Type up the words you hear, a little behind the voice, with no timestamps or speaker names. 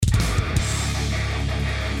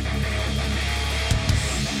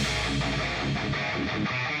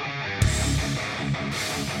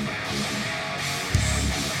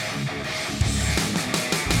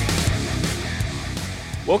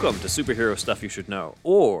Welcome to Superhero Stuff You Should Know,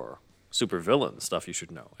 or Supervillain Stuff You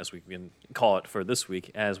Should Know, as we can call it for this week,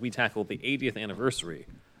 as we tackle the 80th anniversary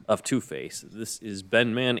of Two-Face. This is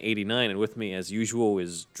BenMan89, and with me, as usual,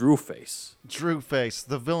 is Drewface. Drewface,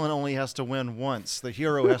 the villain only has to win once. The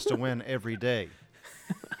hero has to win every day.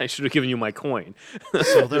 I should have given you my coin.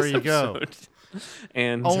 So there you go.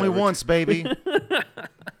 And only once, baby.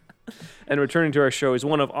 And returning to our show is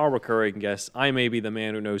one of our recurring guests. I may be the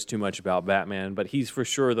man who knows too much about Batman, but he's for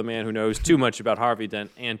sure the man who knows too much about Harvey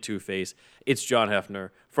Dent and Two-Face. It's John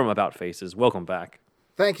Hefner from About Faces. Welcome back.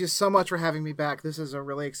 Thank you so much for having me back. This is a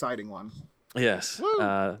really exciting one. Yes.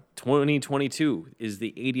 2022 is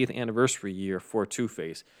the 80th anniversary year for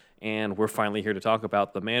Two-Face, and we're finally here to talk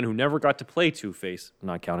about the man who never got to play Two-Face,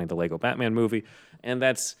 not counting the Lego Batman movie, and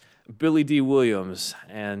that's Billy Dee Williams.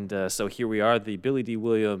 And so here we are, the Billy Dee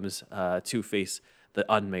Williams Two-Face, The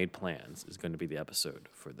Unmade Plans is going to be the episode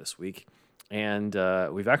for this week. And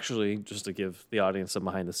we've actually, just to give the audience some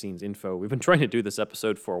behind-the-scenes info, we've been trying to do this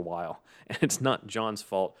episode for a while. And it's not John's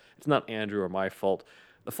fault. It's not Andrew or my fault.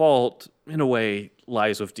 The fault, in a way,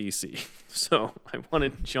 lies with DC. So I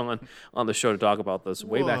wanted John on the show to talk about this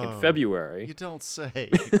way back in February. You don't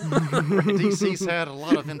say. DC's had a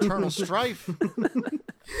lot of internal strife.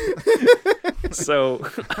 So,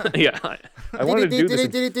 yeah, I wanted to do this.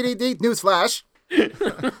 Newsflash.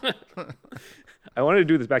 I wanted to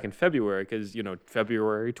do this back in February because,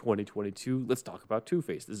 February 2022, let's talk about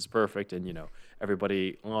Two-Face. This is perfect. And,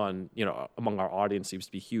 everybody among our audience seems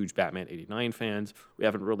to be huge Batman 89 fans. We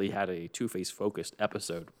haven't really had a Two-Face focused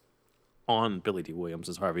episode on Billy Dee Williams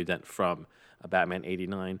as Harvey Dent from Batman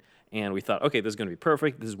 89. And we thought, okay, this is going to be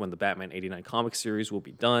perfect. This is when the Batman 89 comic series will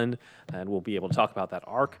be done, and we'll be able to talk about that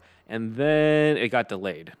arc. And then it got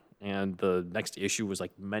delayed. And the next issue was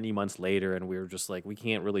like many months later, and we were just like, we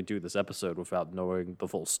can't really do this episode without knowing the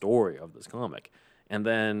full story of this comic. And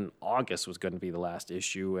then August was going to be the last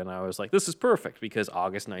issue, and I was like, this is perfect, because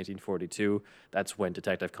August 1942, that's when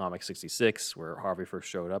Detective Comics 66, where Harvey first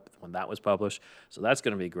showed up, when that was published. So that's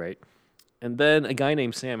going to be great. And then a guy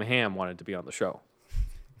named Sam Hamm wanted to be on the show.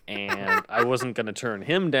 And I wasn't going to turn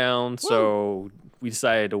him down, so we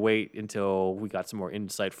decided to wait until we got some more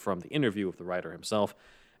insight from the interview with the writer himself.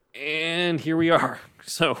 And here we are.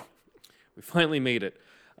 So we finally made it.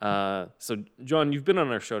 So, John, you've been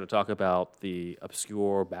on our show to talk about the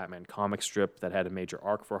obscure Batman comic strip that had a major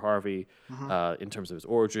arc for Harvey in terms of his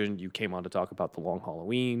origin. You came on to talk about The Long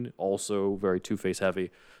Halloween, also very Two-Face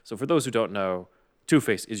heavy. So for those who don't know,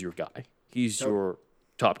 Two-Face is your guy. He's your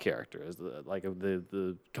top character. As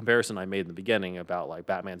the comparison I made in the beginning about like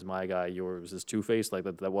Batman's my guy, yours is Two-Face, like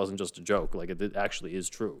that wasn't just a joke. Like it actually is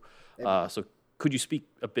true. So could you speak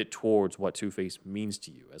a bit towards what Two-Face means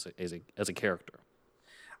to you as a character?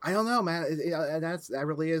 I don't know, man. That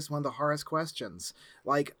really is one of the hardest questions.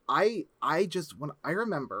 Like I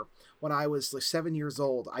remember when I was like 7 years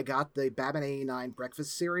old, I got the Batman 89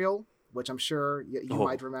 breakfast cereal, which I'm sure you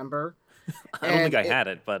might remember. I don't think I had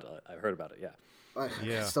it, but I heard about it. Yeah.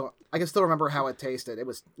 Yeah. So I can still remember how it tasted. It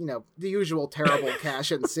was, the usual terrible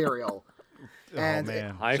cash-in cereal. And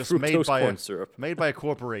man, high just fructose corn syrup. Made by a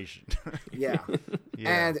corporation. Yeah.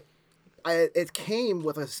 Yeah. And it came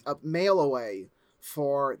with a mail away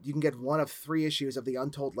you can get one of 3 issues of The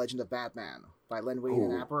Untold Legend of Batman by Len Wein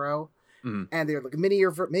and Aparo. Mm-hmm. And they're like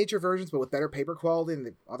miniature versions, but with better paper quality than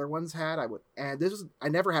the other ones had. I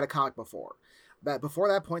never had a comic before. But before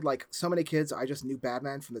that point, like so many kids, I just knew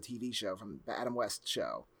Batman from the TV show, from the Adam West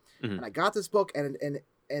show. Mm-hmm. And I got this book, and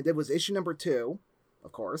it was issue number 2,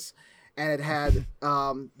 of course, and it had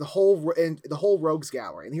the whole Rogues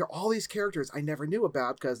Gallery, and here are all these characters I never knew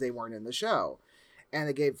about because they weren't in the show. And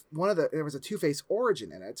it gave there was a Two-Face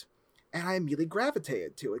origin in it, and I immediately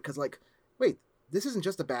gravitated to it because, like, wait, this isn't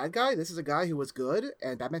just a bad guy. This is a guy who was good,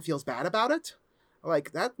 and Batman feels bad about it.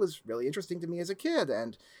 Like, that was really interesting to me as a kid.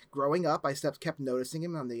 And growing up, I kept noticing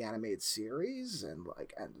him on the animated series, and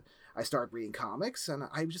I started reading comics, and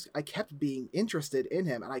I kept being interested in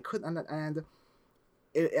him, and I couldn't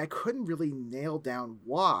really nail down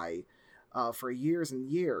why for years and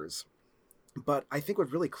years. But I think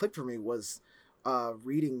what really clicked for me was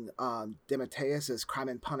reading DeMatteis's Crime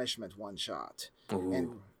and Punishment one-shot,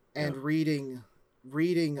 and reading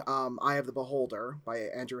Eye of the Beholder by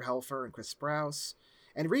Andrew Helfer and Chris Sprouse,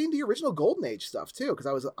 and reading the original Golden Age stuff too,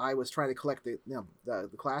 because I was trying to collect the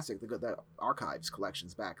classic, the archives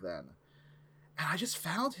collections back then, and I just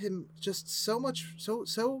found him just so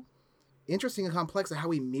interesting and complex at how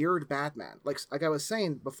he mirrored Batman. Like I was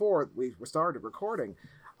saying before we started recording,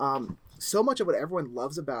 so much of what everyone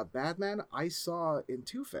loves about Batman, I saw in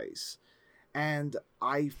Two-Face. And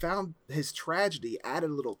I found his tragedy added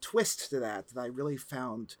a little twist to that I really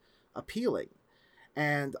found appealing.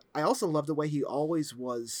 And I also love the way he always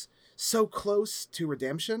was so close to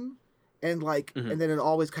redemption, and Mhm. and then it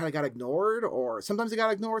always kind of got ignored, or sometimes it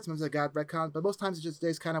got ignored, sometimes it got retconned, but most times they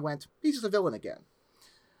just kind of went, he's just a villain again.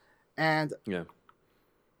 And Yeah.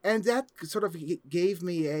 that sort of gave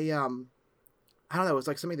me a I don't know, it's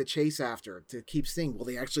like something to chase after, to keep seeing, will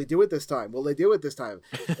they actually do it this time? Will they do it this time?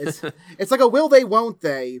 It's it's like a will they, won't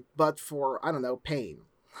they, but for, I don't know, pain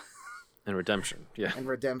And redemption. Yeah. and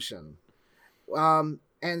redemption.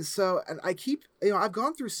 And so, and I keep, I've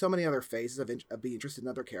gone through so many other phases of being interested in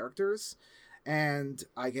other characters, and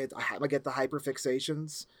I get the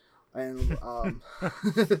hyperfixations, and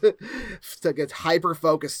to get hyper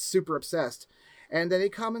focused, super obsessed, and then they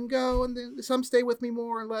come and go, and then some stay with me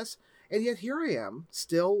more and less, and yet here I am,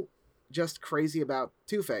 still just crazy about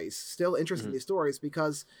Two-Face, still interested in these stories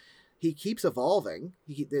because he keeps evolving.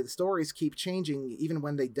 The stories keep changing, even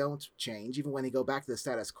when they don't change, even when they go back to the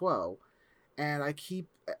status quo. And I keep,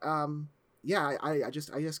 I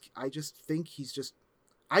just think he's just,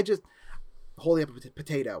 holding up a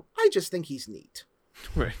potato. I just think he's neat.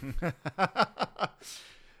 Right.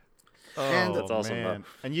 And That's awesome, man. though.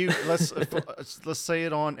 And you let's say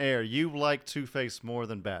it on air. You like Two-Face more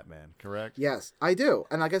than Batman, correct? Yes, I do.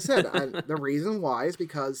 And like I said, the reason why is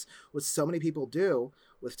because what so many people do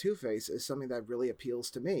with Two-Face is something that really appeals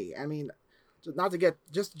to me. I mean, not to get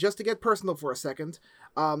just to get personal for a second.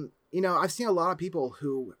 I've seen a lot of people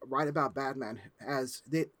who write about Batman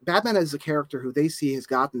Batman as a character who they see has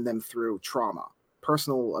gotten them through trauma,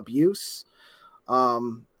 personal abuse,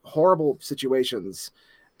 horrible situations.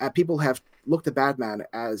 People have looked at Batman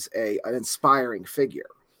as an inspiring figure.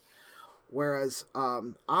 Whereas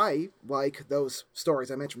I, like those stories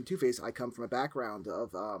I mentioned from Two-Face, I come from a background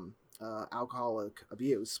of alcoholic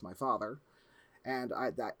abuse, my father. And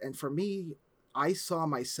for me, I saw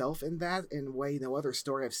myself in that in a way no other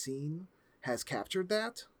story I've seen has captured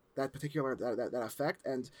that particular that effect.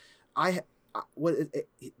 And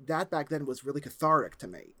that back then was really cathartic to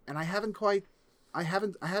me. And I haven't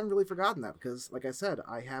really forgotten that, because, like I said,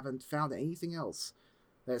 I haven't found anything else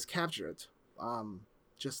that has captured it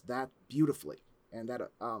just that beautifully and that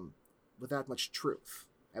with that much truth,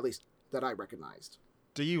 at least that I recognized.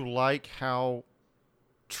 Do you like how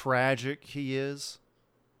tragic he is?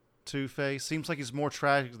 Two-Face seems like he's more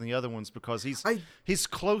tragic than the other ones because he's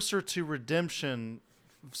closer to redemption,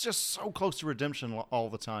 just so close to redemption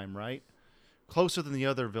all the time, right? Closer than the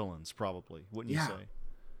other villains, probably, wouldn't you say?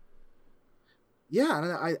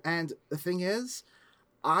 Yeah, and the thing is,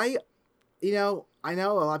 I know a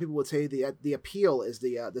lot of people would say the appeal is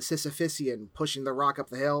the Sisyphusian pushing the rock up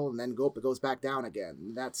the hill and then it goes back down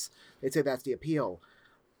again. They'd say that's the appeal.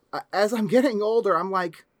 As I'm getting older, I'm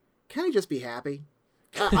like, can he just be happy?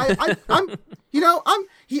 He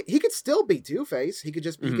could still be Two-Face. He could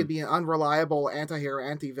he could be an unreliable anti-hero,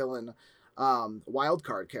 anti-villain, wild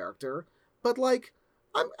card character. But like,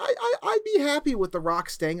 I'd be happy with the Rock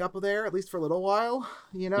staying up there at least for a little while,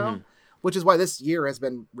 which is why this year has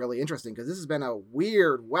been really interesting, because this has been a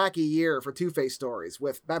weird, wacky year for Two-Face stories,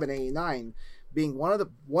 with Batman 89 being one of the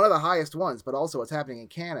highest ones, but also what's happening in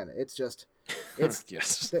canon. It's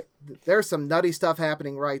Yes. There's some nutty stuff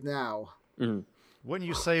happening right now. Mm-hmm. Wouldn't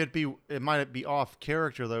you say it might be off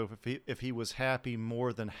character though if he was happy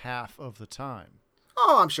more than half of the time?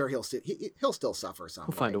 Oh, I'm sure he'll still suffer some.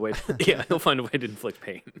 He'll find a way. He'll find a way to inflict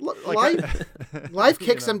pain. Life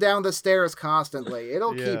kicks him down the stairs constantly.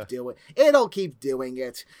 It'll keep doing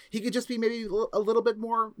it. He could just be maybe a little bit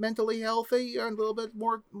more mentally healthy and a little bit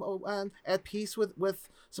more at peace with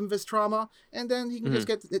some of his trauma, and then he can just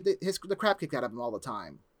get the crap kicked out of him all the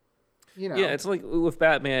time. Yeah, it's like with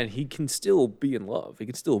Batman, he can still be in love. He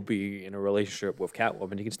can still be in a relationship with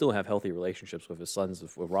Catwoman. He can still have healthy relationships with his sons,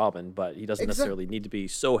 with Robin, but he doesn't necessarily need to be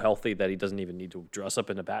so healthy that he doesn't even need to dress up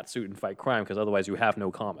in a bat suit and fight crime, because otherwise you have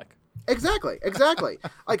no comic. Exactly.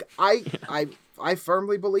 Like I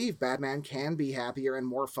firmly believe Batman can be happier and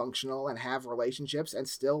more functional and have relationships and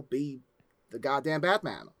still be the goddamn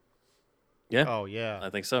Batman. Yeah. Oh yeah. I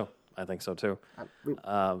think so too.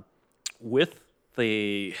 We're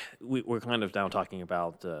kind of now talking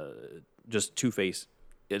about just Two-Face.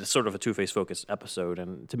 It's sort of a Two-Face focused episode,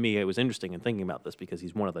 and to me it was interesting in thinking about this because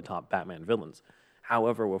he's one of the top Batman villains.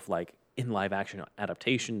 However, with like in live action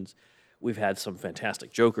adaptations, we've had some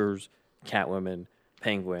fantastic Jokers, Catwoman,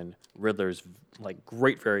 Penguin, Riddlers, like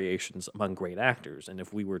great variations among great actors, and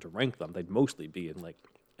if we were to rank them, they'd mostly be in like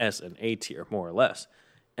S and A tier, more or less.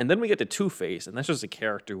 And then we get to Two-Face, and that's just a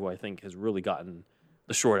character who I think has really gotten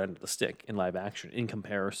the short end of the stick in live action in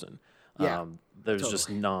comparison. Yeah, There's just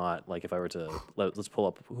not, like, if I were to let's pull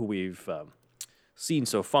up who we've seen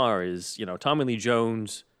so far is, Tommy Lee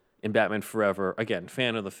Jones in Batman Forever. Again,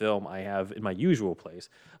 fan of the film. I have in my usual place,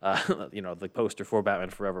 the poster for Batman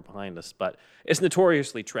Forever behind us, but it's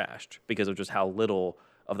notoriously trashed because of just how little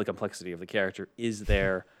of the complexity of the character is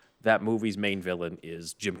there. That movie's main villain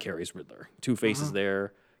is Jim Carrey's Riddler. Two-Face is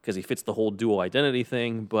there because he fits the whole dual identity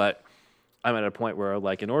thing, but I'm at a point where,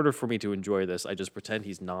 like, in order for me to enjoy this, I just pretend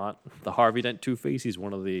he's not the Harvey Dent Two-Face. He's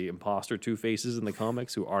one of the imposter Two-Faces in the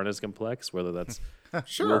comics who aren't as complex, whether that's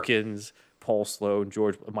Wilkins, Paul Sloan,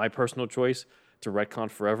 George. My personal choice to retcon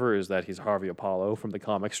forever is that he's Harvey Apollo from the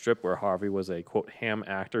comic strip, where Harvey was a, quote, ham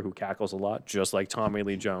actor who cackles a lot, just like Tommy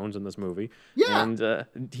Lee Jones in this movie. Yeah.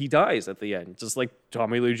 And he dies at the end, just like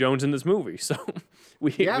Tommy Lee Jones in this movie. So we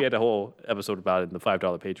had a whole episode about it in the $5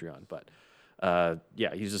 Patreon. But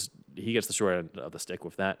he gets the short end of the stick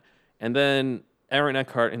with that. And then Aaron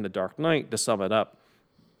Eckhart in The Dark Knight, to sum it up,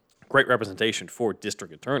 great representation for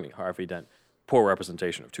District Attorney Harvey Dent. Poor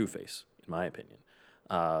representation of Two-Face, in my opinion.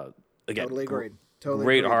 Again, totally agreed.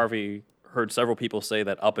 Great Harvey. Heard several people say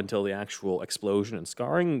that up until the actual explosion and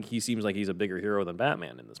scarring, he seems like he's a bigger hero than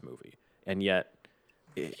Batman in this movie. And yet,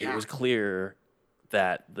 it was clear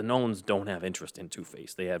that the Nolans don't have interest in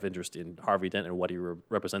Two-Face. They have interest in Harvey Dent and what he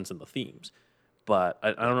represents in the themes. But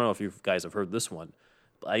I don't know if you guys have heard this one,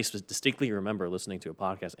 but I distinctly remember listening to a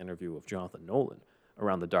podcast interview of Jonathan Nolan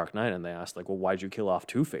around The Dark Knight, and they asked, like, well, why'd you kill off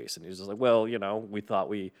Two-Face? And he was just like, well, we thought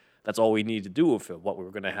that's all we needed to do with him. What, we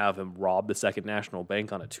were going to have him rob the Second National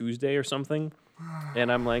Bank on a Tuesday or something?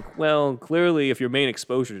 And I'm like, well, clearly if your main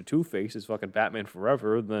exposure to Two-Face is fucking Batman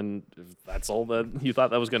Forever, then if that's all that you thought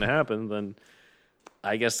that was going to happen, then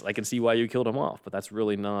I guess I can see why you killed him off. But that's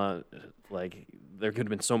really not, like, there could have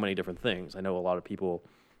been so many different things. I know a lot of people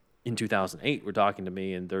in 2008 were talking to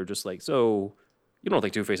me, and they're just like, so you don't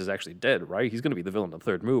think Two-Face is actually dead, right? He's going to be the villain of the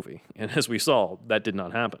third movie. And as we saw, that did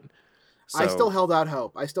not happen. So, I still held out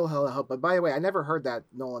hope. But by the way, I never heard that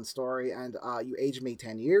Nolan story, and you aged me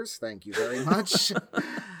 10 years. Thank you very much.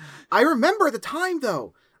 I remember at the time,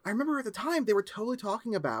 though. They were totally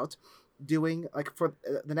talking about doing, like, for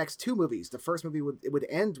the next two movies. The first movie would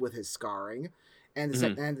end with his scarring, and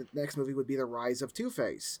the next movie would be the rise of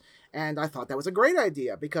Two-Face. And I thought that was a great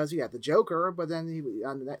idea because you had the Joker, but then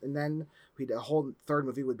the whole third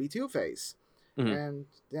movie would be Two-Face. Mm-hmm. And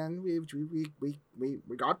then we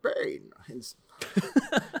got Bane.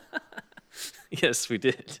 Yes, we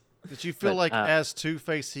did. Did you feel like as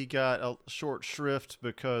Two-Face he got a short shrift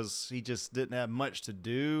because he just didn't have much to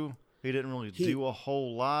do? He didn't really do a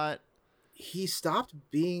whole lot. He stopped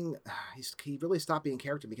being. He really stopped being a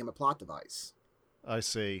character and became a plot device. I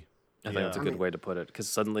see. I think that's a good way to put it, because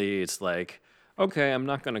suddenly it's like, okay, I'm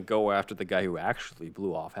not going to go after the guy who actually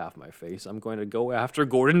blew off half my face. I'm going to go after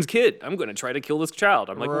Gordon's kid. I'm going to try to kill this child.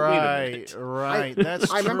 I'm like, well, wait a minute. Right.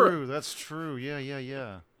 That's true. That's true.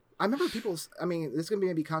 Yeah. I remember this is going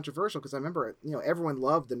to be controversial because I remember, everyone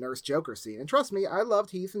loved the Nurse Joker scene. And trust me, I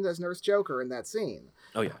loved Heath as Nurse Joker in that scene.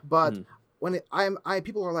 Oh, yeah. But when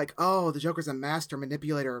people are like, oh, the Joker's a master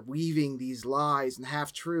manipulator, weaving these lies and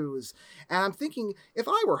half-truths. And I'm thinking, if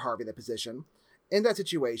I were Harvey in that position, in that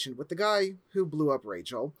situation with the guy who blew up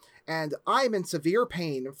Rachel, and I'm in severe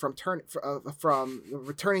pain from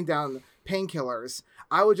returning down painkillers,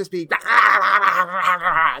 I would just be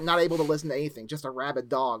not able to listen to anything, just a rabid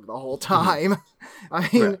dog the whole time. I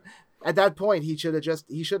mean, at that point, he shouldn't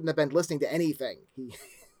have been listening to anything.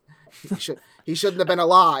 He shouldn't have been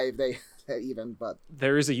alive. But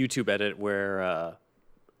there is a YouTube edit where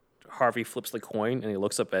Harvey flips the coin and he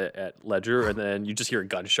looks up at Ledger, and then you just hear a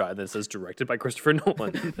gunshot and then it says directed by Christopher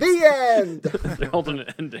Nolan. The end. The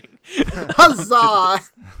alternate ending. Huzzah!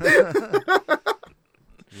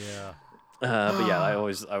 Yeah. But yeah, I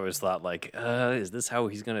always thought, like, is this how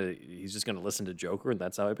he's just gonna listen to Joker and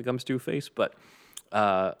that's how he becomes Two-Face? But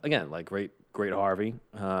again, like, great Harvey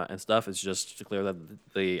and stuff. It's just clear that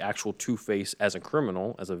the actual Two-Face as a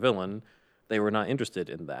criminal, as a villain, they were not interested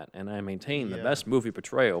in that. And I maintain the best movie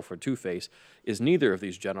portrayal for Two-Face is neither of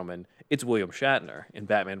these gentlemen. It's William Shatner in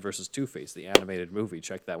Batman vs. Two-Face, the animated movie.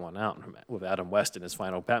 Check that one out with Adam West in his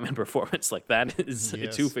final Batman performance. Like, that is a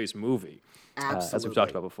Two-Face movie, as we've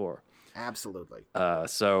talked about before. Absolutely.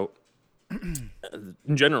 So,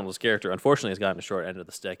 in general, this character, unfortunately, has gotten a short end of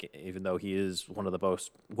the stick, even though he is one of the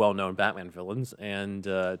most well-known Batman villains. And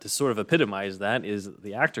to sort of epitomize that is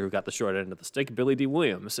the actor who got the short end of the stick, Billy Dee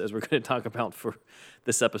Williams, as we're going to talk about for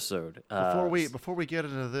this episode. Before we get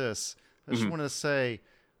into this, I just want to say,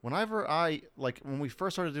 when we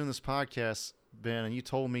first started doing this podcast, Ben, and you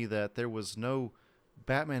told me that there was no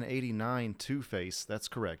Batman 89 Two-Face. That's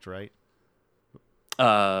correct, right?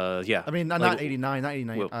 Yeah. I mean, not Like, 89, not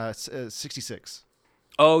 89, well- 66.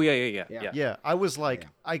 Oh yeah. Yeah, I was like,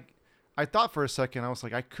 I thought for a second, I was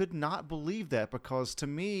like, I could not believe that, because to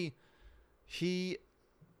me, he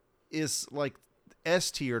is like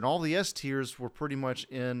S tier, and all the S tiers were pretty much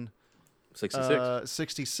in 66.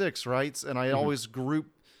 66, right? And I always group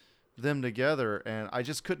them together, and I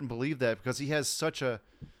just couldn't believe that, because he has such a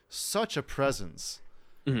presence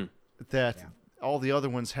that all the other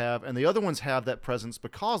ones have, and the other ones have that presence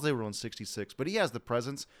because they were on 66. But he has the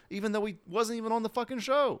presence even though he wasn't even on the fucking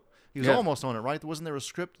show. He was almost on it, right? Wasn't there a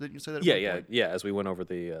script that you say that? Yeah. As we went over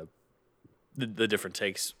the different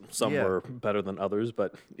takes, some were better than others,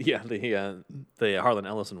 but yeah, the Harlan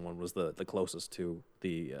Ellison one was the closest to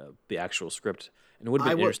the actual script, and it would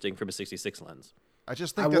have been interesting from a 66 lens. I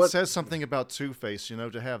just think that says something about Two-Face,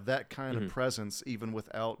 to have that kind of presence even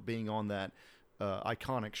without being on that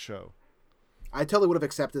iconic show. I totally would have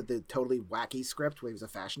accepted the totally wacky script where he was a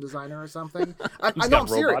fashion designer or something. I know, I'm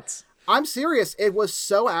robots. serious. I'm serious. It was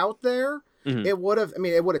so out there. It would have. I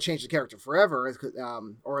mean, it would have changed the character forever.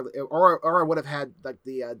 Or I would have had like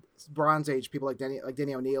the Bronze Age people like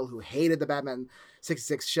Denny O'Neil, who hated the Batman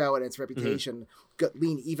 66 show and its reputation,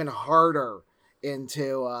 lean even harder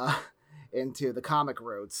into the comic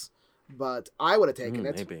roots. But I would have taken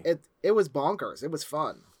it. Maybe. It was bonkers. It was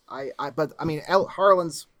fun. But I mean,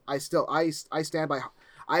 Harlan's. I stand by.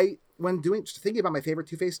 When thinking about my favorite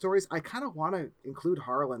Two-Face stories, I kind of want to include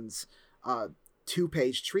Harlan's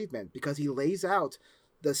 2-page treatment, because he lays out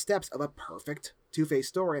the steps of a perfect Two-Face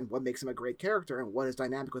story and what makes him a great character and what his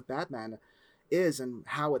dynamic with Batman is and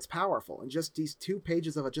how it's powerful. And just these 2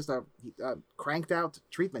 pages of just a cranked out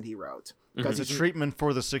treatment he wrote. Because it's a treatment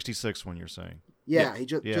for the 66 one, you're saying. Yeah, he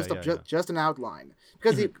just an outline,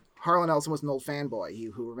 because Harlan Ellison was an old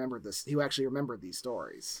fanboy who actually remembered these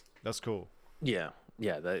stories. That's cool. Yeah.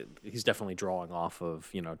 He's definitely drawing off of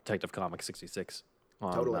Detective Comics 66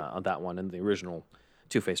 on that one and the original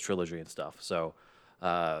Two-Face trilogy and stuff. So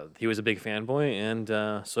he was a big fanboy,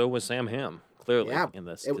 and so was Sam Hamm, clearly, in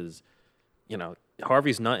this, because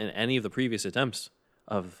Harvey's not in any of the previous attempts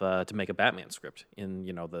to make a Batman script in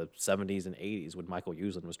the 70s and 80s when Michael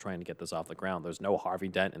Uslan was trying to get this off the ground. There's no Harvey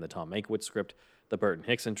Dent in the Tom Mankiewicz script, the Burton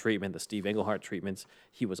Hickson treatment, the Steve Englehart treatments.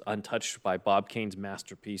 He was untouched by Bob Kane's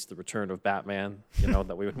masterpiece, The Return of Batman,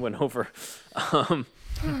 that we went over.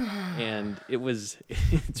 And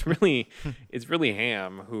it's really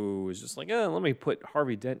Hamm who is just like, let me put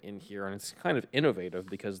Harvey Dent in here, and it's kind of innovative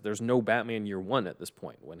because there's no Batman Year One at this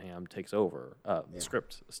point when Hamm takes over the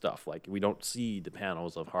script stuff. Like, we don't see the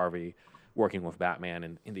panels of Harvey working with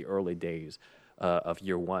Batman in the early days of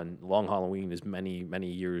Year One. Long Halloween is many, many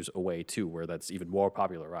years away too, where that's even more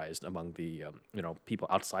popularized among the people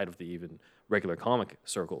outside of the even regular comic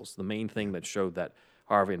circles. The main thing that showed that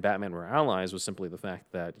Harvey and Batman were allies was simply the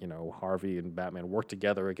fact that Harvey and Batman worked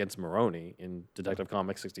together against Maroni in Detective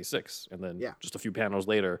Comics 66, and then just a few panels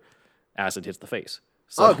later, acid hits the face.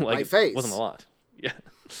 So my face. It wasn't a lot. Yeah.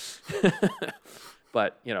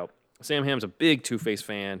 But Sam Hamm's a big Two-Face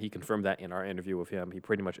fan. He confirmed that in our interview with him. He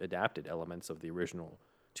pretty much adapted elements of the original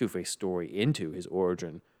Two-Face story into his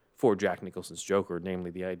origin for Jack Nicholson's Joker, namely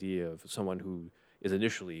the idea of someone who is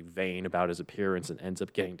initially vain about his appearance and ends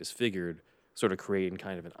up getting disfigured, sort of creating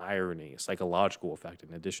kind of an irony, a psychological effect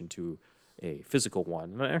in addition to a physical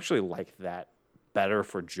one. And I actually like that better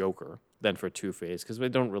for Joker than for Two-Face, because we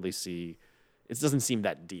don't really see... It doesn't seem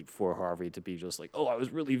that deep for Harvey to be just like, I was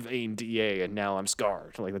really vain DA and now I'm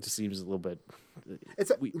scarred. Like, that just seems a little bit...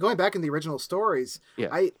 Going back in the original stories,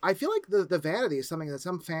 yeah. I feel like the vanity is something that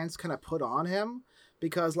some fans kind of put on him,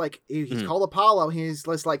 because like he's called Apollo, he's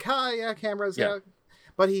just like, hi, cameras,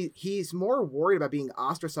 but he's more worried about being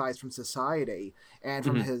ostracized from society and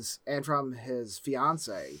from his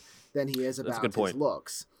fiance than he is about his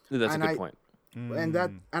looks. That's a good point. And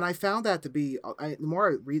I found that to be the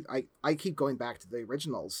more I read, I keep going back to the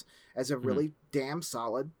originals as a really damn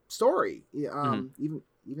solid story,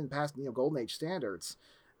 even past Golden Age standards.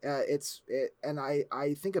 And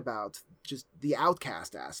I think about just the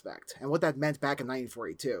outcast aspect and what that meant back in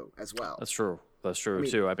 1942 as well. That's true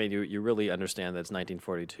too. I mean, you really understand that it's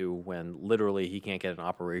 1942 when literally he can't get an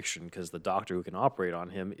operation because the doctor who can operate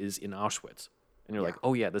on him is in Auschwitz, and you're like,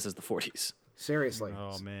 oh yeah, this is the 40s. Seriously.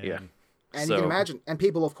 Oh man. Yeah. And you can imagine, and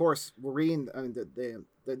people, of course, were reading. I mean,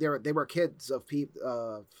 they were kids of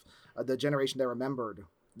the generation that remembered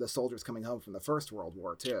the soldiers coming home from the First World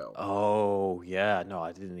War too. Oh yeah, no,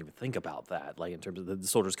 I didn't even think about that. Like, in terms of the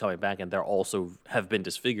soldiers coming back, and they're also have been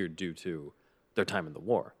disfigured due to their time in the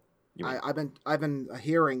war. I've been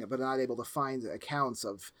hearing, but not able to find accounts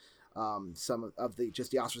of some of the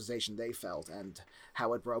ostracization they felt and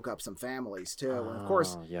how it broke up some families too. And of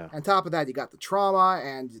course, on top of that, you got the trauma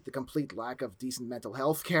and the complete lack of decent mental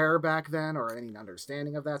health care back then, or any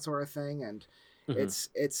understanding of that sort of thing. And it's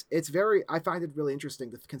very, I find it really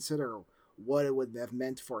interesting to consider what it would have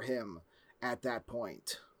meant for him at that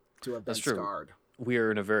point to have been scarred.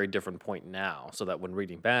 We're in a very different point now, so that when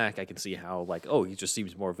reading back, I can see how, like, oh, he just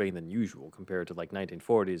seems more vain than usual compared to, like,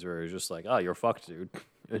 1940s, where it's just like, oh, you're fucked, dude,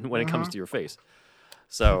 when it comes to your face.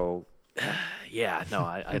 So, yeah, no,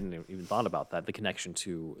 I hadn't even thought about that, the connection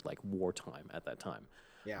to, like, wartime at that time.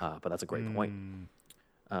 Yeah. But that's a great point.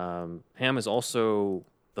 Hamm is also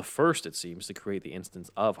the first, it seems, to create the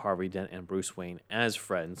instance of Harvey Dent and Bruce Wayne as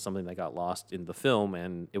friends, something that got lost in the film,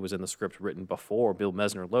 and it was in the script written before Bill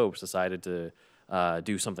Messner-Loebs decided to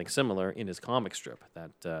do something similar in his comic strip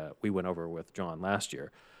that we went over with John last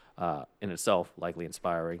year. In itself, likely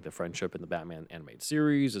inspiring the friendship in the Batman animated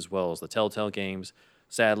series, as well as the Telltale games.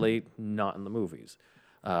 Sadly, not in the movies.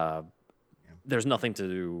 There's nothing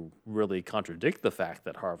to really contradict the fact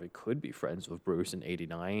that Harvey could be friends with Bruce in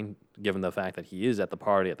 '89, given the fact that he is at the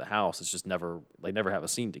party at the house. It's just they never have a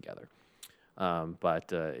scene together.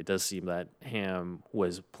 But it does seem that Hamm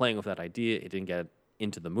was playing with that idea. It didn't get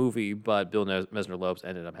into the movie, but Bill Messner-Loebs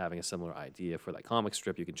ended up having a similar idea for that comic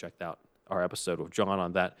strip. You can check out our episode with John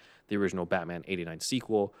on that, the original Batman '89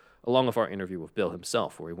 sequel, along with our interview with Bill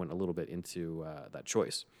himself, where he went a little bit into that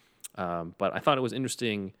choice. But I thought it was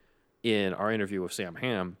interesting in our interview with Sam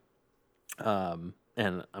Hamm,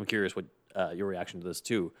 and I'm curious what your reaction to this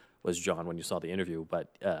too was, John, when you saw the interview. But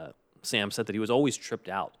Sam said that he was always tripped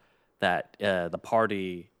out that the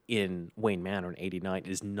party in Wayne Manor in '89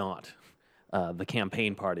 is not the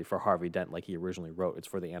campaign party for Harvey Dent like he originally wrote. It's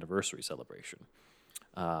for the anniversary celebration.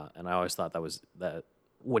 And I always thought that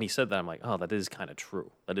when he said that, I'm like, oh, that is kind of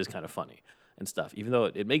true. That is kind of funny and stuff. Even though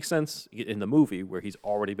it makes sense in the movie where he's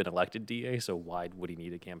already been elected DA, so why would he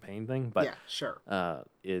need a campaign thing? But yeah, sure.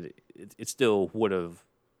 It still would have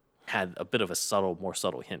had a bit of a more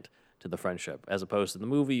subtle hint to the friendship, as opposed to the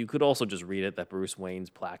movie. You could also just read it that Bruce Wayne's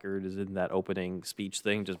placard is in that opening speech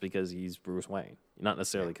thing just because he's Bruce Wayne, not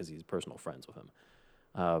necessarily because he's personal friends with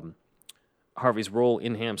him. Harvey's role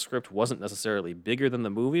in Hamm's script wasn't necessarily bigger than the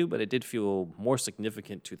movie, but it did feel more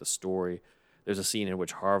significant to the story. There's a scene in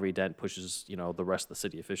which Harvey Dent pushes, the rest of the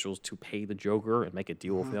city officials to pay the Joker and make a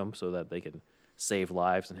deal with him so that they can save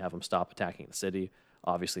lives and have him stop attacking the city.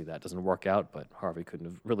 Obviously, that doesn't work out, but Harvey couldn't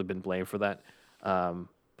have really been blamed for that.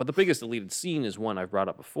 But the biggest deleted scene is one I've brought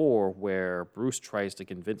up before, where Bruce tries to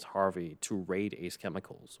convince Harvey to raid Ace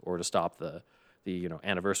Chemicals or to stop the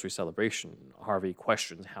anniversary celebration. Harvey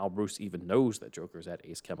questions how Bruce even knows that Joker's at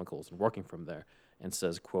Ace Chemicals and working from there, and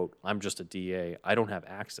says, quote, "I'm just a DA. I don't have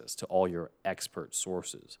access to all your expert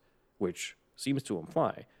sources," which seems to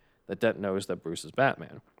imply that Dent knows that Bruce is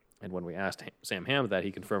Batman. And when we asked Sam Hamm that,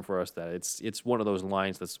 he confirmed for us that it's one of those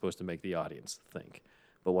lines that's supposed to make the audience think,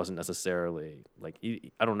 but wasn't necessarily,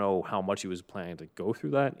 I don't know how much he was planning to go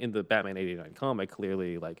through that. In the Batman '89 comic,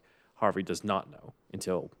 clearly, Harvey does not know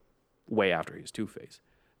until way after he's Two-Face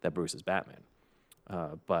that Bruce is Batman.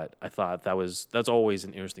 But I thought that's always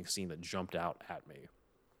an interesting scene that jumped out at me.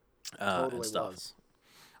 Totally and stuff. was.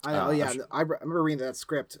 I know, yeah. I remember reading that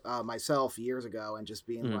script myself years ago and just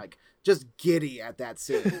being just giddy at that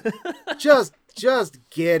scene. just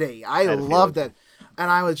giddy. I loved it. And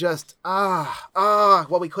I was just,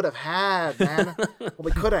 what we could have had, man. What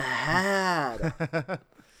we could have had.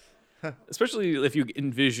 Especially if you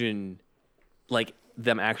envision,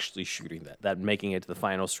 them actually shooting that making it to the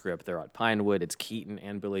final script. They're at Pinewood. It's Keaton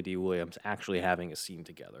and Billy D. Williams actually having a scene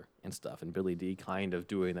together and stuff. And Billy D. kind of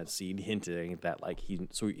doing that scene, hinting that, he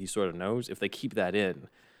sort of knows. If they keep that in,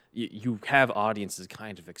 you have audiences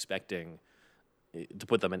kind of expecting, to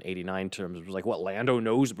put them in '89 terms, it was like, what, Lando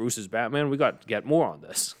knows Bruce is Batman? We got to get more on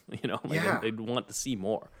this. They'd want to see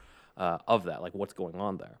more of that, what's going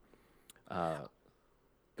on there.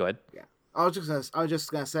 Go ahead. Yeah, I was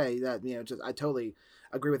just gonna say that I totally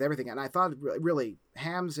agree with everything, and I thought really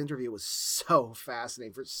Hamm's interview was so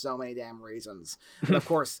fascinating for so many damn reasons. And of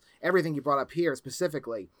course, everything you brought up here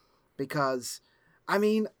specifically, because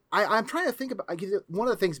I'm trying to think about one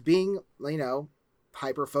of the things being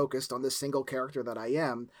hyper focused on this single character that I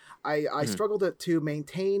am, I struggled to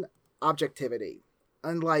maintain objectivity.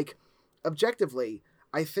 And objectively,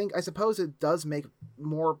 I suppose it does make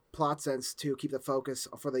more plot sense to keep the focus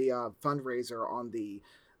for the fundraiser on the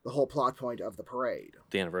whole plot point of the parade.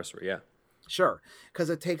 The anniversary, yeah. Sure. Because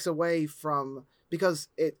it takes away from,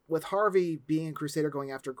 with Harvey being a Crusader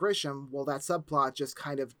going after Grisham, well, that subplot just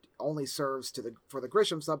kind of only serves for the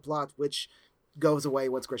Grisham subplot, which goes away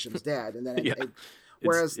once Grisham's dead. And then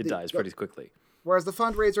it dies pretty quickly. Whereas the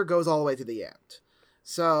fundraiser goes all the way to the end.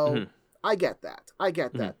 So I get that.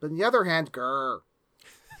 But on the other hand, grr.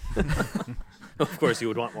 Of course, you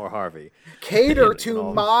would want more Harvey. Cater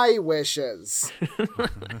to my wishes.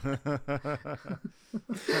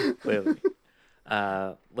 Clearly.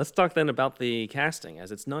 Let's talk then about the casting,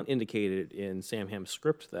 as it's not indicated in Sam Hamm's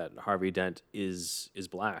script that Harvey Dent is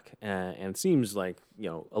black, and it seems like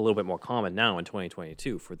a little bit more common now in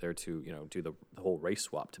 2022 for there to do the whole race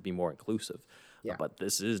swap to be more inclusive. Yeah. But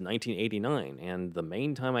this is 1989, and the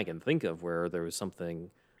main time I can think of where there was something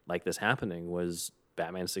like this happening was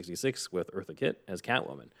Batman 66 with Eartha Kitt as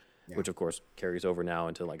Catwoman, which of course carries over now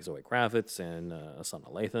into like Zoe Kravitz and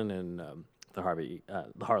Asana Lathan and the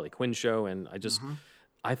Harley Quinn show. And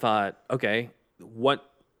I thought, okay, what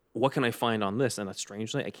can I find on this? And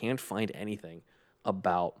strangely, I can't find anything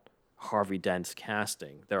about Harvey Dent's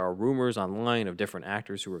casting. There are rumors online of different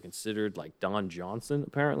actors who were considered, like Don Johnson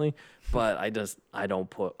apparently, but I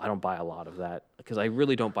don't buy a lot of that, because I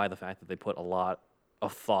really don't buy the fact that they put a lot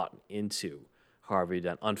of thought into Harvey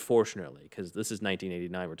Dent, unfortunately, because this is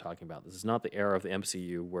 1989 we're talking about. This is not the era of the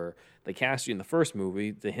MCU where they cast you in the first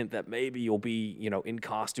movie to hint that maybe you'll be, in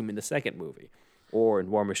costume in the second movie. Or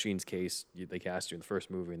in War Machine's case, they cast you in the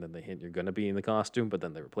first movie and then they hint you're going to be in the costume, but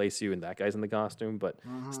then they replace you and that guy's in the costume. But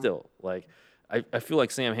still, like, I feel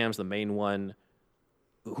like Sam Hamm's the main one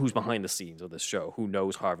who's behind the scenes of this show, who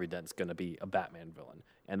knows Harvey Dent's going to be a Batman villain.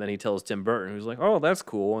 And then he tells Tim Burton, who's like, "Oh, that's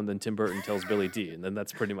cool." And then Tim Burton tells Billy D, and then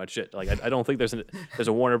that's pretty much it. Like, I don't think there's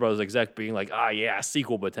a Warner Bros. Exec being like,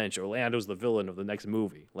 sequel potential. Orlando's the villain of the next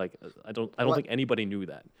movie. Like, I don't think anybody knew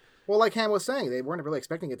that. Well, like Ham was saying, they weren't really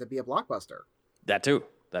expecting it to be a blockbuster. That too.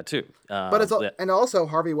 But and also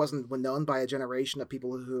Harvey wasn't known by a generation of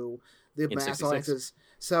people who the mass audiences.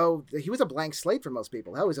 So he was a blank slate for most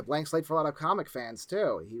people. Hell, he was a blank slate for a lot of comic fans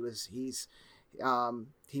too. He was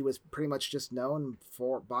pretty much just known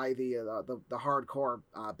by the hardcore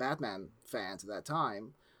Batman fans at that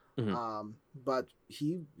time. But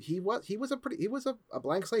he was a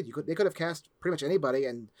blank slate. They could have cast pretty much anybody,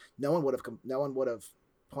 and no one would have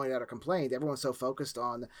pointed out or complained. Everyone's so focused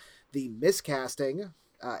on the miscasting,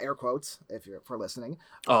 air quotes if you're listening,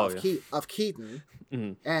 of Keaton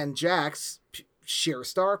and Jack's sheer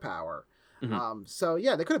star power. So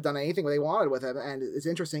yeah, they could have done anything they wanted with him, and it's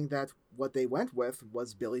interesting that what they went with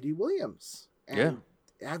was Billy D. Williams, and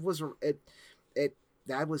that was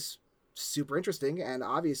super interesting, and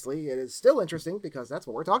obviously it is still interesting because that's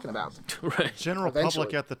what we're talking about. Right. General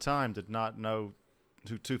public at the time did not know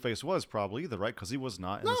who Two-Face was probably either, right? Because he was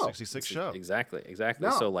not in the 66 show. Exactly. No.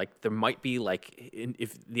 So like there might be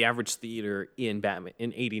if the average theater in Batman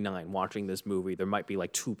in 89 watching this movie, there might be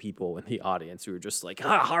like two people in the audience who are just like,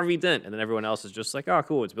 Harvey Dent, and then everyone else is just like,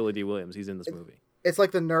 cool, it's Billy D. Williams, he's in this movie. It's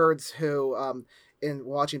like the nerds who in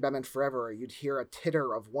watching Batman Forever, you'd hear a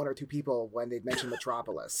titter of one or two people when they'd mention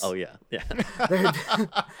Metropolis. Oh yeah.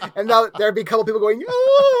 And now there'd be a couple people going,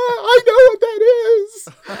 I know what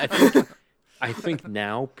that is. I think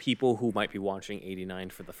now people who might be watching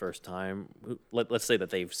 89 for the first time, let's say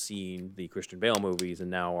that they've seen the Christian Bale movies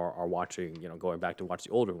and now are watching, going back to watch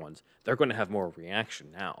the older ones, they're going to have more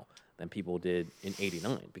reaction now than people did in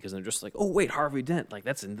 89, because they're just like, oh wait, Harvey Dent, like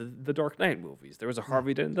that's in the Dark Knight movies. There was a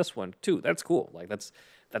Harvey Dent in this one too. That's cool. Like that's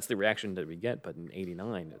the reaction that we get. But in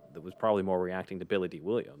 89, it was probably more reacting to Billy D.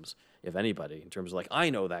 Williams, if anybody, in terms of like,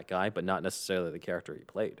 I know that guy, but not necessarily the character he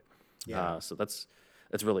played. Yeah. So that's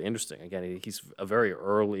really interesting. Again, he's a very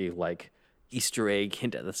early like Easter egg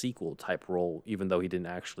hint at the sequel type role, even though he didn't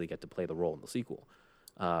actually get to play the role in the sequel.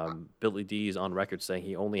 Billy D is on record saying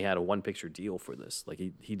he only had a one-picture deal for this. Like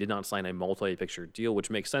he did not sign a multi-picture deal,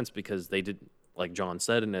 which makes sense because they did, like John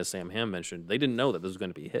said, and as Sam Hamm mentioned, they didn't know that this was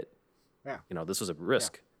going to be a hit. Yeah. This was a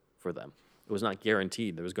risk for them. It was not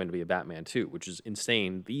guaranteed there was going to be a Batman 2, which is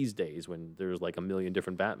insane these days when there's like a million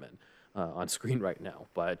different Batmen on screen right now.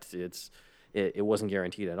 But it wasn't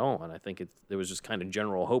guaranteed at all, and I think there was just kind of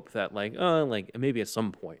general hope that like maybe at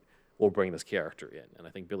some point we'll bring this character in, and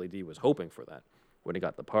I think Billy D was hoping for that. When he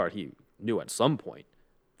got the part, he knew at some point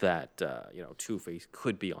that Two-Face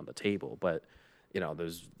could be on the table, but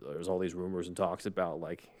there's all these rumors and talks about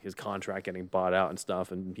like his contract getting bought out and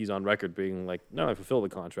stuff, and he's on record being like, no, I fulfilled the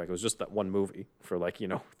contract. It was just that one movie for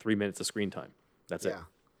 3 minutes of screen time. That's it.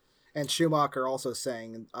 And Schumacher also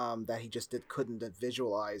saying that he just couldn't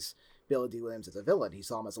visualize Billy D. Williams as a villain. He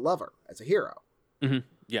saw him as a lover, as a hero. Mm-hmm.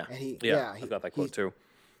 Yeah. And he got that quote too.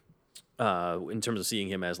 In terms of seeing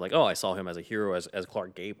him as like, I saw him as a hero, as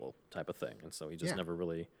Clark Gable type of thing. And so he just never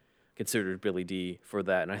really considered Billy D for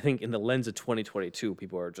that. And I think in the lens of 2022,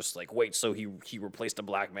 people are just like, wait, so he replaced a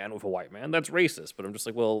black man with a white man? That's racist. But I'm just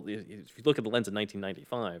like, well, if you look at the lens of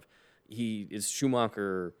 1995,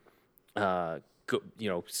 Schumacher,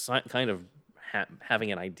 kind of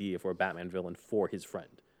having an idea for a Batman villain for his friend,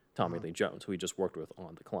 Tommy Lee Jones, who he just worked with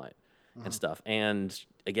on The Client and stuff. And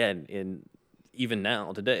again, even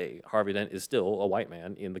now, today, Harvey Dent is still a white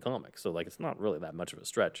man in the comics. So, like, it's not really that much of a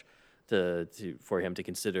stretch for him to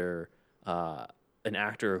consider an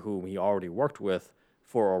actor whom he already worked with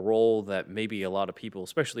for a role that maybe a lot of people,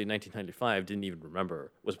 especially in 1995, didn't even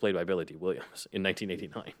remember was played by Billy D. Williams in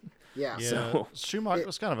 1989. Yeah. So Schumacher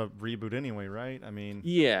was kind of a reboot anyway, right? I mean,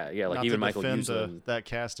 yeah, like not even to Michael defend Uslan, that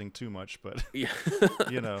casting too much, but yeah,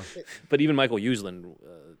 But even Michael Uslan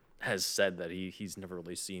has said that he's never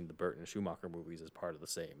really seen the Burton Schumacher movies as part of the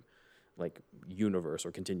same like universe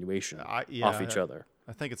or continuation off each other.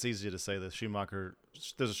 I think it's easy to say that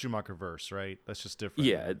there's a Schumacher verse, right? That's just different.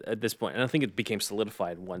 Yeah, at this point, and I think it became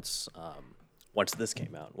solidified once this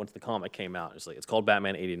came out. Once the comic came out, it's called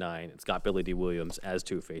Batman '89. It's got Billy D. Williams as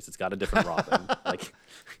Two-Face. It's got a different Robin. Like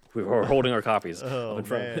we were holding our copies up in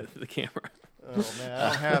front of the camera. Oh man, I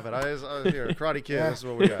don't have it. I here, Karate Kid. This is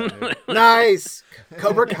what we got. Here. Nice,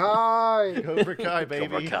 Cobra Kai. Cobra Kai, baby.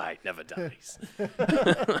 Cobra Kai never dies.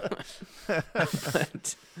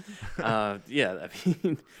 Yeah, I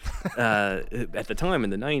mean, at the time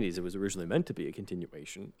in the '90s, it was originally meant to be a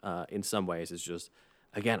continuation. In some ways, it's just,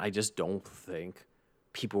 again, I just don't think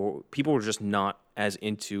people were just not as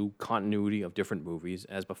into continuity of different movies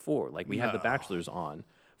as before. Like we had The Bachelors on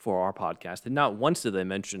for our podcast, and not once did they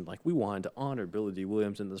mention like we wanted to honor Billy D.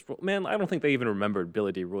 Williams in this role. Man, I don't think they even remembered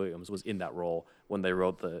Billy D. Williams was in that role when they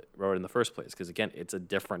wrote it in the first place. Because again, it's a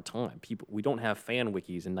different time. We don't have fan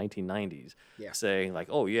wikis in 1990s saying like,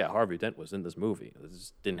 oh yeah, Harvey Dent was in this movie. This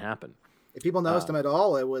just didn't happen. If people noticed him at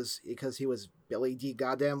all, it was because he was Billy D.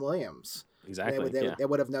 Goddamn Williams. Exactly. They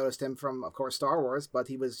would have noticed him from, of course, Star Wars, but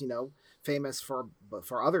he was, famous for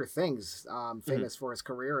other things. Famous for his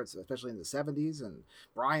career, especially in the '70s, and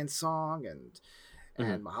Brian's Song and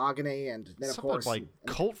Mahogany, and then of something course like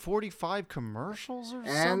Colt 45 commercials or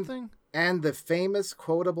something. And the famous,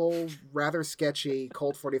 quotable, rather sketchy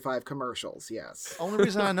Colt 45 commercials. Yes. Only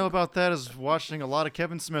reason I know about that is watching a lot of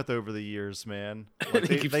Kevin Smith over the years, man. Like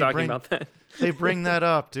they keep talking about that. They bring that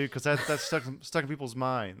up, dude, because that's stuck in people's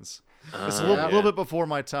minds. It's a little bit before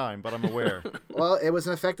my time, but I'm aware. Well, it was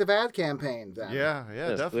an effective ad campaign then. Yeah,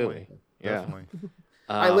 yes, definitely. Clearly. Yeah. Definitely.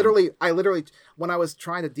 I literally, when I was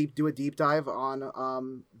trying to do a deep dive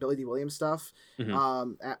on Billy D. Williams stuff,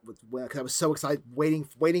 because I was so excited,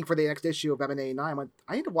 waiting for the next issue of Batman '89, I went,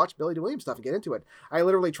 I need to watch Billy D. Williams stuff and get into it. I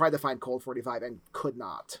literally tried to find Colt 45 and could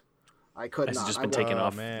not. I could not. Has it just been taken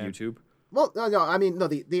off YouTube? Well, no. I mean, no.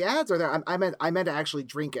 The ads are there. I meant to actually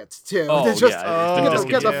drink it too. Oh, to just,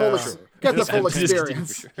 get the full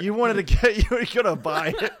experience. You wanted to you were gonna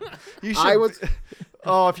buy it. You should.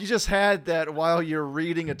 Oh, if you just had that while you're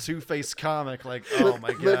reading a Two-Face comic, like, oh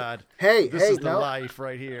my god, this is the life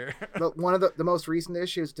right here. One of the most recent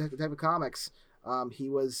issues of Detective Comics, he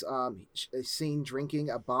was seen drinking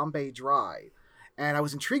a Bombay Dry. And I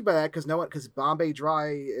was intrigued by that because Bombay Dry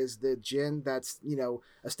is the gin that's,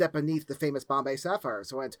 a step beneath the famous Bombay Sapphire.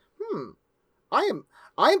 So I went, I am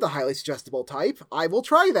the highly suggestible type. I will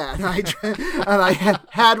try that. And I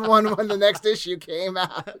had one when the next issue came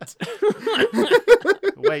out.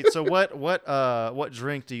 Wait, so what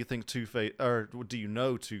drink do you think Two-Face, or do you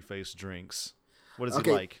know Two-Face drinks? What is he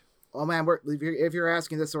like? Oh man, if you're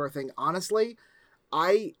asking this sort of thing, honestly,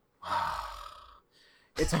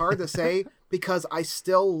 it's hard to say. Because I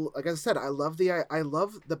still, like I said, I love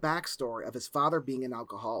the backstory of his father being an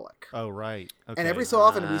alcoholic. Oh, right. Okay. And every so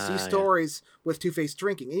often we see stories with Two-Face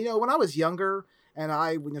drinking. And, when I was younger and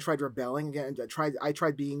I tried rebelling again, I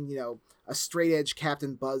tried being, a straight edge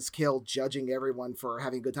Captain Buzzkill, judging everyone for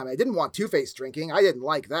having a good time. I didn't want Two-Face drinking. I didn't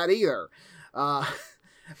like that either.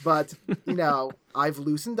 But I've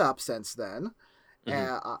loosened up since then,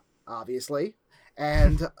 obviously.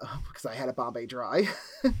 And because I had a Bombay Dry.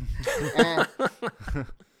 And,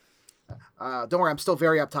 don't worry, I'm still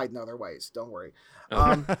very uptight in other ways. Don't worry.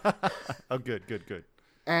 Oh, good.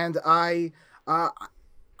 And I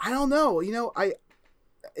don't know. I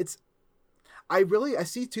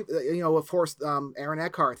see of course, Aaron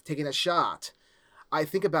Eckhart taking a shot. I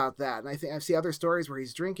think about that, and I see other stories where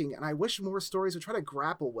he's drinking, and I wish more stories would try to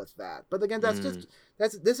grapple with that. But again, this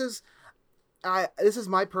is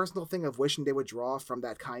my personal thing of wishing they would draw from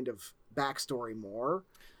that kind of backstory more.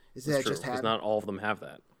 Is that just because not all of them have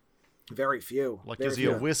that. Very few. Like, is he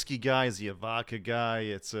a whiskey guy? Is he a vodka guy?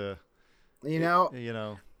 It's a,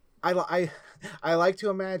 I like to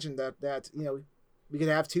imagine that we could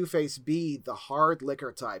have Two-Face be the hard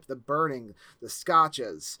liquor type, the burning, the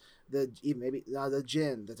scotches, maybe the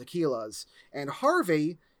gin, the tequilas, and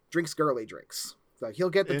Harvey drinks girly drinks. Like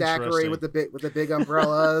he'll get the daiquiri with the big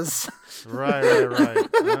umbrellas. Right.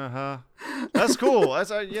 Uh-huh. That's cool.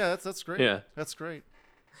 That's great. Yeah. That's great.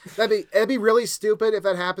 It'd be really stupid if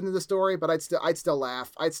that happened in the story, but I'd still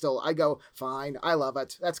laugh. I'd go, fine, I love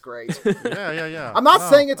it. That's great. Yeah. I'm not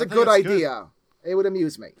saying it's a good idea. It would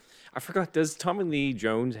amuse me. I forgot. Does Tommy Lee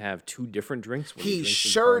Jones have two different drinks? He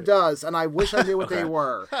sure does, and I wish I knew what they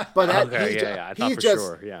were. But I thought for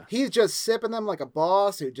sure. Yeah, he's just sipping them like a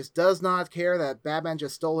boss who just does not care that Batman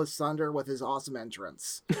just stole his thunder with his awesome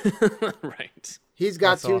entrance. Right. He's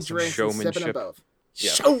got two drinks and sipping them both.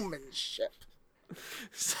 Yeah. Showmanship.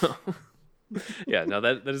 So, yeah, no,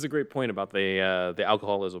 that is a great point about the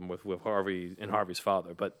alcoholism with Harvey and Harvey's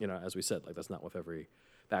father. But as we said, like that's not with every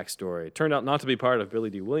backstory. It turned out not to be part of Billy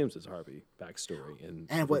D. Williams' Harvey backstory, and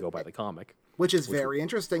if we go by the comic, which is very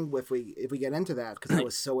interesting if we get into that, because I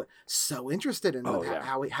was so interested in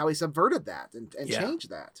how he subverted that and changed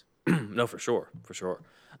that. No, for sure.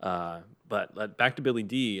 But back to Billy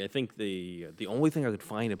D. I think the only thing I could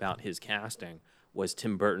find about his casting was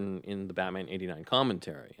Tim Burton in the Batman '89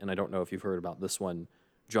 commentary, and I don't know if you've heard about this one,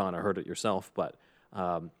 John, or heard it yourself, but.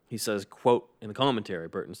 He says, quote, in the commentary,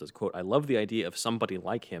 Burton says, quote, "I love the idea of somebody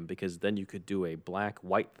like him because then you could do a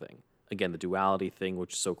black-white thing. Again, the duality thing,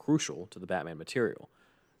 which is so crucial to the Batman material.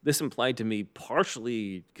 This implied to me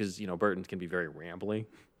partially because, Burton can be very rambly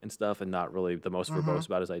and stuff and not really the most verbose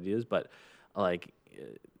about his ideas. But, like,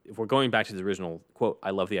 if we're going back to the original, quote,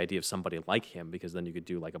 I love the idea of somebody like him because then you could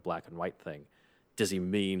do, like, a black and white thing. Does he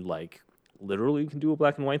mean, like... literally can do a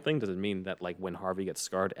black and white thing? Does it mean that like when Harvey gets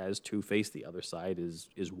scarred as Two-Face, the other side is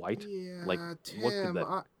white? Yeah, like Tim, what could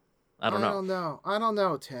that? I don't know. I don't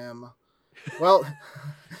know, Tim. Well,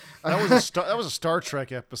 that was a Star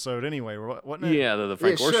Trek episode anyway, wasn't it? Yeah, the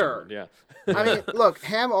Frank Gorshin sure. one, yeah. I mean, look,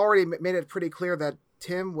 Ham already made it pretty clear that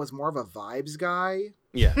Tim was more of a vibes guy.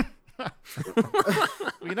 Yeah.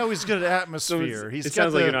 He's good at atmosphere. So it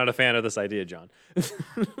sounds like you're not a fan of this idea, John.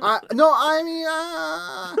 No, I mean,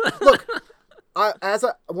 look.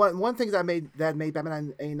 One thing that made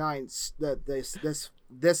Batman '89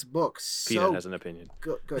 this book so Peanut has an opinion.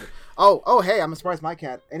 Good. Oh, hey, I'm surprised my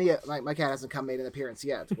cat hasn't made an appearance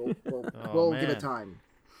yet. We'll give it time.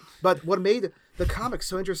 But what made the comic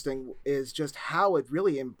so interesting is just how it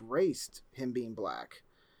really embraced him being black,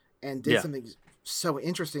 and did something so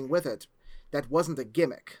interesting with it that wasn't a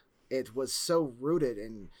gimmick. It was so rooted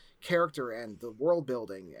in character and the world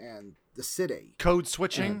building and the city. Code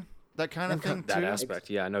switching, that kind of thing, that aspect.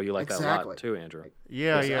 Yeah, I know you like that a lot too, Andrew.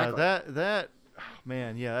 Yeah, that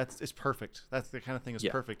man, yeah, it's perfect. That's the kind of thing that's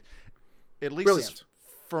perfect. At least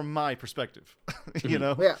from my perspective,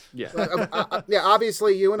 Yeah.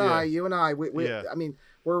 Obviously, you and I, we I mean,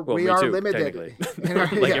 we are too, limited,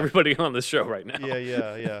 like everybody on this show right now.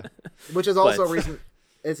 Yeah. Which is also a reason.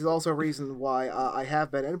 It's also a reason why I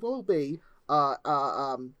have been and will be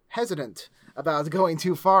hesitant about going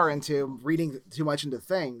too far into reading too much into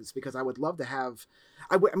things, because I would love to have.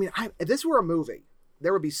 If this were a movie,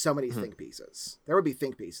 there would be so many think pieces. There would be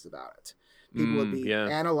think pieces about it. People would be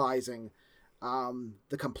analyzing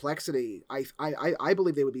the complexity. I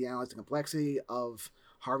believe they would be analyzing the complexity of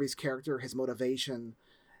Harvey's character, his motivation,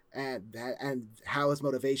 and how his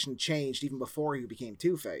motivation changed even before he became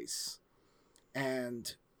Two-Face,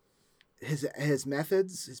 and his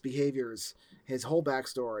methods, his behaviors, his whole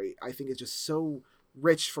backstory. I think is just so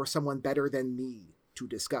rich for someone better than me to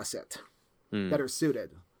discuss it, better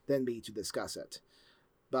suited than me to discuss it.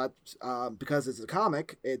 But because it's a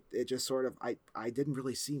comic, it just sort of I didn't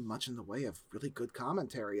really see much in the way of really good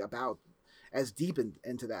commentary about as deep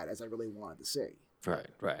into that as I really wanted to see.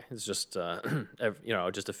 Right. It's just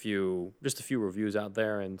just a few reviews out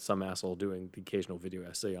there, and some asshole doing the occasional video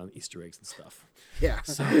essay on Easter eggs and stuff. Yeah.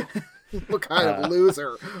 So, what kind of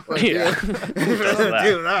loser would do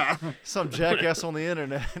that? Some jackass on the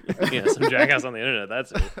internet. Yeah, some jackass on the internet.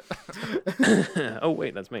 That's it. Oh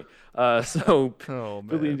wait, that's me.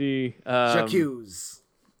 Billy D. J'accuse.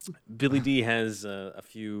 Billy D has a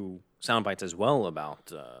few sound bites as well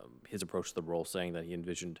about his approach to the role, saying that he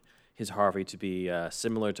envisioned his Harvey to be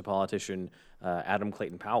similar to politician Adam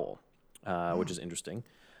Clayton Powell, which is interesting.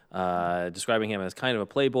 Describing him as kind of a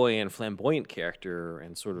playboy and flamboyant character,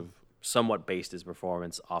 and sort of somewhat based his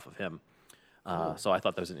performance off of him. So I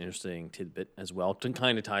thought that was an interesting tidbit as well. It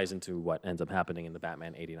kind of ties into what ends up happening in the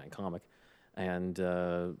Batman '89 comic. And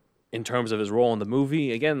in terms of his role in the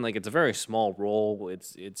movie, again, like it's a very small role.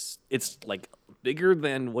 It's like bigger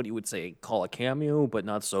than what you would say call a cameo, but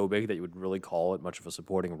not so big that you would really call it much of a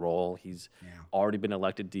supporting role. He's already been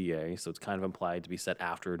elected DA, so it's kind of implied to be set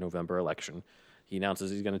after November election. He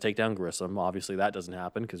announces he's going to take down Grissom. Obviously, that doesn't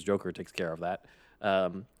happen because Joker takes care of that.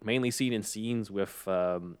 Mainly seen in scenes with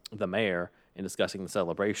the mayor and discussing the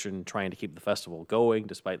celebration, trying to keep the festival going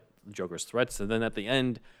despite Joker's threats. And then at the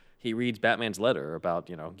end, he reads Batman's letter about,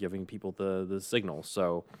 giving people the signal.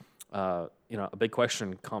 So, a big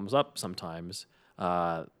question comes up sometimes,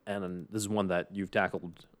 and this is one that you've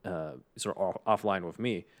tackled sort of offline with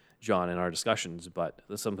me, John, in our discussions, but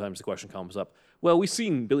sometimes the question comes up, well, we've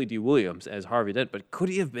seen Billy D. Williams as Harvey Dent, but could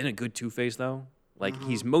he have been a good Two-Face, though? Like,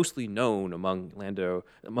 he's mostly known among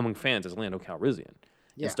fans as Lando Calrissian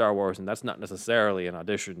in Star Wars, and that's not necessarily an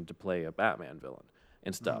audition to play a Batman villain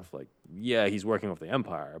and stuff. Like, yeah, he's working with the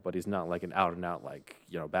Empire, but he's not like an out-and-out,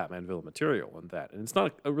 Batman villain material and that. And it's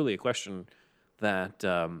not really a question that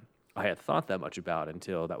I had thought that much about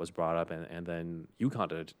until that was brought up, and then you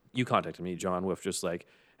contacted me, John, with just like,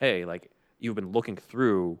 hey, you've been looking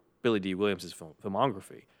through Billy D. Williams'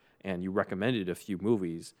 filmography, and you recommended a few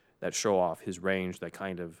movies that show off his range that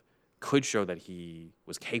kind of could show that he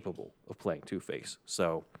was capable of playing Two-Face.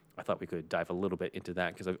 So I thought we could dive a little bit into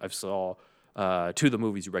that because I saw two of the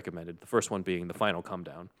movies you recommended. The first one being The Final Come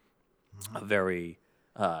Down, a very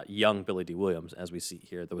young Billy D. Williams, as we see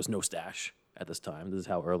here. There was no stash at this time. This is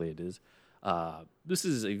how early it is. This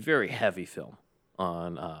is a very heavy film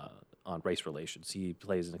on race relations. He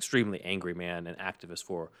plays an extremely angry man, an activist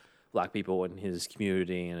for black people in his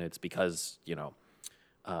community, and it's because,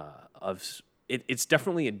 it's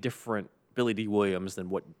definitely a different Billy D. Williams than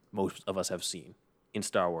what most of us have seen in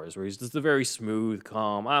Star Wars, where he's just a very smooth,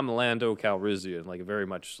 calm, I'm Lando Calrissian, very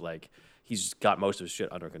much he's got most of his shit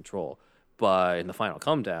under control. But in The Final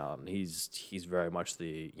Come Down, he's very much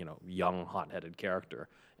the, young, hot-headed character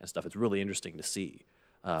and stuff. It's really interesting to see.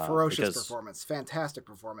 Ferocious performance, fantastic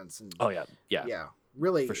performance. And yeah,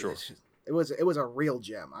 really, for sure. It was a real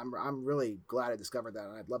gem. I'm really glad I discovered that,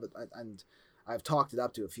 and I'd love it. And I've talked it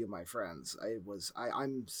up to a few of my friends.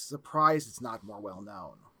 I'm surprised it's not more well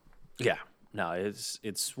known. Yeah, no,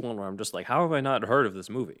 it's one where I'm just like, how have I not heard of this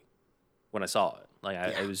movie when I saw it?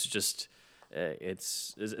 I was just,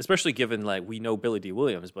 it's especially given we know Billy D.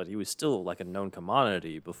 Williams, but he was still a known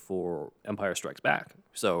commodity before Empire Strikes Back.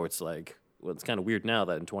 So it's it's kind of weird now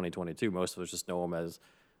that in 2022 most of us just know him as,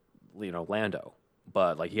 Lando.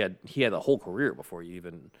 But he had a whole career before he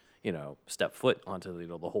even stepped foot onto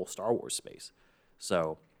the whole Star Wars space.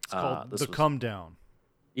 So it's called The Come Down.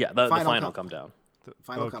 Yeah, the Final Come Down.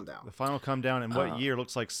 Final Come Down. The Final Come Down in what year?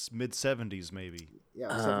 Looks like mid-70s maybe.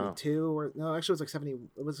 Yeah, 72 or no, actually it was 70.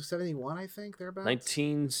 It was 71, I think, thereabouts.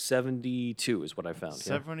 1972 is what I found.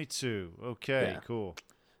 72. Yeah. Okay, cool.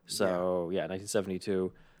 So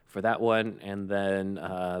 1972 for that one, and then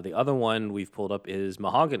the other one we've pulled up is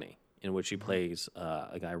Mahogany, in which he plays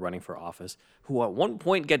a guy running for office who at one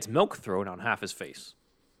point gets milk thrown on half his face.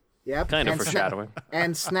 Yep. Kind of foreshadowing.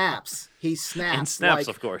 And snaps. He snaps. And snaps,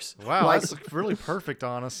 of course. Wow, that's really perfect,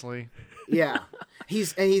 honestly. Yeah.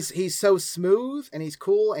 He's so smooth, and he's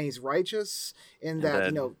cool, and he's righteous in that,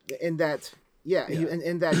 in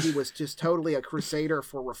that he was just totally a crusader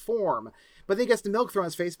for reform. But then he gets the milk thrown in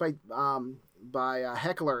his face by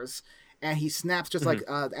hecklers, and he snaps just like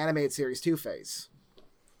the animated series Two-Face.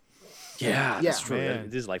 Yeah, that's true.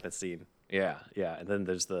 It is like that scene. Yeah. And then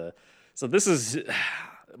there's so this is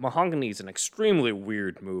Mahogany is an extremely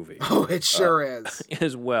weird movie. Oh, it sure is.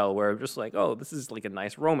 As well, where I'm just this is a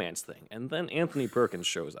nice romance thing. And then Anthony Perkins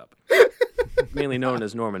shows up, mainly known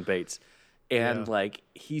as Norman Bates. And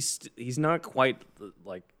he's not quite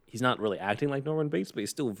he's not really acting like Norman Bates, but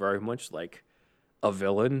he's still very much a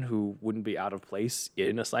villain who wouldn't be out of place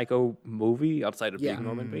in a Psycho movie outside of being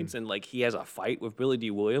Norman Bates. And he has a fight with Billy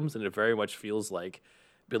D. Williams, and it very much feels like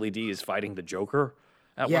Billy D. is fighting the Joker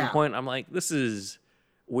at one point. I'm like, this is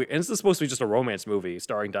weird. And this is supposed to be just a romance movie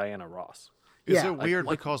starring Diana Ross. Is it weird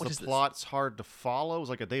because the plot's hard to follow? It's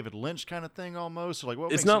like a David Lynch kind of thing almost? Or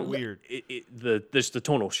what makes it weird? There's the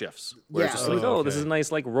tonal shifts. Where it's just this is a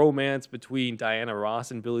nice romance between Diana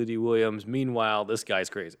Ross and Billy D. Williams. Meanwhile, this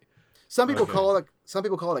guy's crazy. Some people call it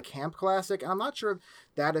a camp classic. I'm not sure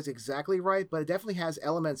that is exactly right, but it definitely has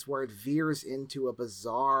elements where it veers into a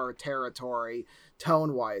bizarre territory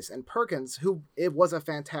tone-wise. And Perkins, it was a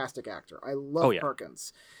fantastic actor. I love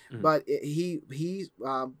Perkins, but Billy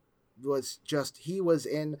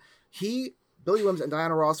Williams and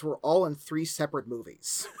Diana Ross were all in 3 separate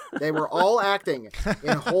movies. They were all acting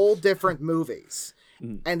in whole different movies,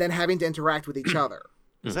 and then having to interact with each other.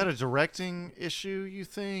 Is that a directing issue, you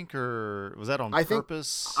think, or was that on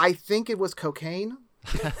purpose? I think it was cocaine.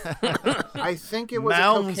 I think it was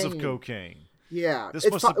mounds a of cocaine. Yeah, This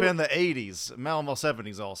must have been the 80s, almost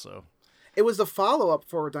 70s also. It was the follow-up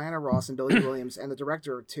for Diana Ross and Billy Williams and the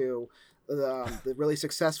director to the really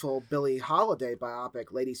successful Billie Holiday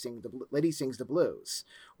biopic Lady Sings the Blues,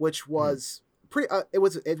 which was pretty it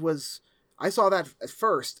was I saw that at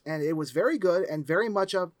first and it was very good and very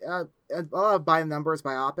much a by numbers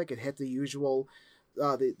biopic. It hit the usual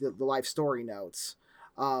the life story notes.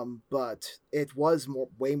 But it was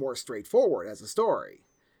way more straightforward as a story.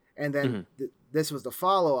 And then this was the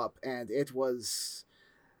follow-up and it was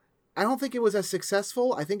I don't think it was as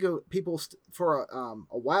successful. I think people for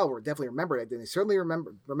a while were definitely remembered it. And they certainly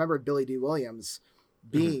remembered Billy D. Williams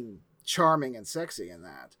being charming and sexy in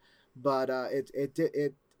that. But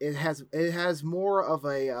it has more of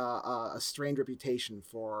a strained reputation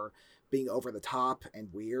for being over the top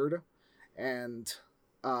and weird. And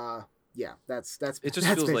yeah, that's it. Just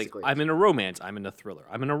that's feels like basically I'm in a romance, I'm in a thriller.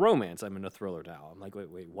 I'm in a romance, I'm in a thriller now. I'm like,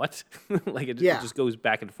 wait, what? Like it just goes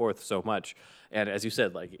back and forth so much. And as you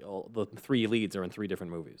said, like all the three leads are in three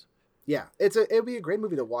different movies. Yeah, it'd be a great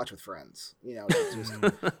movie to watch with friends. You know,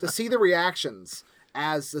 to see the reactions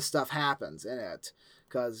as the stuff happens in it.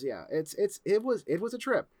 Because it was a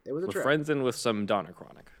trip. It was a with trip. friends and with some Donner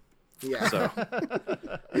Chronic. Yeah.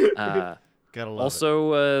 So. Gotta love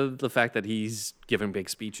also, the fact that he's giving big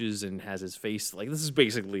speeches and has his face like this is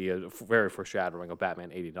basically a very foreshadowing of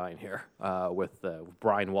Batman '89 here, with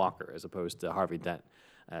Brian Walker as opposed to Harvey Dent,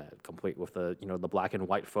 complete with the the black and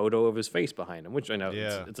white photo of his face behind him, which I know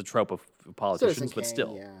it's a trope of politicians, but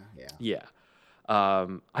still, yeah.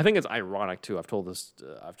 I think it's ironic too. I've told this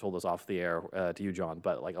off the air to you, John,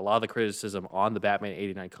 but like a lot of the criticism on the Batman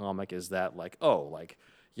 '89 comic is that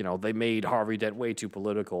they made Harvey Dent way too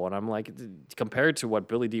political. And I'm like, compared to what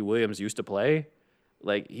Billy D. Williams used to play,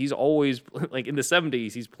 like he's always like in the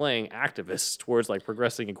 70s, he's playing activists towards like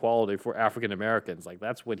progressing equality for African Americans. Like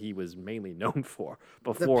that's what he was mainly known for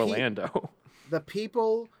before Lando. The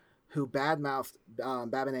people who badmouthed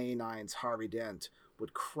Batman '89's Harvey Dent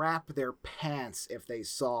would crap their pants if they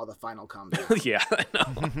saw the final comeback. Yeah, I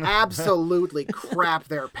know. Absolutely crap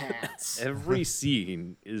their pants. Every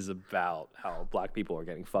scene is about how black people are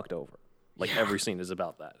getting fucked over. Like every scene is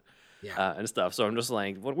about that. Yeah. And stuff. So I'm just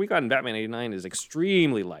like, what we got in Batman '89 is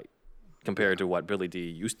extremely light compared to what Billy D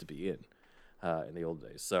used to be in the old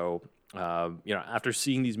days. So, after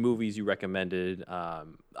seeing these movies you recommended,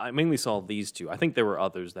 I mainly saw these two. I think there were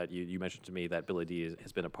others that you mentioned to me that Billy D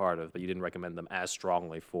has been a part of, but you didn't recommend them as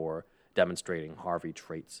strongly for demonstrating Harvey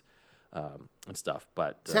traits and stuff.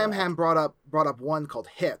 But Sam Hamm brought up one called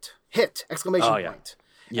Hit! Exclamation point.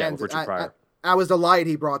 Yeah, and Richard Pryor. I was delighted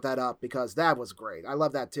he brought that up because that was great. I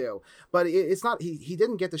love that too. But it's not he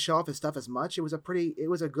didn't get to show off his stuff as much. It was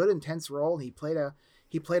a good intense role. He played a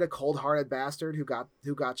cold-hearted bastard who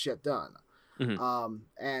got shit done,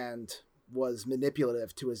 and was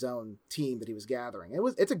manipulative to his own team that he was gathering.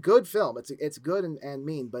 It's a good film. It's good and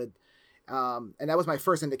mean, but and that was my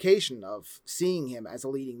first indication of seeing him as a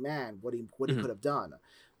leading man, what he could have done.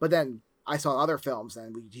 But then I saw other films,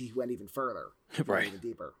 and he went even further, right, even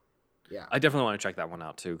deeper. Yeah, I definitely want to check that one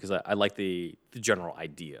out too because I like the general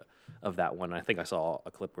idea of that one. I think I saw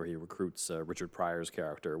a clip where he recruits Richard Pryor's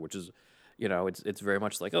character, which is. It's very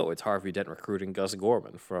much like, it's Harvey Dent recruiting Gus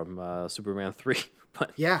Gorman from Superman 3.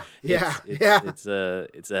 But it's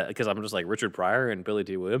because I'm just like Richard Pryor and Billy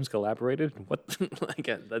D. Williams collaborated. What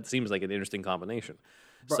that seems like an interesting combination.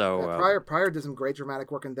 Pryor does some great dramatic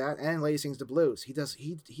work in that, and Lady Sings the Blues.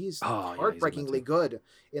 He's heartbreakingly good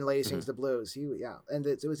in Lady Sings the Blues. And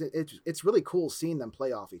it's really cool seeing them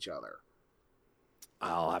play off each other.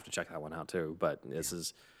 I'll have to check that one out too. But this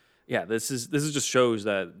is just shows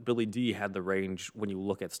that Billy D had the range when you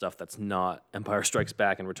look at stuff that's not Empire Strikes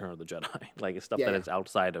Back and Return of the Jedi, like stuff that is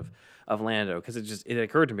outside of Lando. Because it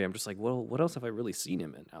occurred to me, I'm just like, well, what else have I really seen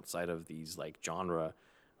him in outside of these like genre,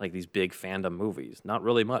 like these big fandom movies? Not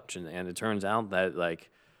really much. And it turns out that like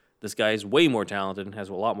this guy's way more talented and has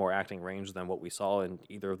a lot more acting range than what we saw in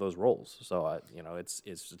either of those roles. So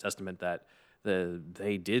it's a testament that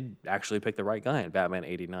they did actually pick the right guy in Batman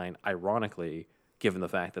 '89. Ironically, given the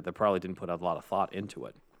fact that they probably didn't put a lot of thought into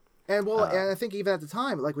it. And and I think even at the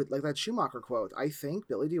time, like that Schumacher quote, I think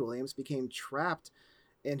Billy D. Williams became trapped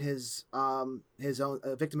in his own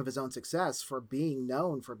a victim of his own success for being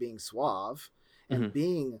known for being suave and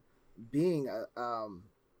being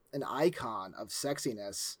an icon of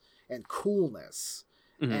sexiness and coolness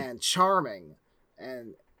and charming,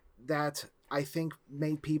 and that I think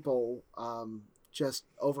made people just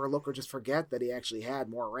overlook or just forget that he actually had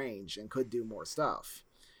more range and could do more stuff.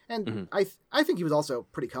 And I think he was also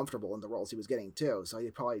pretty comfortable in the roles he was getting too. So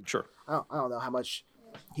he probably I don't know how much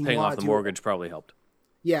Paying off the mortgage probably helped.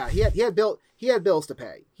 Yeah, he had bills to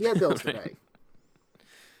pay. He had bills to pay.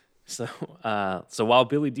 So while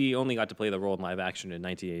Billy Dee only got to play the role in live action in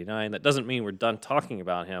 1989, that doesn't mean we're done talking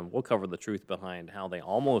about him. We'll cover the truth behind how they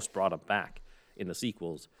almost brought him back in the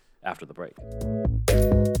sequels after the break.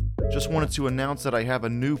 Just wanted to announce that I have a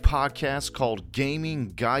new podcast called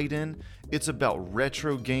Gaming Gaiden. It's about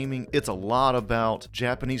retro gaming. It's a lot about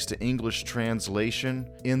Japanese to English translation.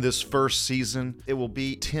 In this first season, it will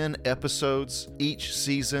be 10 episodes each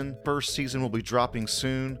season. First season will be dropping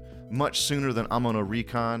soon, much sooner than I'm on a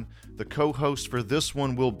Recon. The co-host for this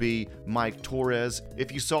one will be Mike Torres.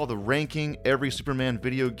 If you saw the ranking, every Superman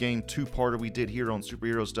video game two-parter we did here on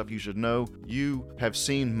Superhero Stuff You Should Know, you have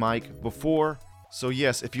seen Mike before. So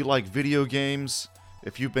yes, if you like video games,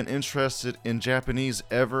 if you've been interested in Japanese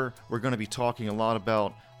ever, we're going to be talking a lot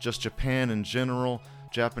about just Japan in general,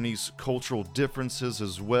 Japanese cultural differences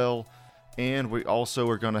as well, and we also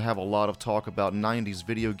are going to have a lot of talk about 90s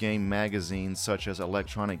video game magazines such as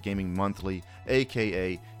Electronic Gaming Monthly,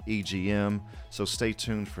 aka EGM, so stay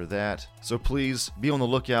tuned for that. So please be on the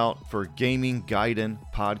lookout for Gaming Gaiden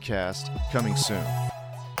podcast coming soon.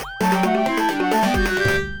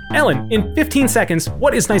 Ellen, in 15 seconds,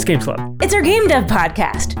 what is Nice Games Club? It's our game dev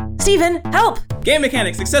podcast. Steven, help! Game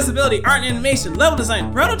mechanics, accessibility, art and animation, level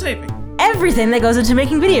design, prototyping. Everything that goes into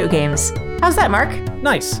making video games. How's that, Mark?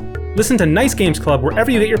 Nice. Listen to Nice Games Club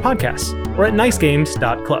wherever you get your podcasts, or at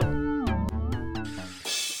nicegames.club.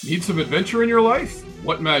 Need some adventure in your life?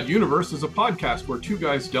 What Mad Universe is a podcast where two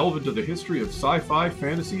guys delve into the history of sci-fi,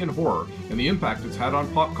 fantasy, and horror, and the impact it's had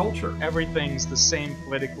on pop culture. Everything's the same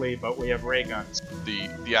politically, but we have ray guns.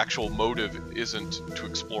 The actual motive isn't to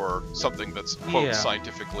explore something that's, quote,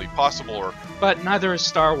 scientifically possible, or... But neither is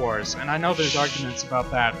Star Wars, and I know there's arguments about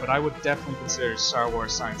that, but I would definitely consider Star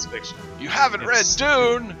Wars science fiction. You haven't read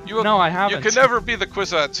Dune! No, I haven't. You can never be the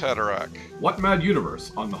Kwisatz Haderach. What Mad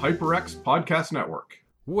Universe on the HyperX Podcast Network.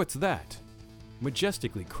 What's that?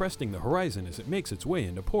 Majestically cresting the horizon as it makes its way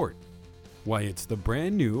into port. Why, it's the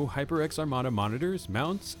brand new HyperX Armada monitors,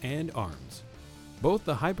 mounts, and arms. Both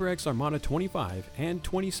the HyperX Armada 25 and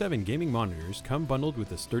 27 gaming monitors come bundled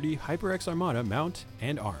with a sturdy HyperX Armada mount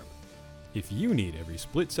and arm. If you need every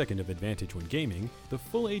split second of advantage when gaming, the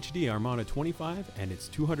Full HD Armada 25 and its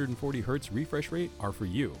 240Hz refresh rate are for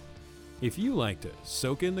you. If you like to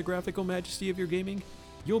soak in the graphical majesty of your gaming,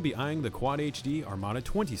 you'll be eyeing the Quad HD Armada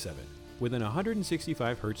 27 with an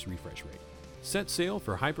 165Hz refresh rate. Set sail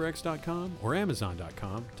for HyperX.com or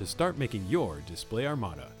Amazon.com to start making your display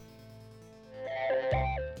armada.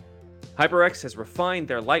 HyperX has refined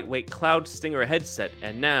their lightweight Cloud Stinger headset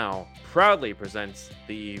and now proudly presents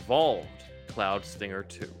the evolved Cloud Stinger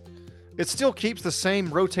 2. It still keeps the same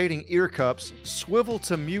rotating ear cups, swivel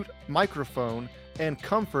to mute microphone, and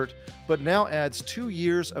comfort, but now adds 2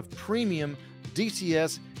 years of premium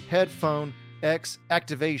DTS headphone X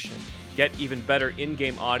activation. Get even better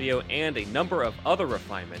in-game audio and a number of other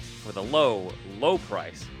refinements for the low, low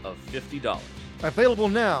price of $50. Available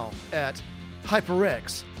now at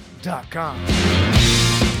HyperX.com.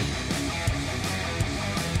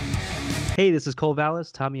 Hey, this is Cole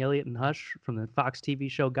Vallis, Tommy Elliott, and Hush from the Fox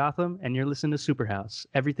TV show Gotham, and you're listening to Superhouse.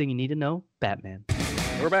 Everything you need to know, Batman.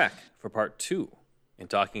 We're back for part 2 and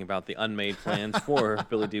talking about the unmade plans for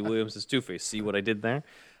Billy Dee Williams' Two-Face. See what I did there?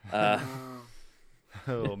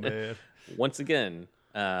 Oh, man. Once again,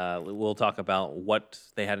 we'll talk about what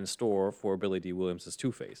they had in store for Billy Dee Williams'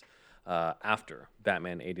 Two-Face after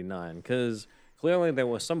Batman 89, because clearly there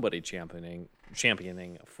was somebody championing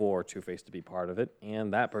for Two-Face to be part of it,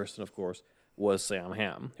 and that person, of course, was Sam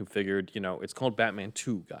Hamm, who figured, it's called Batman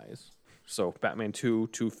 2, guys. So Batman 2,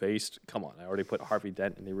 Two-Faced, come on, I already put Harvey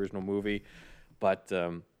Dent in the original movie, but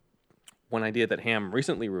one idea that Hamm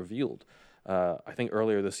recently revealed, I think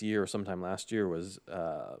earlier this year or sometime last year, was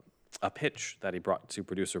a pitch that he brought to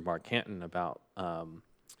producer Mark Canton about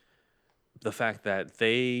the fact that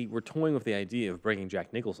they were toying with the idea of bringing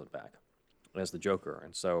Jack Nicholson back as the Joker.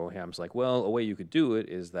 And so Hamm's like, well, a way you could do it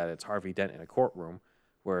is that it's Harvey Dent in a courtroom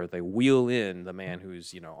where they wheel in the man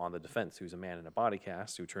who's, on the defense, who's a man in a body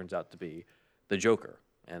cast, who turns out to be the Joker.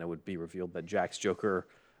 And it would be revealed that Jack's Joker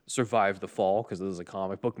survived the fall, because this is a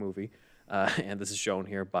comic book movie. And this is shown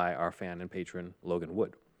here by our fan and patron, Logan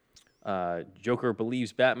Wood. Joker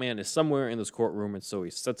believes Batman is somewhere in this courtroom, and so he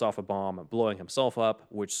sets off a bomb, blowing himself up,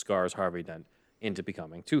 which scars Harvey Dent into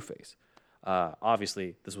becoming Two-Face.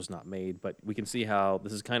 Obviously, this was not made, but we can see how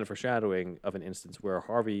this is kind of foreshadowing of an instance where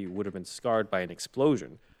Harvey would have been scarred by an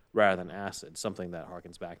explosion rather than acid, something that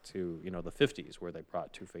harkens back to, the 50s, where they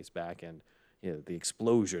brought Two-Face back, and the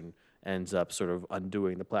explosion ends up sort of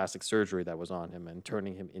undoing the plastic surgery that was on him and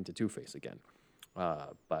turning him into Two-Face again.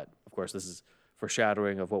 But of course, this is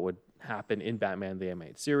foreshadowing of what would happen in Batman the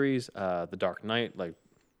animated series, The Dark Knight. Like,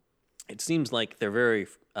 it seems like they're very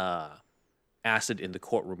acid in the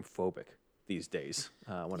courtroom phobic these days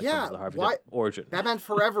when it comes to the Harvey Dent origin. Batman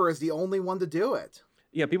Forever is the only one to do it.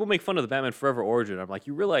 Yeah, people make fun of the Batman Forever origin. I'm like,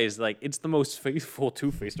 you realize, like, it's the most faithful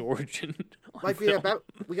Two-Faced origin. Like,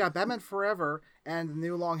 we got Batman Forever and the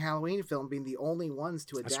new Long Halloween film being the only ones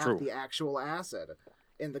to adapt the actual acid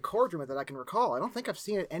in the courtroom that I can recall. I don't think I've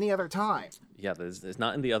seen it any other time. Yeah, there's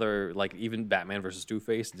not in the other, like, even Batman versus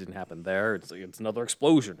Two-Face. It didn't happen there. It's another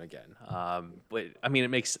explosion again. But I mean, it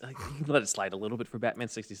makes you can let it slide a little bit for Batman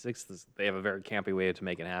 66. They have a very campy way to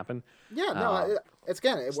make it happen. Yeah, no,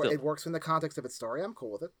 it works in the context of its story. I'm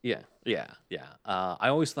cool with it. Yeah. I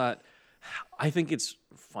always thought, I think it's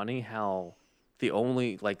funny how the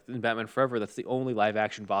only, like, in Batman Forever, that's the only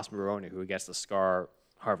live-action Boss Maroni who gets to scar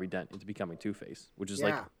Harvey Dent into becoming Two-Face, which is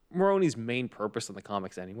like Maroni's main purpose in the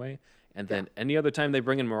comics anyway. And then any other time they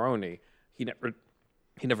bring in Maroni, he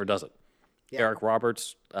never does it. Yeah. Eric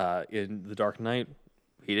Roberts in The Dark Knight,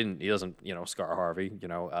 he doesn't scar Harvey.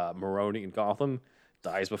 Maroni in Gotham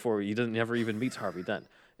dies before he never even meets Harvey Dent.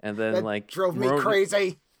 And then that drove me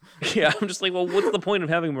crazy. Yeah, I'm just like, well, what's the point of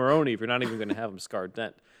having Maroni if you're not even going to have him scar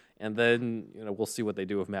Dent? And then we'll see what they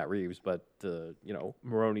do with Matt Reeves, but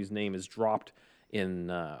Maroni's name is dropped in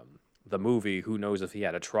the movie. Who knows if he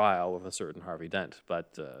had a trial with a certain Harvey Dent?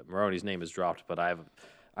 But Maroni's name is dropped. But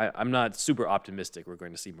I'm not super optimistic we're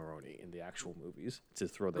going to see Maroni in the actual movies to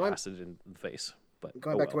throw the acid in the face. But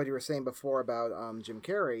going back to what you were saying before about Jim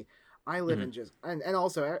Carrey, I live in and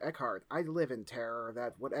also Eckhart. I live in terror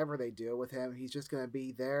that whatever they do with him, he's just going to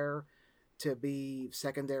be there to be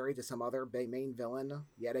secondary to some other main villain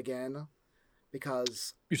yet again.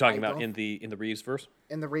 Because you're talking about in the Reeves verse?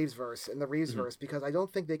 In the Reeves verse, because I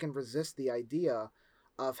don't think they can resist the idea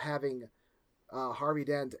of having Harvey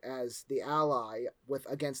Dent as the ally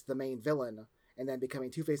against the main villain, and then becoming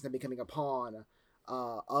Two-Face and then becoming a pawn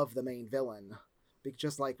of the main villain.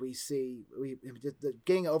 Just like we see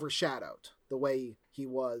getting overshadowed the way he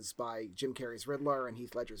was by Jim Carrey's Riddler and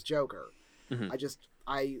Heath Ledger's Joker. Mm-hmm.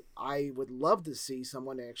 I would love to see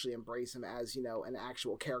someone actually embrace him as an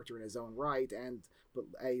actual character in his own right, and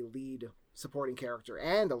a lead supporting character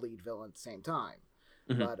and a lead villain at the same time.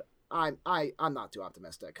 Mm-hmm. But I'm not too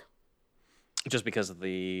optimistic. Just because of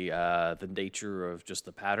the nature of just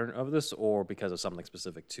the pattern of this, or because of something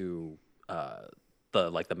specific to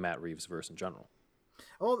the Matt Reeves verse in general.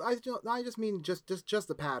 Well, I just mean just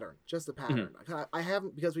the pattern, Mm-hmm. I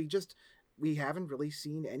haven't because we haven't really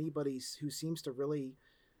seen anybody who seems to really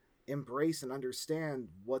embrace and understand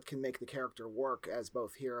what can make the character work as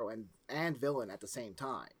both hero and villain at the same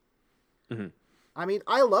time. Mm-hmm. I mean,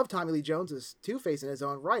 I love Tommy Lee Jones's Two-Face in his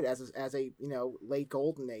own right as a late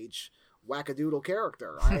golden age wackadoodle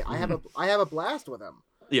character. I have a blast with him.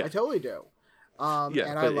 Yeah, I totally do. And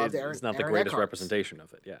I loved Aaron. It's not Aaron the greatest Eckhart's representation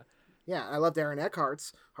of it. Yeah. Yeah, I loved Aaron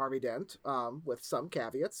Eckhart's Harvey Dent, with some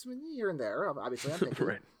caveats here and there. Obviously, I'm thinking.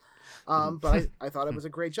 Right. But I thought it was a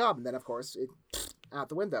great job, and then of course it out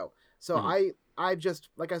the window. So mm-hmm.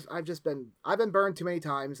 I've been burned too many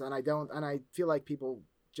times, and I feel like people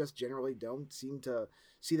just generally don't seem to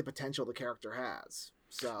see the potential the character has.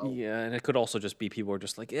 So yeah, and it could also just be people are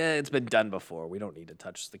just like, it's been done before. We don't need to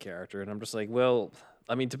touch the character. And I'm just like, well,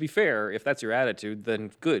 I mean, to be fair, if that's your attitude,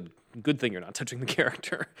 then good thing you're not touching the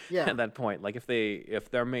character. Yeah. At that point, like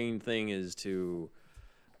if their main thing is to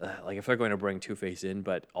like if they're going to bring Two-Face in,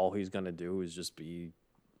 but all he's going to do is just be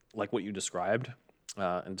like what you described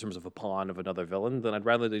in terms of a pawn of another villain, then I'd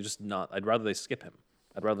rather they skip him.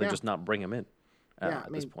 I'd rather they just not bring him in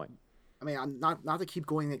at this point. I mean, I'm not to keep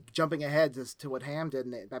jumping ahead to what Ham did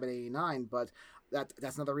in Batman '89, but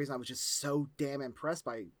that's another reason I was just so damn impressed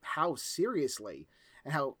by how seriously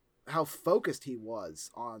and how focused he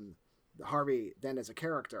was on Harvey Dent as a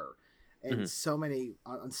character. In mm-hmm. so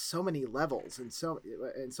many levels, in so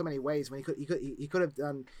many ways. When he could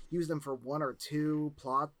have used them for one or two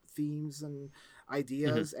plot themes and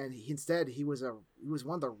ideas, mm-hmm. and he was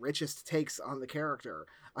one of the richest takes on the character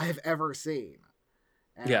I have ever seen.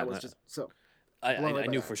 And I was just so. I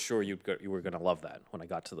knew for sure you were going to love that when I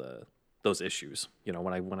got to those issues.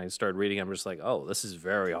 When I started reading, I'm just like, oh, this is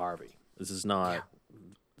very Harvey. This is not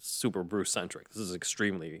super Bruce centric. This is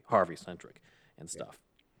extremely Harvey centric and stuff.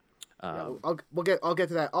 I'll get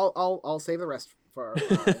to that. I'll save the rest for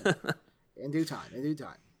in due time.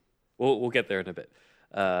 We'll get there in a bit.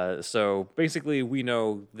 So basically, we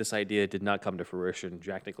know this idea did not come to fruition.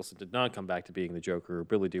 Jack Nicholson did not come back to being the Joker.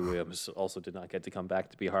 Billy Dee Williams also did not get to come back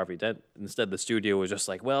to be Harvey Dent. Instead, the studio was just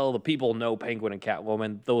like, well, the people know Penguin and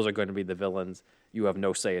Catwoman. Those are going to be the villains. You have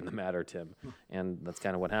no say in the matter, Tim. And that's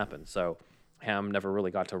kind of what happened. So Ham never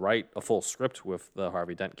really got to write a full script with the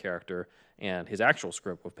Harvey Dent character, and his actual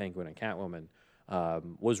script with Penguin and Catwoman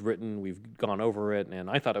was written. We've gone over it, and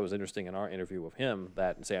I thought it was interesting in our interview with him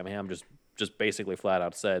that Sam Ham just basically flat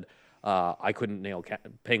out said, I couldn't nail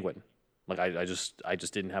Penguin. Like I just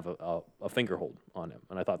didn't have a finger hold on him,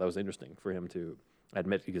 and I thought that was interesting for him to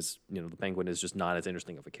admit, because the Penguin is just not as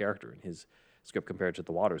interesting of a character in his script compared to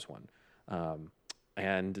the Waters one.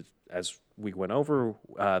 And as we went over,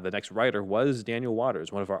 the next writer was Daniel Waters,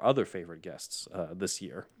 one of our other favorite guests this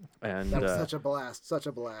year. And that was such a blast.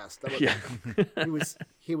 That was,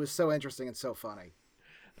 he was so interesting and so funny.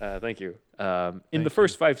 Thank you. In the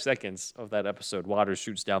first 5 seconds of that episode, Waters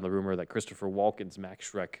shoots down the rumor that Christopher Walken's Max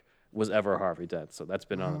Schreck was ever Harvey Dent. So that's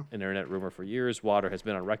been an internet rumor for years. Waters has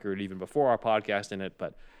been on record even before our podcast in it,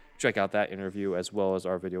 but check out that interview as well as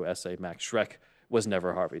our video essay, Max Schreck was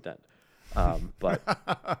never Harvey Dent. But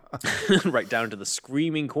right down to the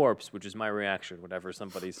screaming corpse, which is my reaction whenever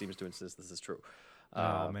somebody seems to insist this is true.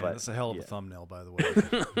 Man, that's a hell of a thumbnail, by the way.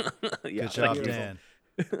 Good job, Dan.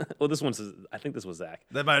 Well, I think this was Zach.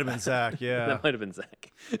 That might have been Zach, yeah. That might have been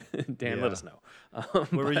Zach. Dan, let us know.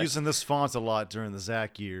 We were using this font a lot during the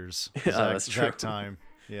Zach years. That's true. Zach time.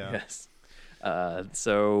 Yeah. Yes.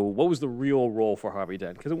 So what was the real role for Harvey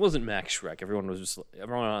Dent? Because it wasn't Max Schreck. Everyone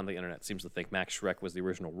on the internet seems to think Max Schreck was the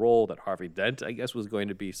original role, that Harvey Dent, I guess, was going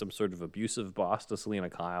to be some sort of abusive boss to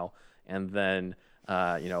Selena Kyle, and then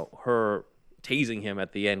her tasing him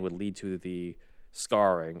at the end would lead to the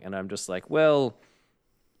scarring. And I'm just like, well,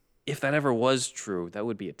 if that ever was true, that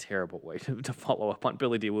would be a terrible way to follow up on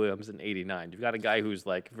Billy Dee Williams in '89. You've got a guy who's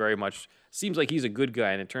like very much seems like he's a good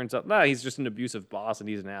guy, and it turns out he's just an abusive boss, and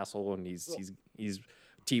he's an asshole, and he's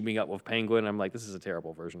teaming up with Penguin. I'm like, this is a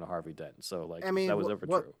terrible version of Harvey Dent. So like, if that was ever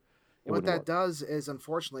true. What that does is,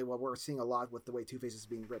 unfortunately, what we're seeing a lot with the way Two-Face is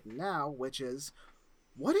being written now, which is,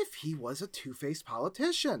 what if he was a two-faced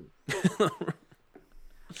politician?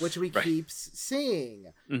 Which we keep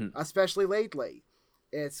seeing, especially lately.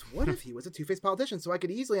 It's, what if he was a two-faced politician? So I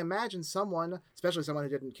could easily imagine someone, especially someone who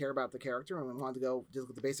didn't care about the character and wanted to go just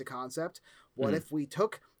with the basic concept. What if we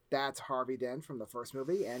took that Harvey Dent from the first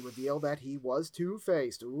movie and revealed that he was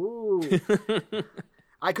two-faced? Ooh.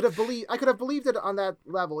 I could have believed it on that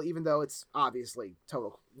level, even though it's obviously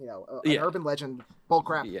total, an urban legend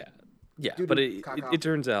bullcrap. Yeah. But it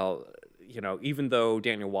turns out, even though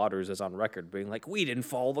Daniel Waters is on record being like, we didn't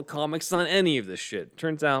follow the comics on any of this shit.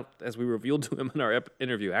 Turns out, as we revealed to him in our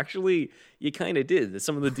interview, actually, you kind of did.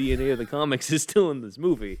 Some of the DNA of the comics is still in this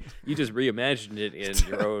movie. You just reimagined it in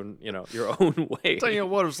your own way. Daniel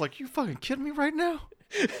Waters like, you fucking kidding me right now?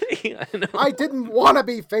 I know. I didn't want to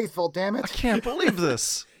be faithful, damn it. I can't believe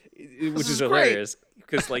this. Which is hilarious.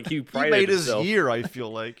 Because he prided made himself. His year, I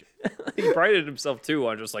feel like. He prided himself too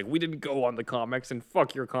on just like, we didn't go on the comics and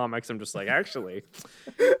fuck your comics. I'm just like, actually,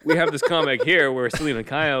 we have this comic here where Selena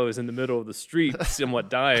Kyle is in the middle of the street, somewhat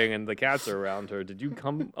dying, and the cats are around her. Did you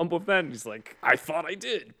come up with that? And he's like, I thought I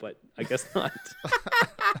did, but I guess not.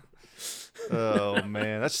 Oh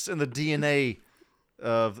man, that's just in the DNA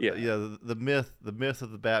of the myth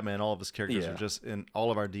of the Batman. All of his characters are just in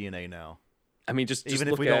all of our DNA now. I mean, just even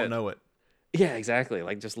if we don't know it. Yeah, exactly.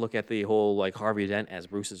 Like, just look at the whole, like, Harvey Dent as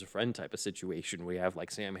Bruce's friend type of situation. We have,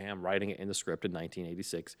 like, Sam Ham writing it in the script in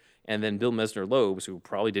 1986, and then Bill Messner-Loebs, who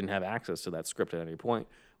probably didn't have access to that script at any point,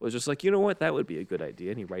 was just like, you know what, that would be a good idea,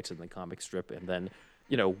 and he writes it in the comic strip, and then,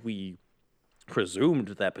 we presumed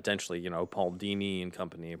that potentially, Paul Dini and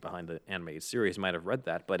company behind the animated series might have read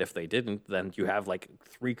that, but if they didn't, then you have, like,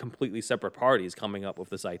 3 completely separate parties coming up with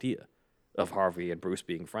this idea of Harvey and Bruce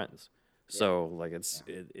being friends. So, like,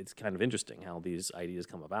 it's kind of interesting how these ideas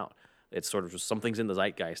come about. It's sort of just something's in the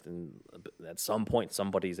zeitgeist, and at some point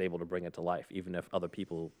somebody's able to bring it to life, even if other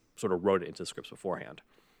people sort of wrote it into scripts beforehand.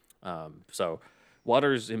 So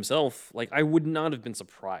Waters himself, like, I would not have been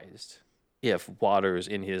surprised if Waters,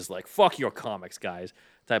 in his, like, fuck your comics, guys,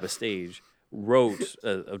 type of stage, wrote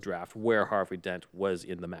a draft where Harvey Dent was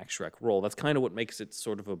in the Max Schreck role. That's kind of what makes it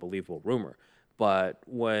sort of a believable rumor. But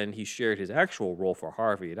when he shared his actual role for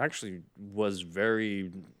Harvey, it actually was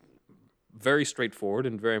very, very straightforward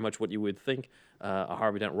and very much what you would think a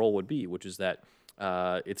Harvey Dent role would be, which is that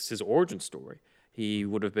it's his origin story. He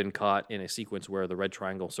would have been caught in a sequence where the Red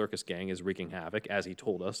Triangle Circus Gang is wreaking havoc, as he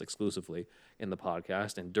told us exclusively in the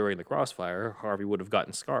podcast, and during the crossfire, Harvey would have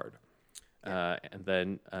gotten scarred. And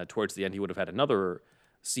then towards the end, he would have had another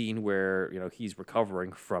scene where he's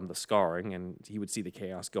recovering from the scarring, and he would see the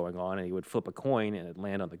chaos going on, and he would flip a coin and it'd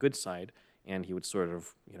land on the good side, and he would sort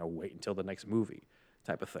of wait until the next movie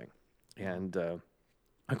type of thing. And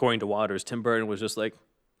according to Waters, Tim Burton was just like,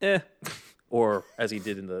 or as he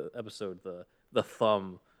did in the episode, the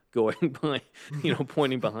thumb going by,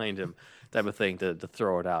 pointing behind him type of thing to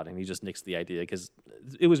throw it out, and he just nixed the idea because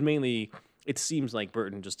it was mainly. It seems like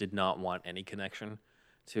Burton just did not want any connection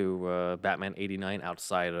to Batman '89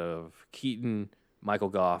 outside of Keaton, Michael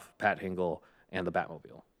Gough, Pat Hingle, and the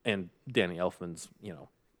Batmobile, and Danny Elfman's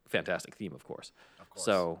fantastic theme, of course.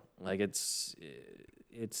 So like it's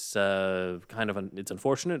kind of it's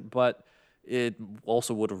unfortunate, but it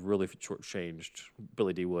also would have really shortchanged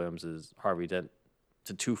Billy D. Williams' Harvey Dent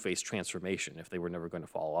to Two-Face transformation if they were never going to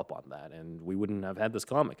follow up on that, and we wouldn't have had this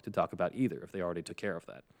comic to talk about either if they already took care of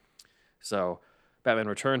that. So Batman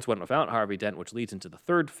Returns went without Harvey Dent, which leads into the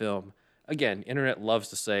third film. Again, internet loves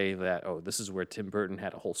to say that, this is where Tim Burton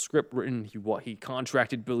had a whole script written. He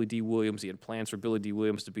contracted Billy D. Williams. He had plans for Billy D.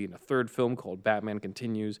 Williams to be in a third film called Batman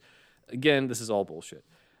Continues. Again, this is all bullshit.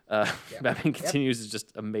 Batman Continues is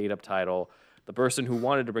just a made-up title. The person who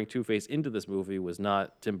wanted to bring Two-Face into this movie was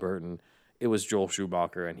not Tim Burton. It was Joel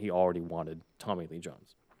Schumacher, and he already wanted Tommy Lee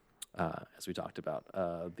Jones. As we talked about,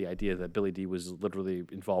 the idea that Billy D was literally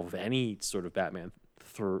involved with any sort of Batman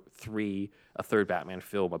a third Batman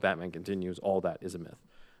film, a Batman Continues, all that is a myth.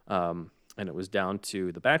 And it was down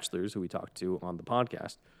to the Bachelors, who we talked to on the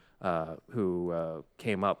podcast, who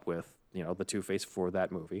came up with the Two-Face for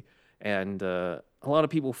that movie. And a lot of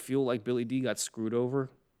people feel like Billy D got screwed over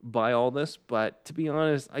by all this, but to be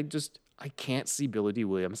honest, I can't see Billy D.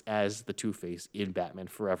 Williams as the Two-Face in Batman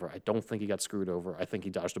Forever. I don't think he got screwed over. I think he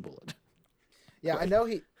dodged a bullet. Yeah, I know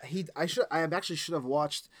I actually should have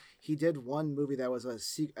watched. He did one movie that was a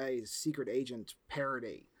secret agent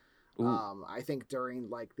parody. I think during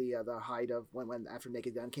like the height of when after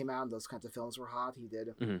Naked Gun came out, and those kinds of films were hot. He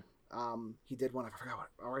did. He did one. I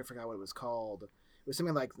already forgot what it was called. It was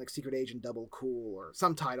something like Secret Agent Double Cool or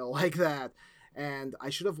some title like that. And I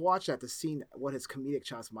should have watched that to see what his comedic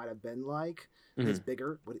chops might have been like. His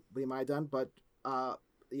bigger, what he might have done. But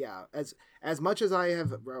yeah, as much as I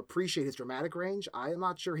have appreciate his dramatic range, I am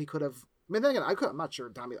not sure he could have. I mean, then again, I'm not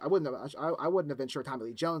sure I wouldn't have been sure Tommy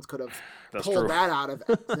Lee Jones could have pulled that out of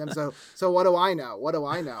him. So what do I know? What do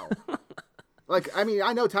I know? Like, I mean,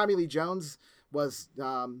 I know Tommy Lee Jones was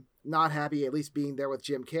not happy at least being there with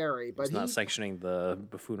Jim Carrey, but he's not sanctioning the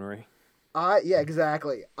buffoonery. Yeah,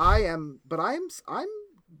 exactly. I'm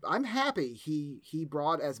happy he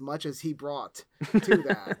brought as much as he brought to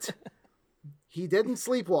that. He didn't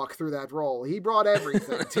sleepwalk through that role. He brought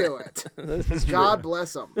everything to it. God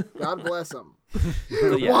bless him. God bless him.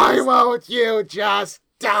 Yeah, why won't you just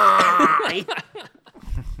die?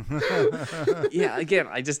 Yeah, again,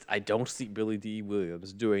 I don't see Billy D.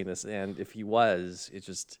 Williams doing this, and if he was,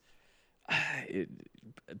 I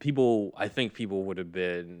think people would have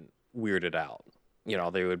been weirded out.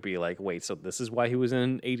 They would be like, wait, so this is why he was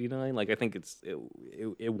in '89? Like, I think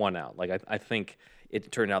it won out. Like, I think it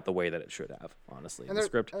turned out the way that it should have, honestly, in the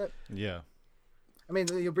script. Yeah. I mean,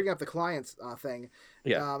 you bring up the clients thing.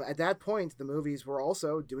 Yeah. At that point, the movies were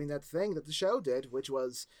also doing that thing that the show did, which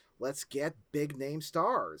was, let's get big name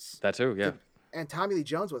stars. That too, yeah. And Tommy Lee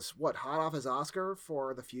Jones was, hot off his Oscar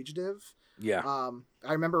for The Fugitive? Yeah.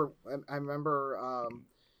 I remember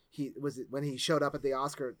he was when he showed up at the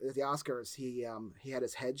Oscars. He had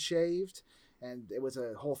his head shaved, and it was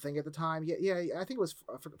a whole thing at the time. Yeah. I think it was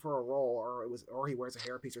for a role, or he wears a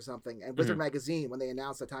hairpiece or something. And Wizard Magazine, when they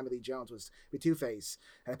announced that Tommy Lee Jones was with Two-Face,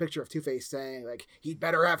 had a picture of Two-Face saying like, "He'd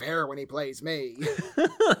better have hair when he plays me."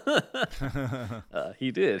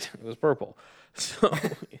 He did. It was purple. So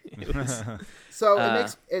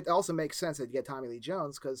it also makes sense that you get Tommy Lee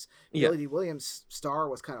Jones because Billy D. Williams' star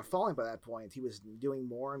was kind of falling by that point. He was doing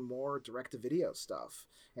more and more direct-to-video stuff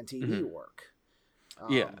and TV work.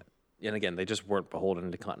 And again, they just weren't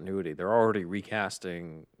beholden to continuity. They're already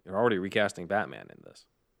recasting Batman in this.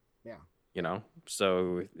 Yeah.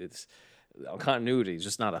 So it's continuity is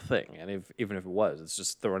just not a thing. And even if it was, it's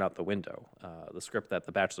just thrown out the window. The script that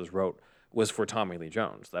the Bachelors wrote was for Tommy Lee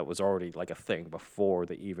Jones. That was already like a thing before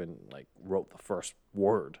they even wrote the first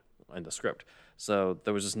word in the script. So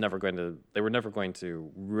they were never going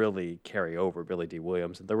to really carry over Billy D.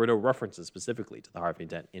 Williams. And there were no references specifically to the Harvey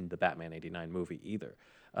Dent in the Batman '89 movie either.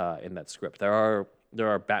 In that script, there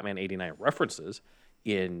are Batman '89 references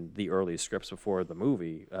in the early scripts before the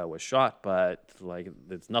movie was shot, but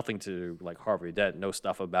it's nothing to Harvey Dent. No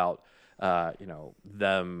stuff about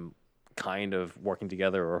them kind of working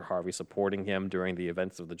together or Harvey supporting him during the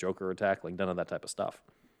events of the Joker attack. None of that type of stuff.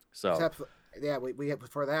 So Yeah, we had,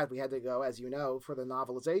 before that we had to go, as you know, for the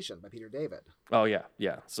novelization by Peter David. Oh yeah.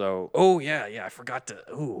 So I forgot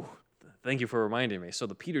to. Thank you for reminding me. So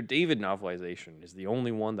the Peter David novelization is the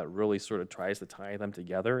only one that really sort of tries to tie them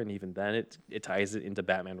together, and even then it ties it into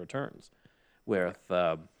Batman Returns, with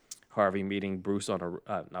Harvey meeting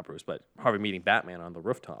Harvey meeting Batman on the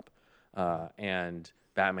rooftop, and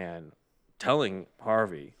Batman telling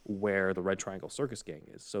Harvey where the Red Triangle Circus Gang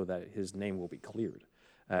is, so that his name will be cleared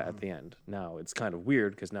at the end. Now it's kind of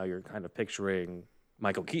weird because now you're kind of picturing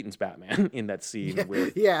Michael Keaton's Batman in that scene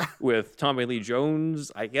with Tommy Lee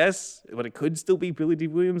Jones, I guess, but it could still be Billy D.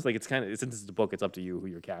 Williams. Like, it's kind of, since it's the book, it's up to you who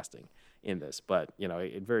you're casting in this. But, you know,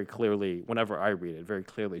 it very clearly, whenever I read it, very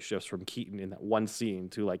clearly shifts from Keaton in that one scene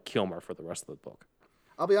to, like, Kilmer for the rest of the book.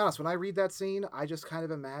 I'll be honest, when I read that scene, I just kind of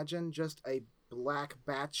imagine just a black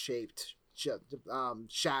bat-shaped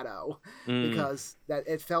shadow, because that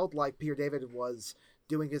it felt like Peter David was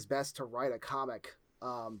doing his best to write a comic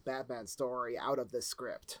Batman story out of this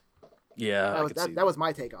script. Yeah, that was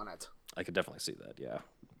my take on it. I could definitely see that.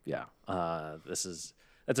 Yeah.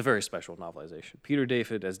 That's a very special novelization. Peter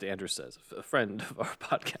David, as Andrew says, a friend of our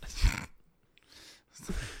podcast.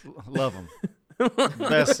 Love him.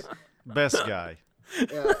 Best guy.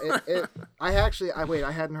 Yeah, I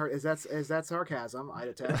hadn't heard. Is that sarcasm? I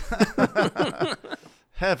detect.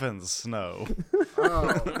 Heavens, no.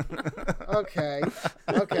 Oh, okay.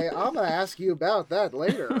 I'm gonna ask you about that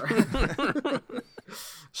later.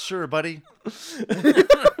 Sure, buddy.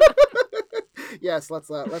 Yes,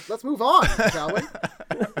 let's move on, shall we?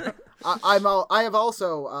 I have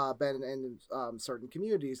also been in certain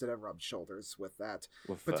communities that have rubbed shoulders with that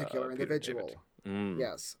particular individual.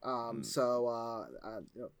 Yes. So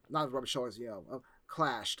not rubbed shoulders,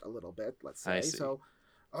 clashed a little bit. Let's say. So.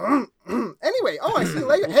 Anyway, I see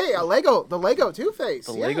Lego. Hey, the Lego Two-Face.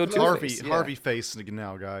 Lego Two-Face. Harvey face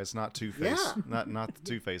now, guys, not Two-Face. Yeah. Not the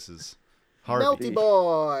Two-Faces. Harvey. Melty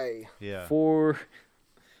boy. Yeah. For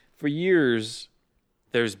years,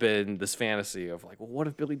 there's been this fantasy of like, well, what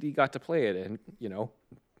if Billy D got to play it? And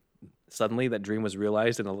suddenly that dream was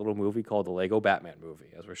realized in a little movie called the Lego Batman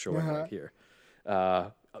movie, as we're showing right here.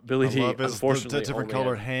 Billy D, unfortunately, the different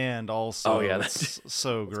colored hand also. Oh yeah, that's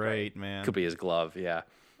so great, man. Could be his glove, yeah.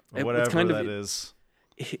 Whatever that is.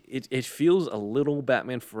 It feels a little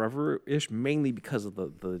Batman Forever-ish, mainly because of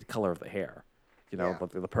the color of the hair,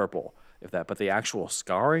 the purple. But the actual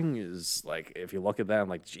scarring is like, if you look at that, I'm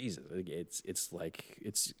like, Jesus,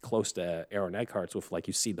 it's close to Aaron Eckhart's with, like,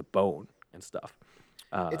 you see the bone and stuff.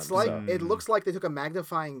 It's like it looks like they took a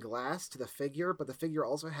magnifying glass to the figure, but the figure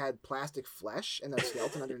also had plastic flesh and a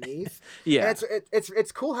skeleton underneath. Yeah, and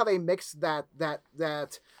it's cool how they mix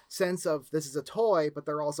that sense of this is a toy, but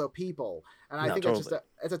they're also people, and I think totally.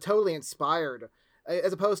 It's a totally inspired,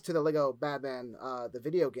 as opposed to the Lego Batman, the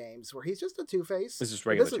video games, where he's just a Two-Face. This is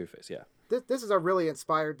regular Two-Face, yeah. This is a really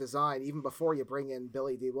inspired design, even before you bring in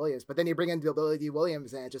Billy D. Williams. But then you bring in Billy D.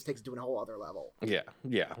 Williams, and it just takes it to a whole other level. Yeah.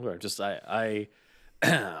 Just I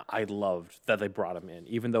loved that they brought him in,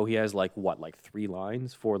 even though he has 4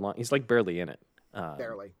 lines. He's like barely in it.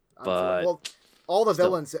 Barely. But all the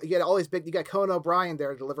villains, you got Conan O'Brien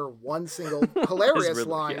there to deliver one single hilarious Riddler,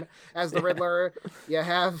 line as the Riddler. You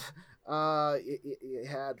have you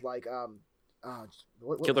had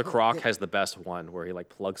Killer Croc has the best one where he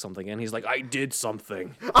plugs something in. He's like, I did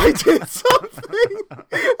something. I did something.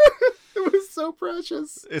 It was so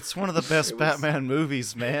precious. It's one of the best Batman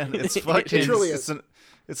movies, man. It's fucking. It truly is.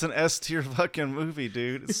 It's an S-tier fucking movie,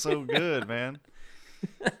 dude. It's so good, man.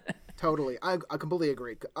 Totally. I completely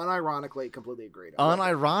agree. Unironically, completely agreed.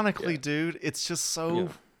 Unironically, dude, it's just so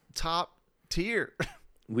top tier.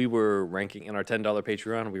 We were ranking in our $10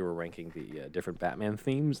 Patreon. We were ranking the different Batman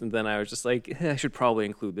themes, and then I was just like, I should probably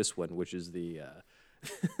include this one, which is the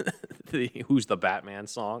 "Who's the Batman"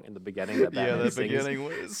 song in the beginning. That Batman sings. Beginning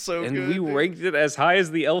was so and good. And we ranked it as high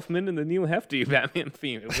as the Elfman and the Neil Hefti Batman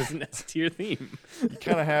theme. It was an S tier theme. You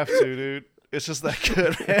kind of have to, dude. It's just that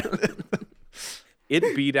good, man.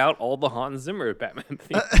 It beat out all the Hans Zimmer Batman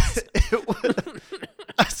themes.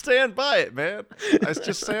 I stand by it, man. I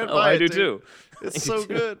just stand by it. I do too. It's so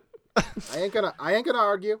good. I ain't gonna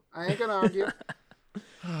argue.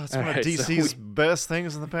 It's one of DC's best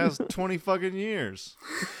things in the past 20 fucking years.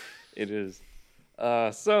 It is.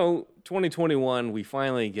 So 2021, we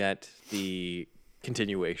finally get the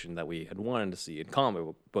continuation that we had wanted to see in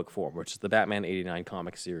comic book form, which is the Batman 89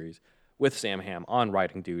 comic series with Sam Hamm on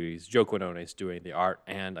writing duties. Joe Quinones doing the art,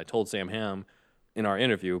 and I told Sam Hamm in our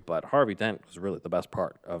interview, but Harvey Dent was really the best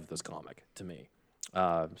part of this comic to me.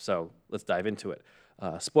 So let's dive into it.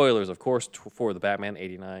 Spoilers, of course, for the Batman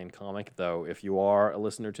 89 comic, though if you are a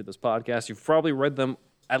listener to this podcast, you've probably read them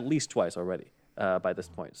at least twice already by this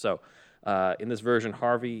point. So in this version,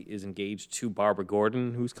 Harvey is engaged to Barbara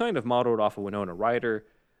Gordon, who's kind of modeled off of Winona Ryder,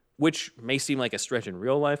 which may seem like a stretch in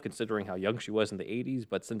real life considering how young she was in the 80s,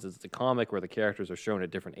 but since it's a comic where the characters are shown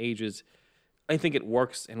at different ages, I think it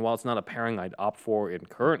works. And while it's not a pairing I'd opt for in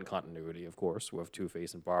current continuity, of course, with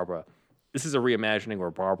Two-Face and Barbara, this is a reimagining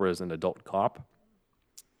where Barbara is an adult cop.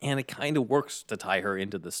 And it kind of works to tie her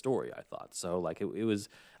into the story, I thought. So, like, it was...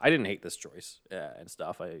 I didn't hate this choice and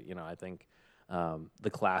stuff. I think the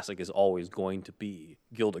classic is always going to be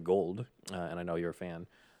Gilda Gold. And I know you're a fan,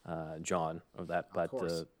 John, of that. But,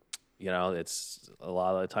 it's a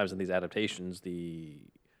lot of the times in these adaptations, the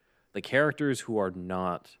characters who are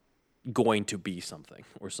not going to be something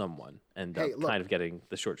or someone end up kind of getting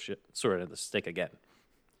the short end of the stick again.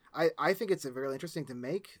 I think it's really interesting to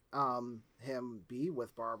make him be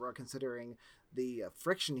with Barbara, considering the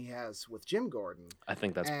friction he has with Jim Gordon. I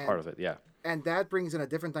think that's part of it, yeah. And that brings in a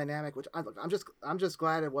different dynamic, which I'm just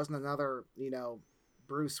glad it wasn't another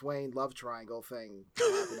Bruce Wayne love triangle thing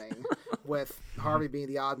happening with Harvey being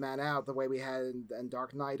the odd man out, the way we had in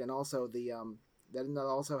Dark Knight, and also didn't that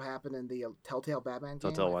also happen in the Telltale Batman game?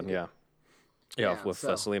 Telltale one, yeah. Yeah, with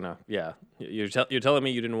Selina. Yeah, you're telling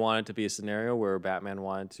me you didn't want it to be a scenario where Batman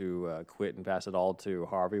wanted to quit and pass it all to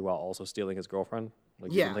Harvey while also stealing his girlfriend?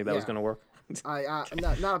 Like, you didn't think that was going to work?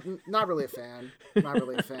 Not really a fan. Not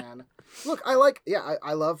really a fan. Look, I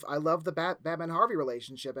love the Batman Harvey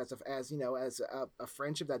relationship as a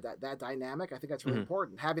friendship, that dynamic. I think that's really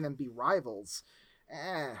important. Having them be rivals,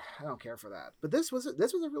 I don't care for that. But this was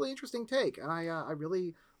a really interesting take, and I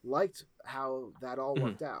really liked how that all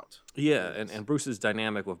worked out. Yeah, and Bruce's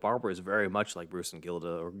dynamic with Barbara is very much like Bruce and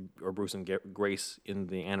Gilda or Bruce and Grace in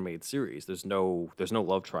the animated series. There's no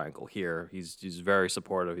love triangle here. He's very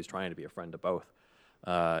supportive. He's trying to be a friend to both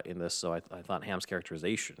in this. So I thought Ham's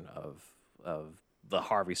characterization of the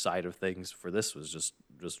Harvey side of things for this was just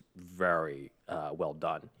very well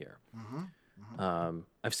done here.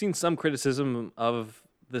 I've seen some criticism of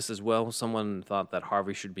this as well. Someone thought that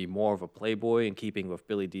Harvey should be more of a playboy, in keeping with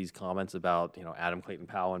Billy D's comments about Adam Clayton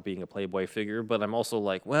Powell and being a playboy figure. But I'm also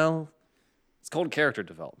like, well, it's called character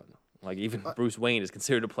development. Like, even Bruce Wayne is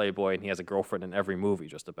considered a playboy, and he has a girlfriend in every movie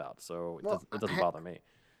just about. So it doesn't bother me.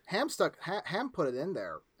 Ham put it in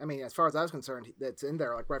there. I mean, as far as I was concerned, it's in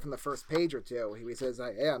there, like right from the first page or two. He says,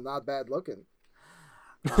 "Hey, I'm not bad looking."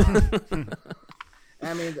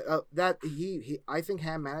 I mean, I think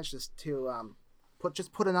Ham managed to put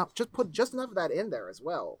just enough of that in there as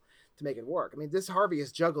well to make it work. I mean, this Harvey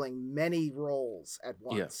is juggling many roles at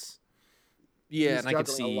once. Yeah, and I could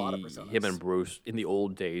see him and Bruce in the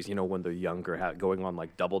old days, when they're younger, going on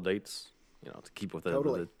like double dates, to keep with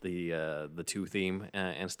the two theme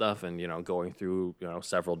and stuff, and going through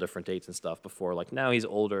several different dates and stuff before. Like, now he's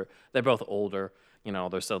older, they're both older,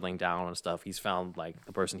 they're settling down and stuff. He's found like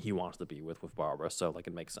the person he wants to be with Barbara, so like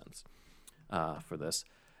it makes sense for this.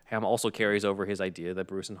 Ham also carries over his idea that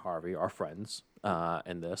Bruce and Harvey are friends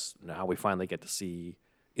in this. Now we finally get to see,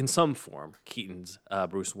 in some form, Keaton's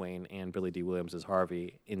Bruce Wayne and Billy D. Williams as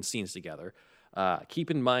Harvey in scenes together.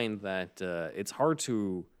 Keep in mind that it's hard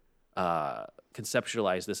to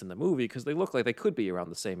conceptualize this in the movie because they look like they could be around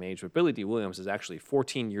the same age, but Billy D. Williams is actually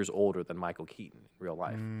 14 years older than Michael Keaton in real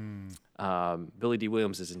life. Billy D.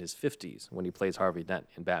 Williams is in his 50s when he plays Harvey Dent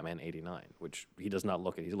in Batman '89, which he does not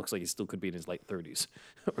look at. He looks like he still could be in his late 30s.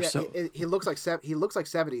 He looks like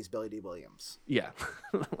 70s Billy D. Williams. Yeah,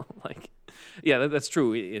 that's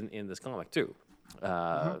true in this comic too.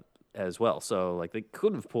 As well. So like they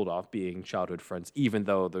could have pulled off being childhood friends, even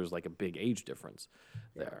though there's like a big age difference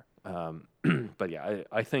there. But yeah,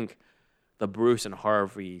 I think the Bruce and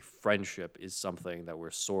Harvey friendship is something that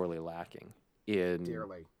we're sorely lacking in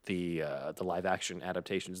the live action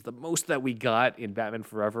adaptations. The most that we got in Batman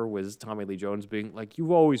Forever was Tommy Lee Jones being like,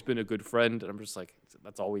 "You've always been a good friend," and I'm just like,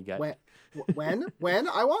 that's all we get. When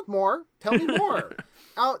I want more. Tell me more.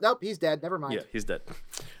 Oh nope, he's dead. Never mind. Yeah, he's dead.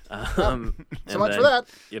 So much for that.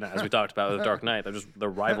 As we talked about with Dark Knight, they're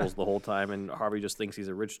rivals the whole time, and Harvey just thinks he's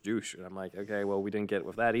a rich douche, and I'm like, okay, well, we didn't get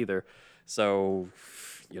with that either. So,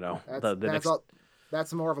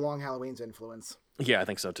 that's more of a Long Halloween's influence. Yeah, I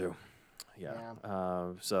think so too.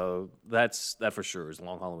 Yeah. So that for sure is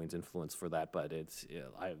Long Halloween's influence for that. But it's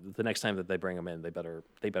the next time that they bring him in, they better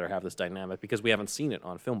have this dynamic because we haven't seen it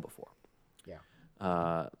on film before.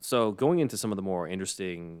 Yeah. So going into some of the more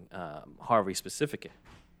interesting Harvey-centric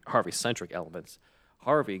elements,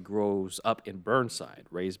 Harvey grows up in Burnside,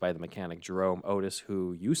 raised by the mechanic Jerome Otis,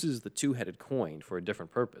 who uses the two-headed coin for a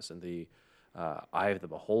different purpose. In the Eye of the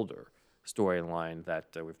Beholder storyline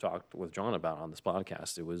that we've talked with John about on this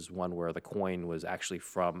podcast, it was one where the coin was actually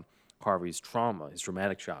from Harvey's trauma, his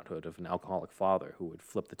traumatic childhood of an alcoholic father who would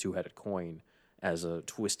flip the two-headed coin as a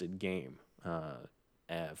twisted game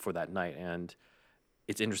for that night. And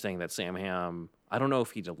it's interesting that Sam Hamm, I don't know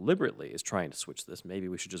if he deliberately is trying to switch this. Maybe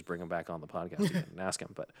we should just bring him back on the podcast again and ask him.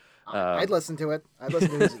 But I'd listen to it. I'd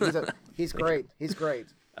listen to it. He's great. He's great.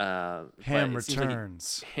 Ham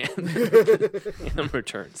returns. Ham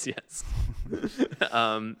returns, yes.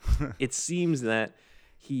 It seems that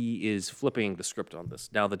he is flipping the script on this.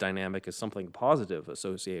 Now the dynamic is something positive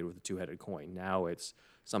associated with the two-headed coin. Now it's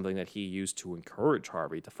something that he used to encourage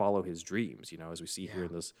Harvey to follow his dreams. You know, as we see here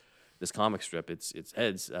in this comic strip, it's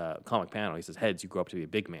Heads, comic panel. He says, Heads, you grow up to be a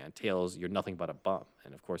big man. Tails, you're nothing but a bum.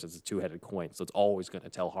 And of course, it's a two-headed coin, so it's always going to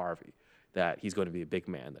tell Harvey that he's going to be a big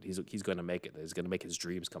man, that he's going to make it, that he's going to make his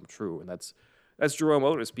dreams come true. And that's Jerome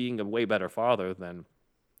Otis being a way better father than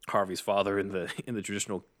Harvey's father in the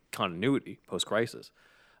traditional continuity post-crisis.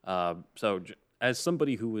 So as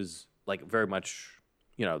somebody who was like very much,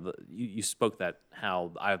 you know, you spoke that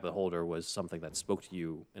how Eye of the Beholder was something that spoke to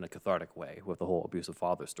you in a cathartic way with the whole abusive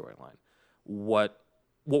father storyline. What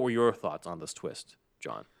were your thoughts on this twist,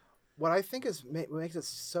 John? What I think makes it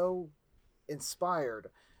so inspired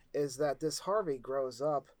is that this Harvey grows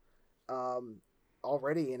up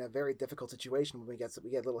already in a very difficult situation. When we get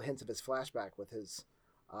little hints of his flashback with his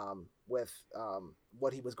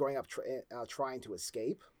what he was growing up trying to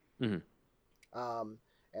escape, and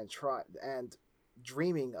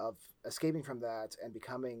dreaming of escaping from that and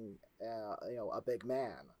becoming a big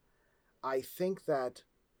man. I think that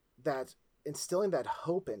instilling that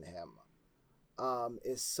hope in him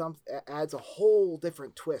adds a whole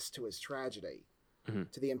different twist to his tragedy,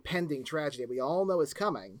 to the impending tragedy we all know is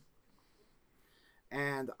coming.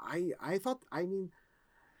 And I thought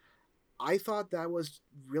that was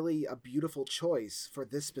really a beautiful choice for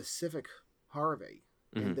this specific Harvey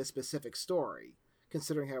in this specific story,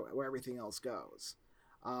 considering where everything else goes.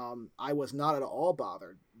 I was not at all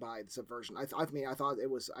bothered by the subversion. I thought it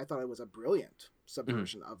was a brilliant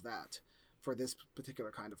subversion of that for this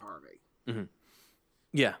particular kind of Harvey.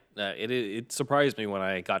 Yeah, it surprised me when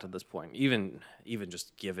I got to this point. Even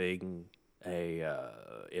just giving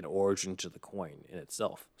an origin to the coin in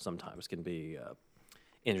itself sometimes can be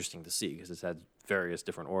interesting to see, because it's had various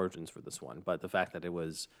different origins for this one. But the fact that it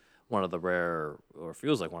was one of the rare, or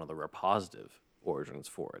feels like one of the rare positive origins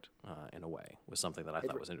for it, in a way, was something that I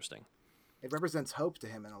thought was interesting. It represents hope to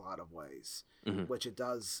him in a lot of ways, which it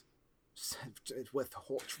does with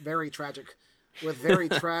very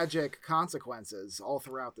tragic consequences all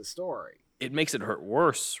throughout the story. It makes it hurt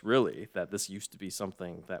worse, really, that this used to be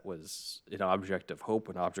something that was an object of hope,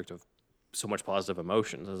 an object of so much positive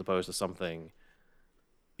emotions, as opposed to something,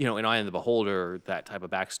 in Eye of the Beholder, that type of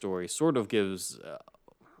backstory sort of gives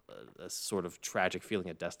a sort of tragic feeling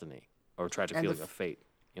of destiny, or a tragic feeling of fate,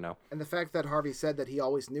 And the fact that Harvey said that he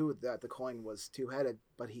always knew that the coin was two-headed,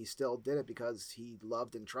 but he still did it because he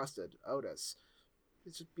loved and trusted Otis.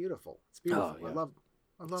 It's just beautiful. It's beautiful. Oh, yeah. I love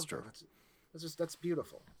that. That's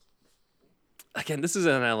beautiful. Again, this is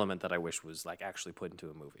an element that I wish was like actually put into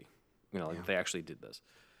a movie. They actually did this.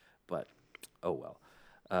 But oh well.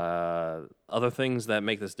 Other things that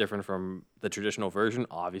make this different from the traditional version,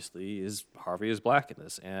 obviously, is Harvey is black in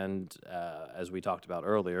this, and as we talked about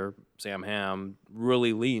earlier, Sam Hamm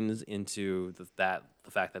really leans into the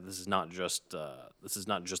fact that this is not just a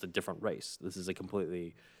different race. This is a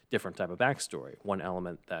completely different type of backstory. One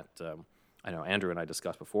element that I know Andrew and I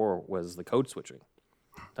discussed before was the code switching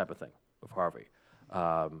type of thing with Harvey.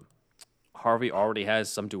 Harvey already has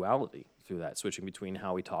some duality through that, switching between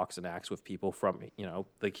how he talks and acts with people from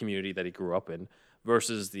the community that he grew up in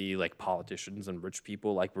versus the like politicians and rich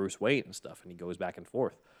people like Bruce Wayne and stuff, and he goes back and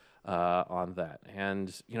forth on that.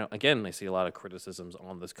 And again, I see a lot of criticisms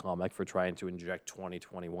on this comic for trying to inject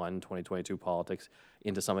 2021 2022 politics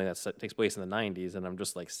into something that takes place in the 90s, and I'm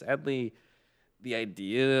just like, sadly, the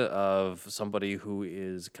idea of somebody who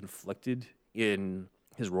is conflicted in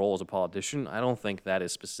his role as a politician, I don't think that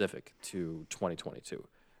is specific to 2022.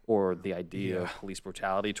 Or the idea of police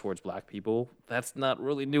brutality towards black people, that's not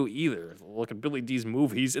really new either. Look at Billy Dee's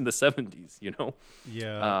movies in the 70s,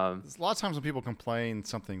 Yeah. A lot of times when people complain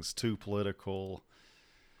something's too political,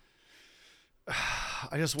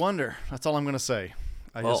 I just wonder. That's all I'm going to say.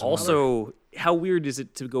 How weird is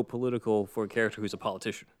it to go political for a character who's a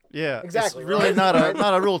politician? Yeah, exactly. It's really not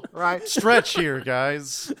a real stretch here,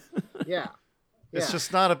 guys. Yeah. It's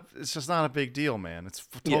just not a big deal, man. It's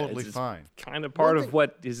totally fine. Kind of part of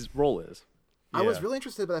what his role is. I was really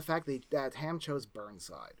interested by the fact that Hamm chose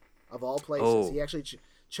Burnside of all places. He actually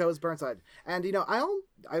chose Burnside, and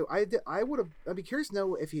I'd be curious to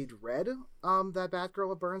know if he'd read that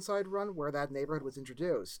Batgirl of Burnside run where that neighborhood was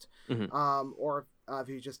introduced, or if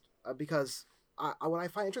he just because what I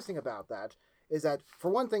find interesting about that is that, for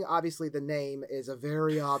one thing, obviously the name is a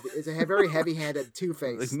very heavy-handed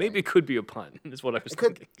Two-Face. Like, maybe it could be a pun. Is what I was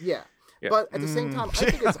thinking. Yeah. But at the same time, I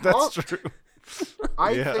think it's true.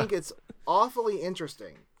 I think it's awfully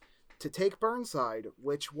interesting to take Burnside,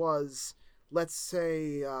 which was, let's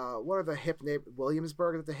say, what are the hip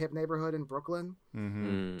Williamsburg, the hip neighborhood in Brooklyn.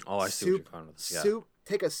 Oh, I see what you're going with this. Yeah.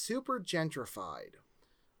 Take a super gentrified,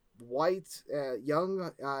 white,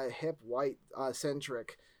 young, hip, white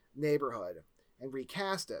centric neighborhood and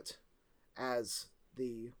recast it as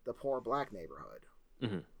the poor black neighborhood.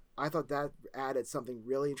 I thought that added something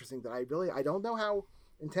really interesting that I don't know how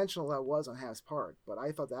intentional that was on Ham's part, but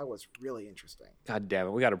I thought that was really interesting. God damn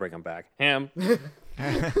it, we got to bring him back. Ham,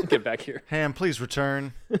 get back here. Ham, please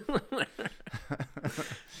return.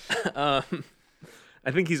 I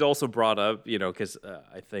think he's also brought up, because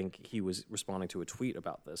I think he was responding to a tweet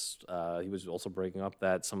about this. He was also bringing up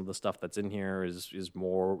that some of the stuff that's in here is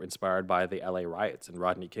more inspired by the LA riots and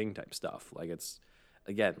Rodney King type stuff.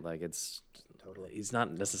 He's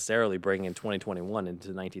not necessarily bringing 2021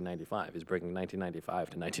 into 1995. He's bringing 1995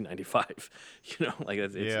 to 1995.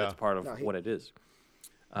 That's part of what it is.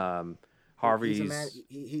 Harvey's he's a man,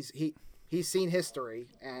 he's seen history,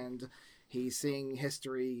 and he's seeing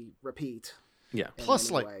history repeat. Yeah. Plus,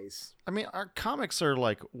 our comics are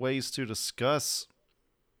like ways to discuss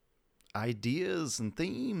ideas and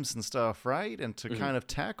themes and stuff, right? And to kind of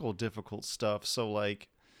tackle difficult stuff. So,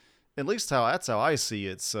 at least that's how I see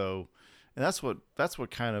it. So, and that's what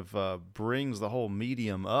kind of brings the whole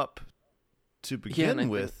medium up to begin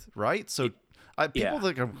with, right? So, people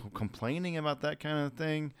that are complaining about that kind of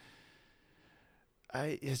thing,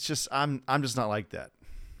 I'm just not like that.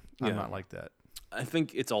 I'm not like that. I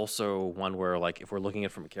think it's also one where, if we're looking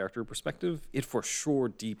at it from a character perspective, it for sure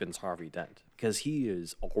deepens Harvey Dent, because he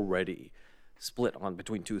is already split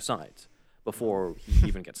between two sides before he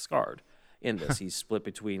even gets scarred. In this, he's split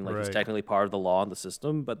between, he's technically part of the law and the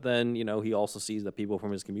system, but then, he also sees that people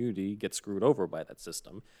from his community get screwed over by that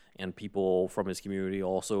system, and people from his community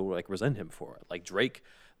also, resent him for it. Like Drake,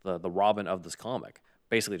 the Robin of this comic,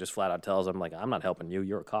 basically just flat out tells him, I'm not helping you,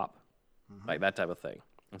 you're a cop. That type of thing.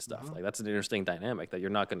 And stuff that's an interesting dynamic that you're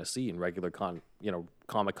not going to see in regular comic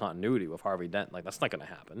continuity with Harvey Dent. That's not going to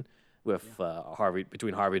happen with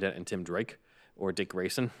between Harvey Dent and Tim Drake or Dick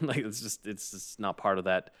Grayson. It's just not part of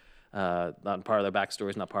that. Not part of their backstory.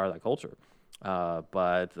 It's not part of that culture.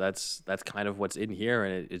 But that's kind of what's in here,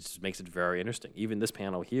 and it just makes it very interesting. Even this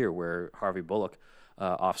panel here, where Harvey Bullock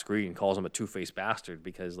off screen calls him a two-faced bastard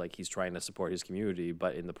because he's trying to support his community,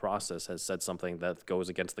 but in the process has said something that goes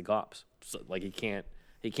against the cops. So,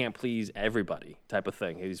 he can't please everybody type of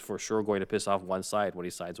thing. He's for sure going to piss off one side when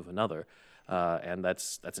he sides with another. And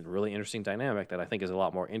that's a really interesting dynamic that I think is a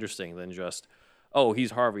lot more interesting than just,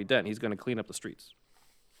 he's Harvey Dent, he's going to clean up the streets.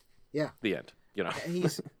 Yeah. The end,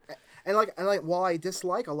 And while I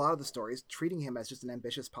dislike a lot of the stories treating him as just an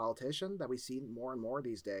ambitious politician that we see more and more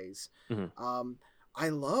these days, I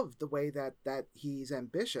love the way that he's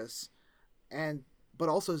ambitious but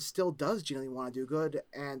also still does genuinely want to do good,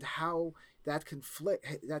 and how that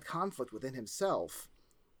conflict within himself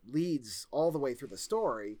leads all the way through the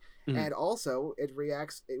story. And also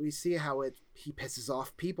we see how he pisses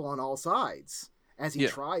off people on all sides as he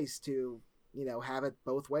tries to have it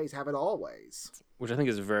both ways, have it all ways, which I think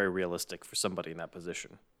is very realistic for somebody in that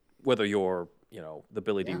position, whether you're the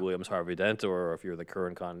Billy D. Williams Harvey Dent or if you're the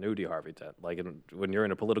current continuity Harvey Dent. When you're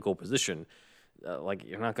in a political position,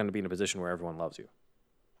 you're not going to be in a position where everyone loves you.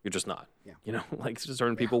 You're just not. Yeah.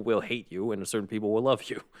 Certain people will hate you and certain people will love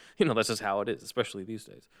you. That's just how it is, especially these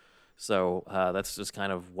days. So that's just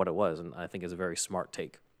kind of what it was, and I think it's a very smart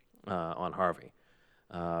take on Harvey.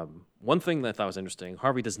 One thing that I thought was interesting,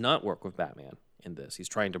 Harvey does not work with Batman in this. He's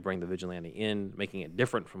trying to bring the Vigilante in, making it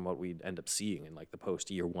different from what we'd end up seeing in the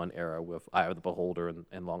post-Year One era with Eye of the Beholder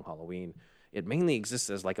and Long Halloween. It mainly exists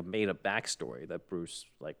as a made-up backstory that Bruce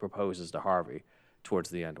proposes to Harvey towards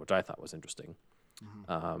the end, which I thought was interesting.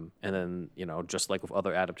 And then, just like with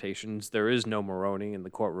other adaptations, there is no Maroni in the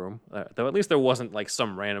courtroom. Though at least there wasn't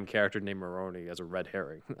some random character named Maroni as a red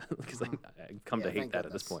herring, because I come to hate that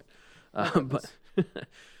at this point. But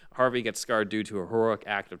Harvey gets scarred due to a heroic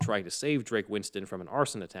act of trying to save Drake Winston from an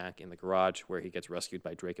arson attack in the garage, where he gets rescued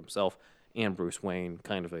by Drake himself and Bruce Wayne,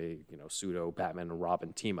 kind of a pseudo Batman and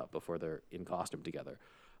Robin team up before they're in costume together.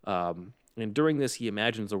 And during this, he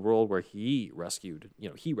imagines a world where he rescued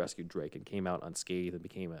Drake and came out unscathed and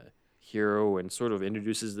became a hero, and sort of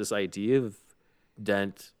introduces this idea of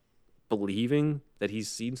Dent believing that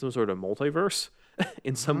he's seen some sort of multiverse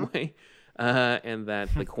in some way, and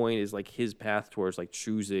that the coin is like his path towards like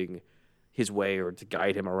choosing his way or to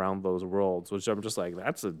guide him around those worlds, which I'm just like,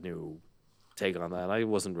 that's a new take on that. I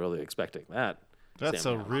wasn't really expecting that. That's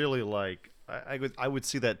a really like I would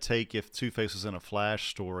see that take if Two-Face was in a Flash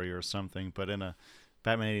story or something, but in a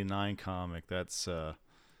Batman 89 comic, that's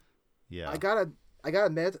yeah. I gotta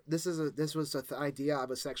admit, this was an idea I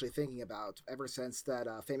was actually thinking about ever since that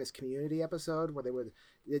famous Community episode where they would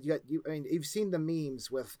you've seen the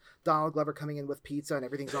memes with Donald Glover coming in with pizza and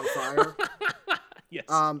everything's on fire. Yes.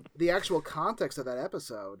 The actual context of that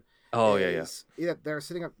episode. Oh is, yeah. They're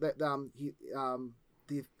sitting up.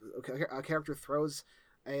 A character throws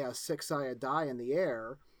a six-sided die in the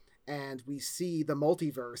air, and we see the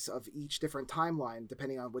multiverse of each different timeline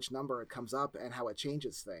depending on which number it comes up and how it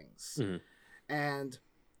changes things. Mm-hmm. And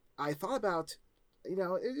I thought about, it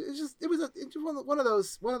was one of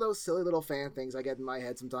those silly little fan things I get in my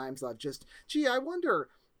head sometimes. I wonder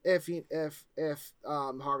if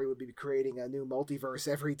Harvey would be creating a new multiverse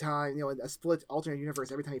every time, a split alternate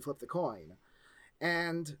universe every time he flipped the coin.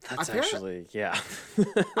 And that's actually, yeah.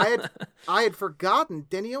 I had forgotten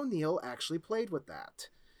Denny O'Neil actually played with that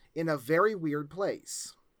in a very weird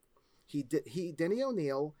place. Denny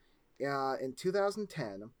O'Neil in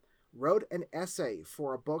 2010 wrote an essay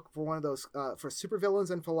for a book for one of those for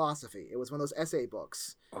supervillains and philosophy. It was one of those essay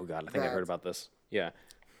books. Oh God, I think I heard about this. Yeah.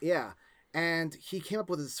 Yeah. And he came up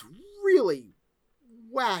with this really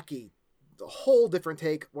wacky, whole different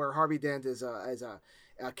take where Harvey Dent is a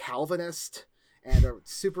Calvinist and a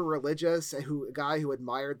super religious guy who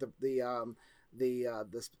admired the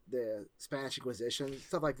Spanish Inquisition,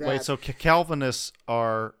 stuff like that. Wait, so Calvinists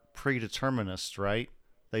are predeterminists, right?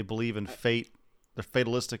 They believe in fate. They're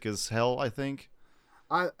fatalistic as hell, I think.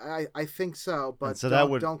 I think so, but so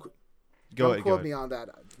don't quote me on that.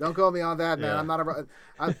 Don't quote me on that, man.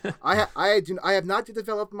 Yeah. I have not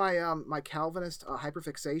developed my my Calvinist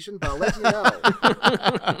hyperfixation, but I'll let you know.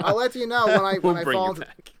 I'll let you know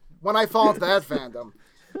when I fall into that fandom.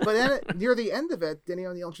 But then near the end of it, Denny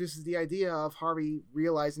O'Neil introduces the idea of Harvey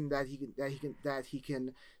realizing that he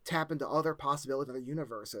can tap into other possibilities, other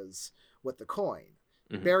universes with the coin,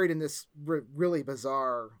 buried in this really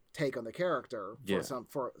bizarre take on the character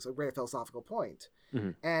for a great philosophical point.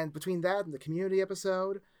 Mm-hmm. And between that and the Community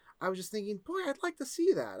episode, I was just thinking, boy, I'd like to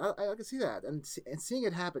see that. I could see that, and seeing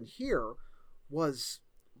it happen here was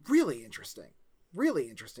really interesting. Really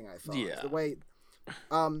interesting, I thought. Yeah. The way,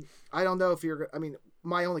 I don't know if you're. I mean,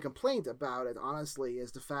 my only complaint about it, honestly,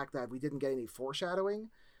 is the fact that we didn't get any foreshadowing.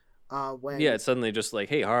 It's suddenly just like,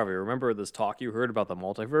 hey, Harvey, remember this talk you heard about the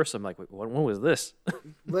multiverse? I'm like, wait, when was this?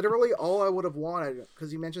 Literally, all I would have wanted,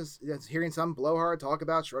 because you mentioned hearing some blowhard talk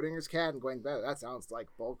about Schrodinger's cat and going, that sounds like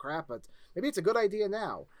bull crap, but maybe it's a good idea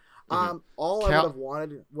now. Mm-hmm. All I would have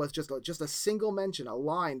wanted was just a single mention, a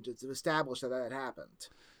line to establish that had happened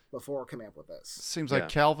before coming up with this. Seems like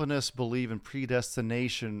Calvinists believe in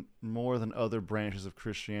predestination more than other branches of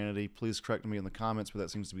Christianity. Please correct me in the comments, but that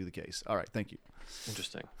seems to be the case. All right, thank you.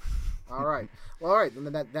 Interesting. All right. Well, all right.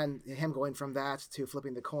 Then him going from that to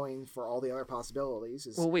flipping the coin for all the other possibilities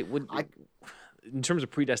is. Well, wait. In terms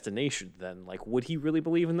of predestination, then, like, would he really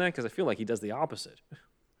believe in that? Because I feel like he does the opposite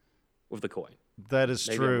with the coin. That is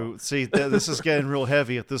true. See, this is getting real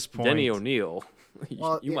heavy at this point. Denny O'Neil,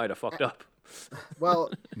 you might have fucked up.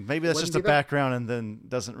 Well, maybe that's just a background and then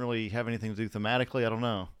doesn't really have anything to do thematically. I don't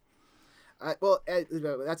know.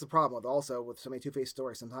 That's the problem with so many Two-Face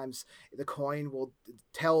stories. Sometimes the coin will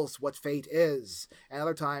tell us what fate is, and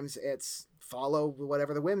other times it's follow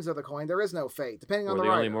whatever the whims of the coin. There is no fate, depending on the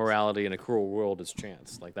writers. Only morality in a cruel world is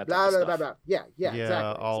chance, like that. Blah, blah, blah, blah. Yeah,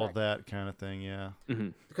 exactly. All of that kind of thing. Yeah,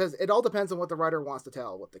 because it all depends on what the writer wants to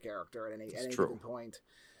tell with the character at any given point.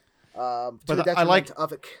 But I like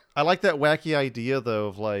that wacky idea though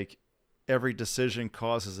of like every decision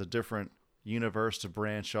causes a different universe to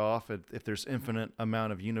branch off. If there's infinite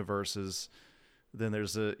amount of universes, then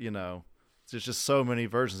there's there's just so many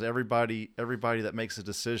versions. Everybody that makes a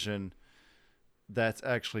decision that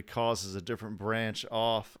actually causes a different branch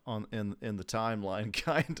off in the timeline,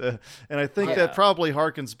 kind of. And I think that probably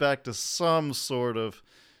harkens back to some sort of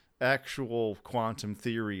actual quantum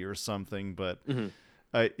theory or something. But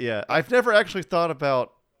I've never actually thought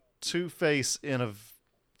about Two-Face in a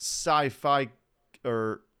sci-fi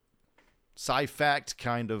or sci-fact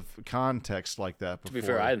kind of context like that before. To be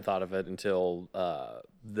fair, I hadn't thought of it until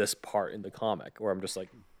this part in the comic, where I'm just like,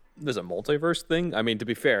 there's a multiverse thing. I mean, to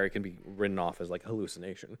be fair, it can be written off as like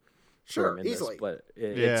hallucination. Sure, easily. But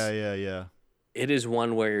yeah. It is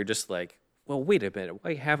one where you're just like, well, wait a minute,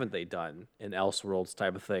 why haven't they done an Elseworlds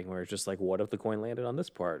type of thing where it's just like, what if the coin landed on this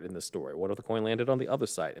part in this story? What if the coin landed on the other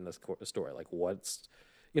side in this story? Like, what's,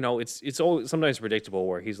 it's all sometimes predictable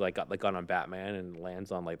where he's like got the gun on Batman and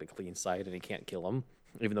lands on like the clean side and he can't kill him,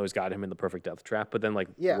 even though he's got him in the perfect death trap. But then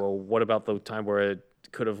well, what about the time where it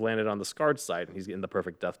could have landed on the scarred side and he's in the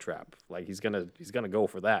perfect death trap? Like he's gonna go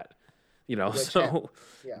for that. So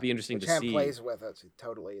it'd be interesting to see. Plays with it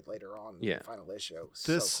totally later on in the final issue.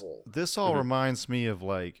 So cool. This all reminds me of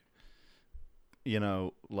like in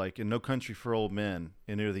No Country for Old Men,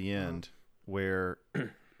 near the end, where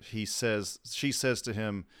she says to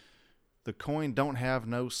him, "The coin don't have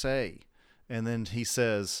no say," and then he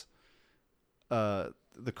says, "The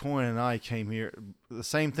coin and I came here. The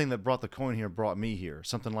same thing that brought the coin here brought me here."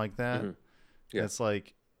 Something like that. Mm-hmm. Yeah. It's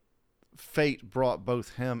like fate brought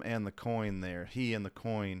both him and the coin there. He and the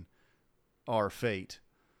coin are fate.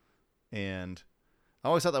 And I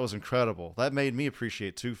always thought that was incredible. That made me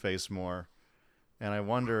appreciate Two-Face more. And I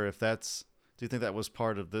wonder if do you think that was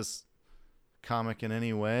part of this comic in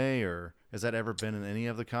any way, or has that ever been in any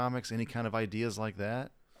of the comics? Any kind of ideas like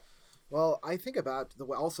that? Well, I think about the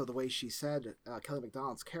way she said, Kelly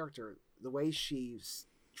MacDonald's character, the way she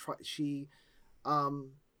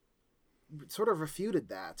sort of refuted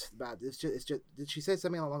that. About it's just. Did she say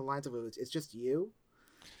something along the lines of it's just you?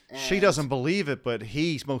 And she doesn't believe it, but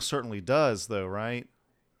he most certainly does, though, right?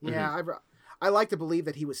 Yeah, mm-hmm. I like to believe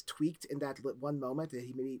that he was tweaked in that one moment, that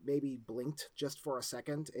he maybe blinked just for a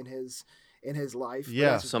second in his life.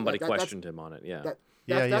 Yeah, somebody questioned him on it. Yeah,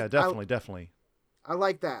 definitely. I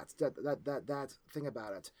like that thing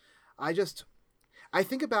about it. I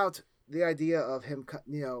think about the idea of him,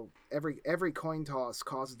 every coin toss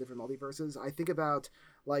causes different multiverses. I think about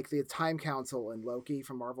like the Time Council and Loki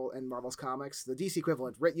from Marvel and Marvel's comics, the DC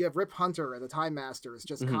equivalent. You have Rip Hunter and the Time Masters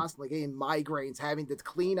just constantly getting migraines, having to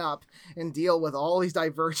clean up and deal with all these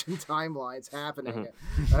divergent timelines happening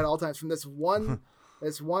at all times from this one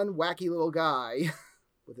wacky little guy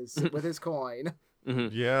with his coin.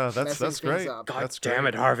 Mm-hmm. Yeah, that's great. God damn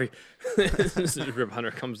it, Harvey! Rip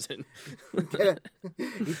Hunter comes in.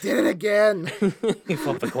 He did it again. He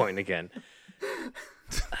flipped the coin again.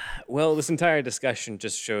 Well, this entire discussion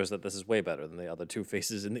just shows that this is way better than the other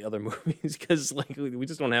Two-Faces in the other movies, because we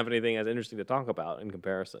just don't have anything as interesting to talk about in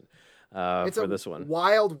comparison for this one.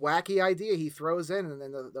 Wild, wacky idea he throws in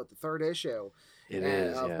the third issue.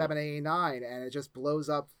 Of Batman 89, and it just blows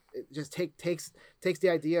up. It just takes the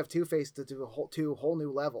idea of Two-Face to whole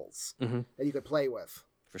new levels that you could play with.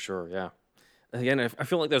 For sure, yeah. Again, I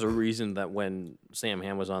feel like there's a reason that when Sam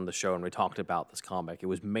Hamm was on the show and we talked about this comic, it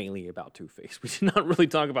was mainly about Two-Face. We did not really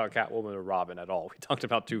talk about Catwoman or Robin at all. We talked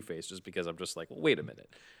about Two-Face just because I'm just like, well, wait a minute.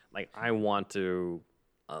 Like, I want to,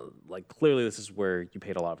 clearly this is where you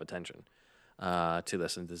paid a lot of attention to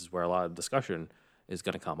this, and this is where a lot of discussion is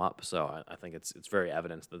going to come up. So I think it's very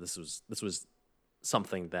evident that this was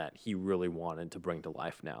something that he really wanted to bring to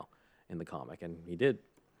life now in the comic, and he did.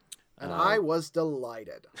 And I was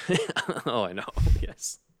delighted. Oh, I know.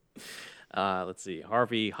 Yes. Let's see.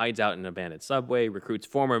 Harvey hides out in an abandoned subway, recruits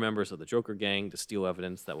former members of the Joker gang to steal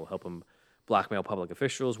evidence that will help him blackmail public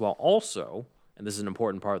officials, while also, and this is an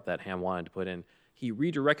important part that Hamm wanted to put in, he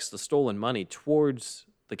redirects the stolen money towards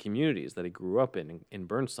the communities that he grew up in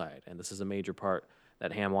Burnside. And this is a major part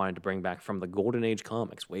that Hamm wanted to bring back from the Golden Age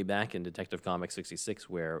comics, way back in Detective Comics 66,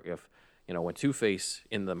 where when Two-Face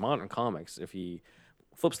in the modern comics, if he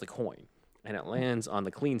flips the coin and it lands on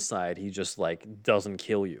the clean side, he just doesn't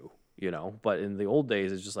kill you, But in the old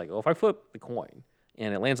days, it's just like, if I flip the coin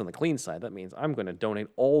and it lands on the clean side, that means I'm going to donate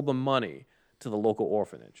all the money to the local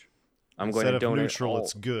orphanage. I'm going to donate neutral,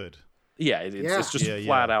 it's good. Yeah, it's just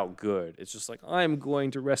flat out good. It's just like, I'm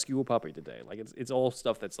going to rescue a puppy today. Like, it's all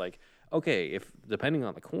stuff that's like, okay, if depending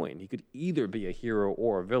on the coin, he could either be a hero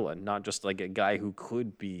or a villain, not just like a guy who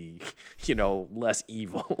could be, less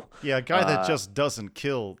evil. Yeah, a guy that just doesn't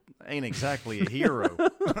kill ain't exactly a hero.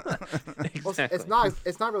 Exactly. Well,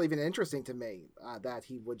 it's not really even interesting to me that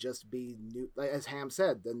he would just be, as Hamm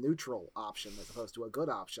said, the neutral option as opposed to a good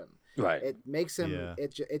option. Right. It makes him. Yeah.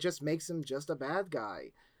 It just makes him just a bad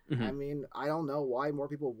guy. Mm-hmm. I mean, I don't know why more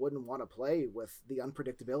people wouldn't want to play with the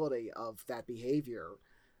unpredictability of that behavior.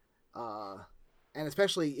 And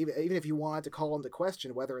especially even if you wanted to call into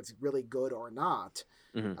question whether it's really good or not,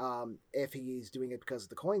 if he's doing it because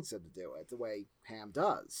the coin said to do it, the way Hamm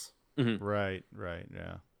does. Mm-hmm. Right,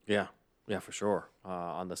 yeah. Yeah, for sure.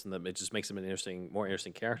 On this, and it just makes him more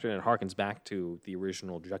interesting character, and it harkens back to the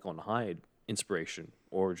original Jekyll and Hyde inspiration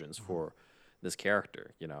origins for this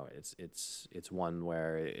character. It's one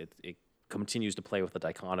where it continues to play with the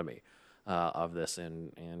dichotomy of this,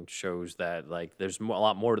 and shows that like there's a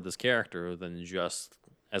lot more to this character than just,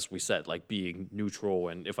 as we said, like being neutral.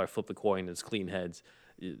 And if I flip the coin, it's clean heads.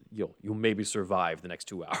 You'll maybe survive the next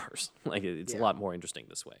 2 hours. Like it's a lot more interesting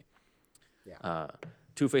this way. Yeah.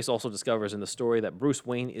 Two-Face also discovers in the story that Bruce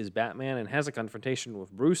Wayne is Batman and has a confrontation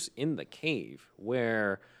with Bruce in the cave,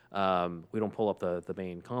 where we don't pull up the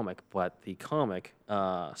main comic, but the comic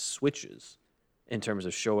switches in terms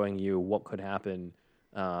of showing you what could happen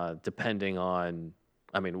depending on,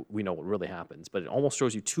 I mean, we know what really happens, but it almost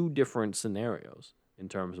shows you 2 different scenarios in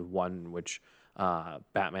terms of one in which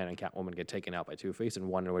Batman and Catwoman get taken out by Two-Face, and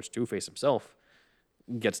one in which Two-Face himself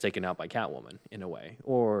gets taken out by Catwoman in a way,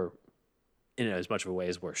 or in as much of a way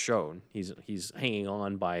as we're shown. He's hanging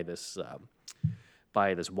on by this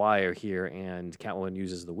wire here, and Catwoman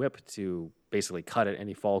uses the whip to basically cut it, and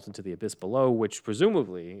he falls into the abyss below, which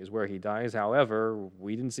presumably is where he dies. However,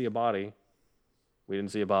 we didn't see a body.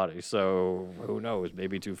 So who knows?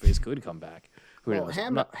 Maybe Two-Face could come back. Who knows?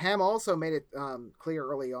 Ham also made it clear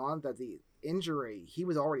early on that the injury, he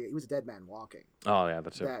was a dead man walking. Oh yeah,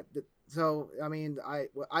 that's it. So I mean,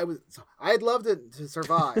 I'd love to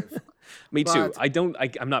survive. Me too.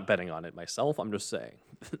 I'm not betting on it myself. I'm just saying.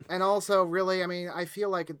 And also, really, I mean, I feel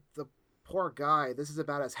like the poor guy. This is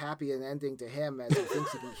about as happy an ending to him as he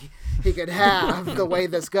thinks he could have. The way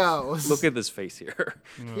this goes. Look at this face here.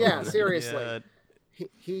 Yeah, seriously.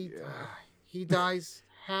 He dies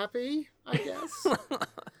happy, I guess.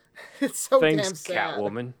 It's so Thanks, damn sad.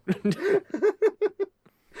 Catwoman.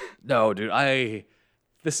 No, dude,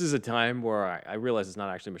 this is a time where I realize it's not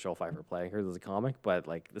actually Michelle Pfeiffer playing her as a comic, but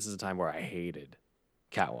like this is a time where I hated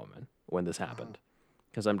Catwoman when this happened,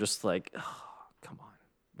 because I'm just like, oh, come on,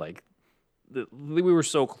 like we were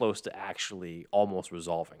so close to actually almost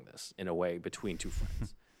resolving this in a way between 2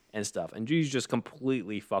 friends and stuff, and she just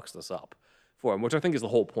completely fucks this up for him, which I think is the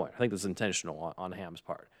whole point. I think this is intentional on Ham's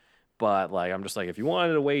part. But like, I'm just like, if you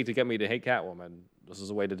wanted a way to get me to hate Catwoman, this is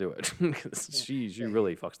a way to do it. She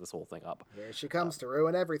really fucks this whole thing up. Here she comes to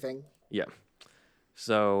ruin everything. Yeah.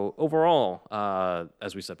 So overall,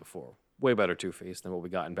 as we said before, way better Two-Face than what we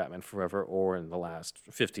got in Batman Forever or in the last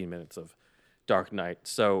 15 minutes of Dark Knight.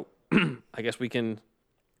 So I guess we can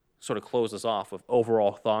sort of close this off with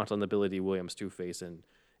overall thoughts on the Billy D. Williams Two-Face and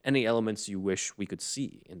any elements you wish we could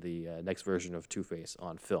see in the next version of Two-Face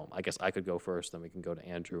on film. I guess I could go first, then we can go to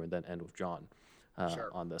Andrew, and then end with John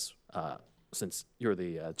on this, since you're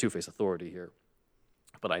the Two-Face authority here.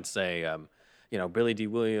 But I'd say, Billy D.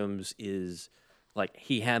 Williams is, like,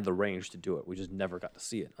 he had the range to do it. We just never got to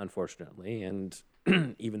see it, unfortunately. And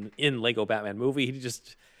even in Lego Batman movie,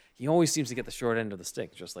 he always seems to get the short end of the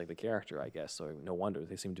stick, just like the character, I guess. So no wonder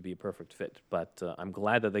they seem to be a perfect fit. But I'm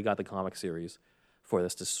glad that they got the comic series for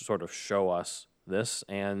this to sort of show us this.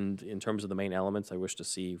 And in terms of the main elements I wish to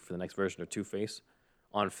see for the next version of Two-Face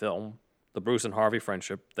on film, the Bruce and Harvey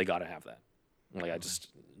friendship, they got to have that. Like, I just,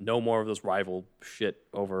 no more of this rival shit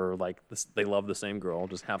over, like, this, they love the same girl.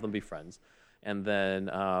 Just have them be friends. And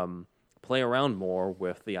then play around more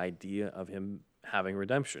with the idea of him having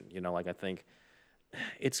redemption. Like, I think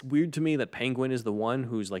it's weird to me that Penguin is the one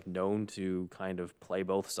who's like known to kind of play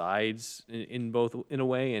both sides in a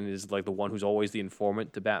way, and is like the one who's always the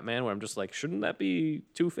informant to Batman, where I'm just like, shouldn't that be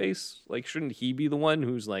Two-Face? Like, shouldn't he be the one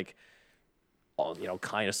who's like,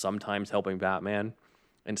 kind of sometimes helping Batman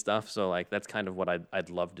and stuff? So like, that's kind of what I'd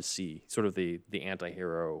love to see, sort of the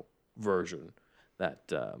anti-hero version that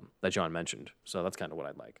John mentioned. So that's kind of what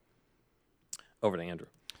I'd like. Over to Andrew.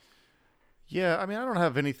 Yeah, I mean, I don't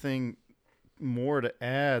have anything more to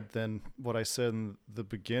add than what I said in the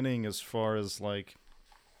beginning, as far as like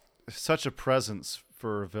such a presence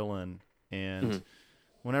for a villain. And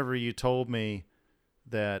whenever you told me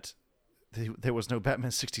that there was no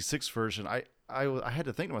Batman 66 version, I had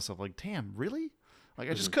to think to myself, like, damn, really? Like,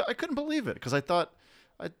 I couldn't believe it, because I thought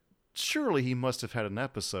surely he must have had an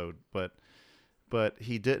episode, but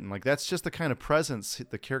he didn't. Like, that's just the kind of presence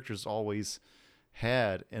the character's always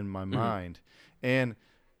had in my mind. And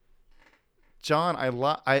John,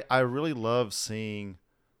 I really love seeing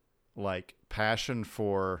like passion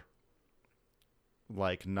for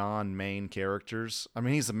like non-main characters. I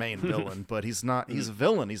mean, he's a main villain, but he's a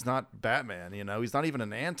villain. He's not Batman, He's not even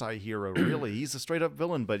an anti-hero, really. He's a straight up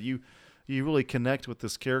villain, but you really connect with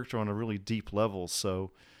this character on a really deep level.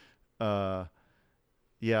 So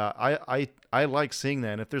yeah, I like seeing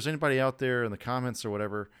that. And if there's anybody out there in the comments or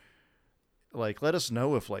whatever, like, let us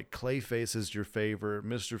know if like Clayface is your favorite,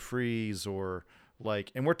 Mr. Freeze, or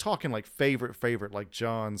like, and we're talking like favorite, like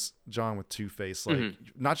John with Two-Face, like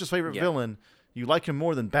not just favorite villain. You like him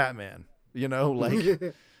more than Batman,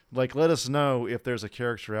 like, like let us know if there's a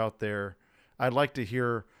character out there. I'd like to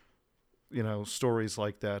hear stories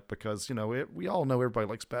like that, because we all know everybody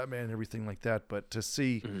likes Batman and everything like that, but to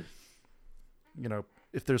see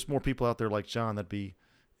if there's more people out there like John, that'd be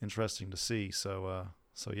interesting to see. So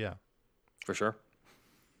yeah, for sure.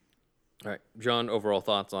 All right, John, overall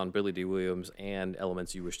thoughts on Billy D. Williams and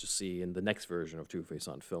elements you wish to see in the next version of Two-Face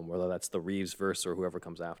on film, whether that's the Reeves verse or whoever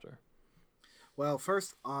comes after. Well,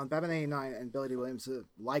 first on Batman 89 and Billy D. Williams'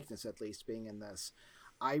 likeness, at least being in this,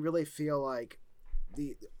 I really feel like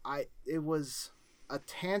it was a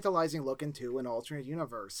tantalizing look into an alternate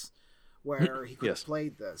universe where he could have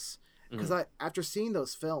played this. Because after seeing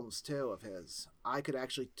those films too of his, I could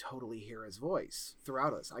actually totally hear his voice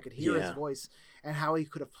throughout this. I could hear his voice and how he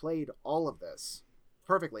could have played all of this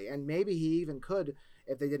perfectly. And maybe he even could,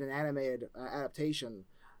 if they did an animated adaptation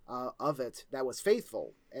of it that was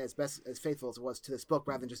faithful, as faithful as it was to this book,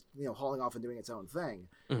 rather than just hauling off and doing its own thing.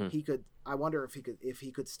 He could. I wonder if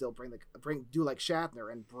he could still do like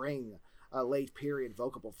Shatner and bring a late period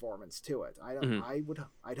vocal performance to it.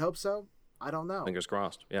 I'd hope so. I don't know. Fingers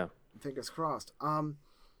crossed. Yeah. Fingers crossed. The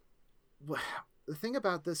thing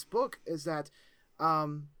about this book is that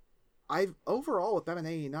overall with Batman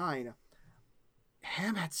 89,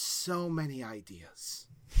 Ham had so many ideas.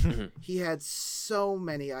 He had so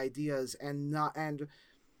many ideas, and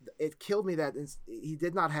it killed me that he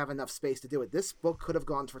did not have enough space to do it. This book could have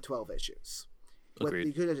gone for 12 issues.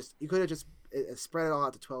 You could have just spread it all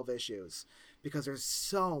out to 12 issues, because there's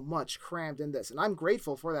so much crammed in this, and I'm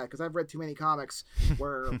grateful for that, because I've read too many comics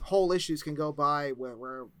where whole issues can go by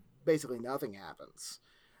where basically nothing happens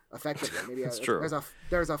effectively. Maybe true.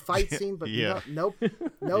 There's a fight scene, but no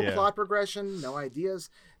plot progression, no ideas.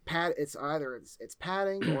 It's either it's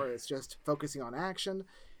padding or it's just focusing on action,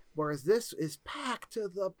 whereas this is packed to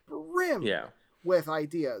the brim with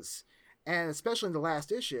ideas. And especially in the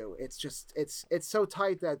last issue, it's so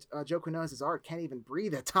tight that Joe Quinones' art can't even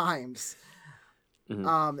breathe at times.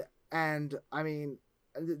 And I mean,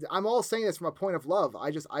 I'm all saying this from a point of love.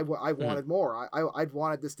 I wanted more. I'd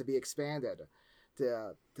wanted this to be expanded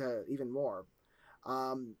to even more.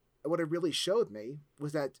 What it really showed me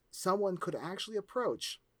was that someone could actually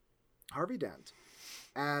approach Harvey Dent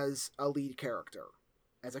as a lead character,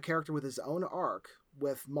 as a character with his own arc,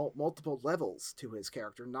 with multiple levels to his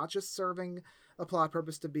character, not just serving a plot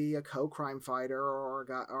purpose to be a co-crime fighter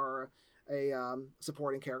or a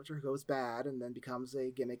supporting character who goes bad and then becomes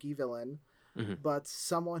a gimmicky villain, but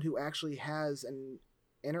someone who actually has an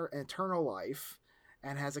internal life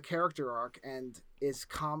and has a character arc and is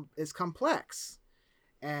complex,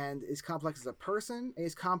 and is complex as a person, and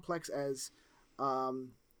is complex as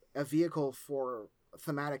a vehicle for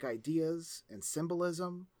thematic ideas and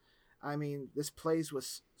symbolism. I mean, this plays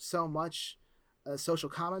with so much social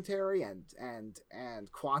commentary and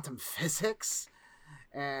quantum physics,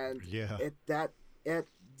 and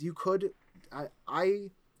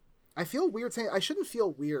I feel weird saying, I shouldn't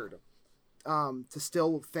feel weird to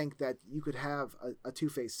still think that you could have a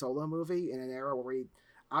Two-Face solo movie in an era where we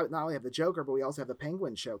not only have the Joker, but we also have the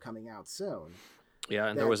Penguin show coming out soon. Yeah,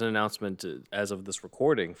 and there was an announcement as of this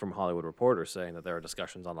recording from Hollywood Reporter saying that there are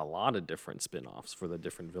discussions on a lot of different spin-offs for the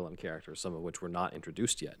different villain characters, some of which were not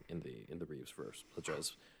introduced yet in the Reeves verse, such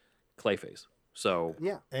as Clayface. So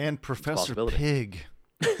and Professor Pig.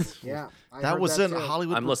 That was in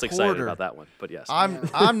Hollywood Reporter. I'm less excited about that one, but yes.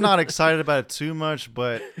 I'm not excited about it too much,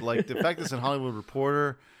 but like the fact that it's in Hollywood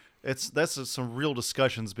Reporter, that's some real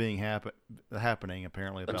discussions being happening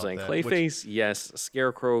apparently about I'm saying that. Clayface, yes.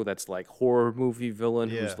 Scarecrow, that's like horror movie villain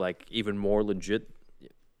who's like even more legit.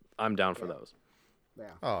 I'm down for those.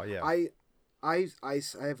 Yeah. Oh yeah. I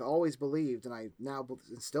have always believed, and I now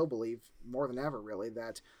still believe more than ever, really,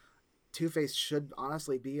 that Two-Face should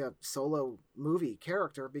honestly be a solo movie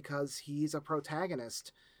character, because he's a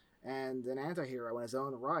protagonist and an anti-hero in his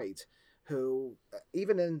own right, who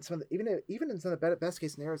even in some of the best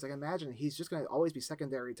case scenarios I can imagine, he's just going to always be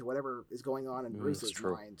secondary to whatever is going on in Bruce's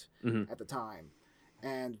mind at the time.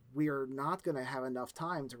 And we are not going to have enough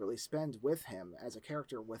time to really spend with him as a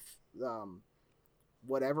character with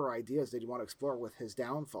whatever ideas they want to explore with his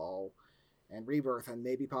downfall and rebirth and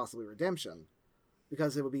maybe possibly redemption,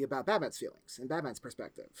 because it would be about Batman's feelings and Batman's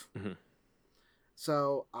perspective.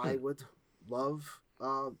 So I would love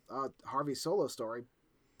Harvey's solo story,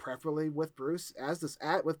 preferably with Bruce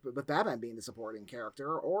with Batman being the supporting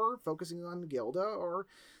character, or focusing on Gilda, or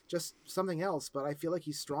just something else. But I feel like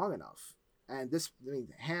he's strong enough, and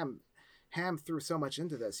Ham threw so much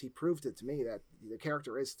into this. He proved it to me that the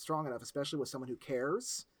character is strong enough, especially with someone who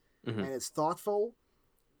cares and is thoughtful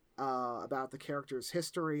about the character's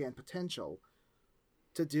history and potential,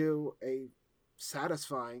 to do a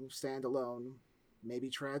satisfying standalone, maybe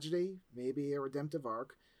tragedy, maybe a redemptive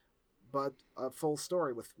arc, but a full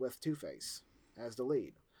story with Two-Face as the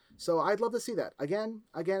lead. So I'd love to see that again.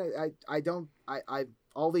 I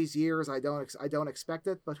all these years I don't expect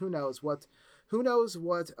it, but who knows what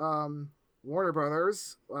Warner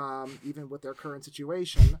Brothers, even with their current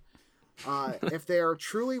situation, if they're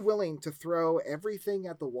truly willing to throw everything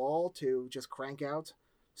at the wall to just crank out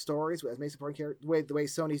stories as main supporting character, the way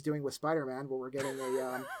Sony's doing with Spider-Man, where we're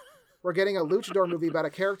getting a luchador movie about a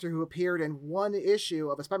character who appeared in one issue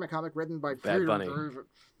of a Spider-Man comic written by Bad Bunny.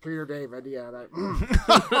 Peter David. Yeah.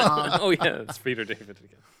 Oh yeah, it's Peter David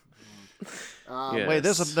again. Yes. Wait,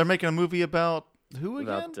 they're making a movie about who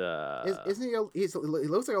again? Isn't he? He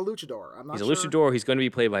looks like a luchador. I'm not sure. He's a luchador. He's going to be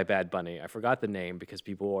played by Bad Bunny. I forgot the name because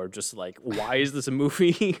people are just like, "Why is this a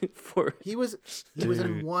movie for?" He was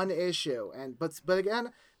in one issue, but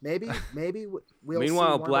again, maybe we'll.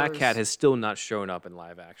 Meanwhile, see Black Cat has still not shown up in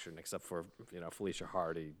live action except for Felicia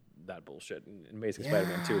Hardy, that bullshit, and Amazing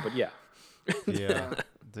Spider-Man 2. But yeah.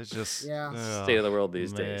 They're just state of the world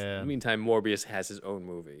these days. In the meantime, Morbius has his own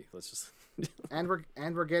movie. Let's just and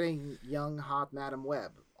we're getting young hot Madam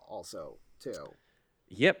Web also too.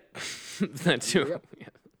 Yep, that too. Yep. Yeah.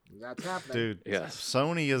 That's happening, dude. Yes,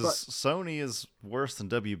 Sony is worse than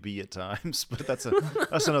WB at times, but that's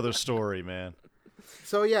another story, man.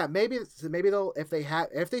 So yeah, maybe they'll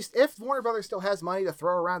if Warner Brothers still has money to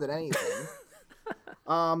throw around at anything,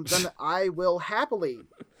 then I will happily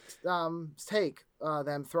take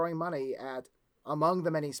them throwing money at, among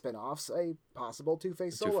the many spin-offs, a possible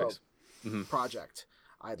Two-Face solo project.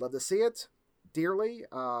 I'd love to see it dearly.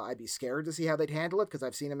 I'd be scared to see how they'd handle it because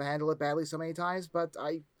I've seen him handle it badly so many times. But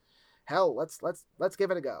let's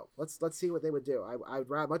give it a go. Let's see what they would do. I'd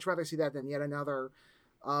much rather see that than yet another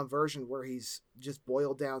version where he's just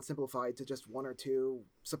boiled down, simplified to just one or two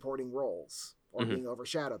supporting roles or being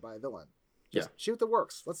overshadowed by a villain. Just shoot the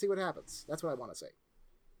works. Let's see what happens. That's what I want to see.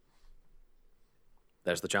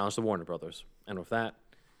 There's the challenge to Warner Brothers. And with that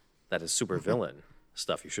is super villain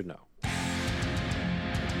stuff you should know.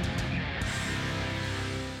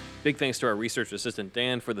 Big thanks to our research assistant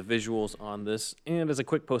Dan for the visuals on this. And as a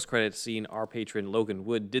quick post-credits scene, our patron Logan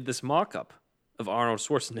Wood did this mock-up of Arnold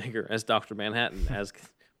Schwarzenegger as Dr. Manhattan, as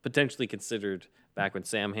potentially considered back when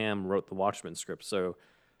Sam Hamm wrote the Watchmen script. So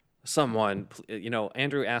someone,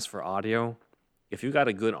 Andrew asked for audio. If you got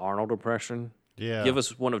a good Arnold impression, give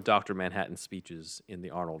us one of Dr. Manhattan's speeches in the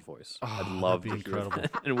Arnold voice. I'd love to hear that.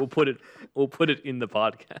 And we'll put it in the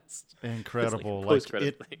podcast. Incredible.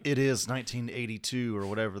 It is 1982 or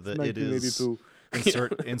whatever it is.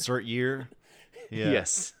 Insert year. Yeah.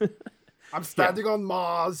 Yes. I'm standing on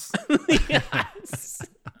Mars. Yes.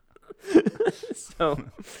 So,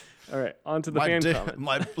 all right, on to the fan comments.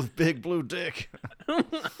 My big blue dick.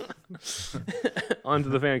 On to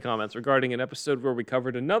the fan comments regarding an episode where we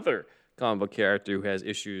covered another comic book character who has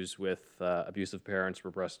issues with abusive parents,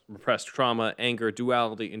 repressed trauma, anger,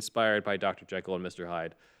 duality, inspired by Dr. Jekyll and Mr.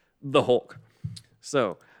 Hyde, the Hulk.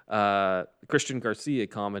 So, Christian Garcia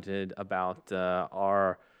commented about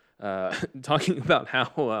our talking about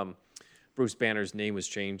how Bruce Banner's name was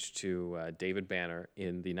changed to David Banner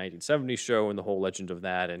in the 1970s show and the whole legend of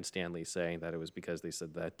that, and Stan Lee saying that it was because they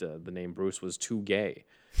said that the name Bruce was too gay.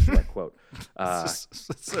 That quote. It's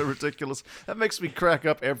so ridiculous. That makes me crack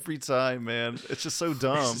up every time, man. It's just so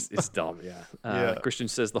dumb. It's dumb, yeah. Christian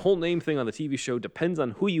says the whole name thing on the TV show depends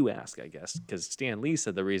on who you ask, I guess, because Stan Lee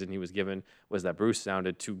said the reason he was given was that Bruce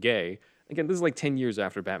sounded too gay. Again, this is like 10 years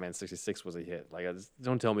after Batman 66 was a hit. Like,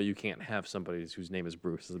 don't tell me you can't have somebody whose name is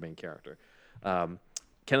Bruce as the main character.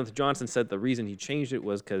 Kenneth Johnson said the reason he changed it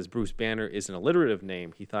was because Bruce Banner is an alliterative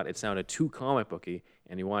name. He thought it sounded too comic booky,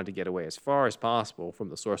 and he wanted to get away as far as possible from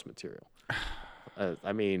the source material.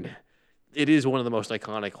 I mean, it is one of the most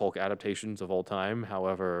iconic Hulk adaptations of all time.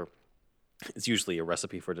 However, it's usually a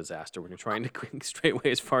recipe for disaster when you're trying to stray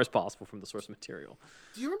away as far as possible from the source material.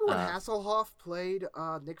 Do you remember when Hasselhoff played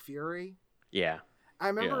Nick Fury? Yeah. I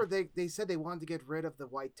remember they said they wanted to get rid of the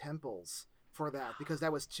white temples for that because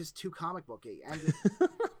that was just too comic booky. And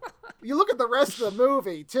you look at the rest of the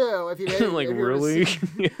movie too. If you like if really,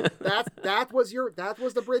 that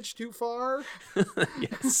was the bridge too far.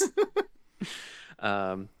 Yes.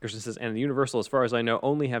 Christian says, and Universal, as far as I know,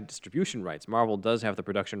 only have distribution rights. Marvel does have the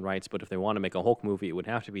production rights, but if they want to make a Hulk movie, it would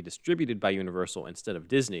have to be distributed by Universal instead of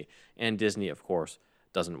Disney. And Disney, of course,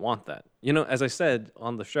 doesn't want that. As I said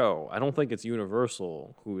on the show, I don't think it's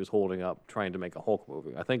Universal who is holding up trying to make a Hulk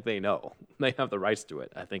movie. I think they know. They have the rights to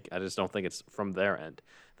it. I just don't think it's from their end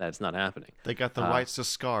that it's not happening. They got the rights to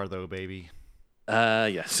Scar, though, baby.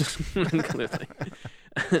 Yes. Clearly.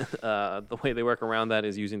 The way they work around that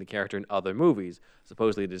is using the character in other movies.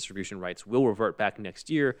 Supposedly the distribution rights will revert back next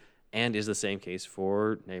year, and is the same case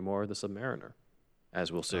for Namor the Submariner,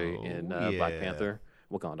 as we'll see in Black Panther: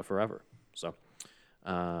 Wakanda Forever. So,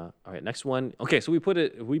 all right, next one. Okay, so we put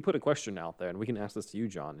a question out there, and we can ask this to you,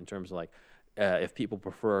 John, in terms of like if people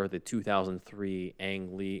prefer the 2003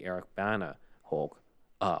 Ang Lee, Eric Bana Hulk,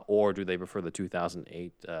 or do they prefer the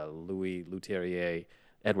 2008 Louis Leterrier,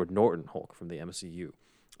 Edward Norton Hulk from the MCU?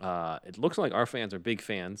 It looks like our fans are big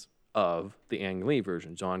fans of the Ang Lee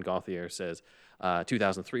version. John Gauthier says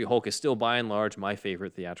 2003 Hulk is still by and large my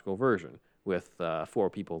favorite theatrical version, with 4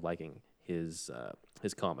 people liking his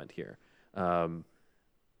comment here.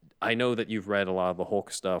 I know that you've read a lot of the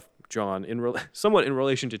Hulk stuff, John, somewhat in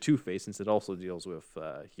relation to Two-Face, since it also deals with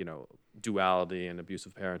duality and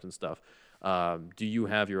abusive parents and stuff. Do you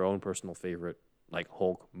have your own personal favorite like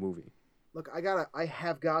Hulk movie? Look, I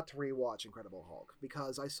have got to rewatch Incredible Hulk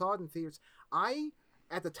because I saw it in theaters.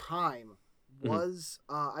 At the time was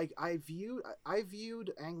I viewed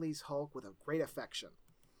Ang Lee's Hulk with a great affection.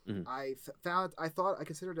 I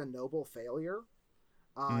considered it a noble failure.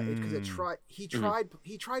 Because he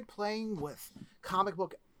tried playing with comic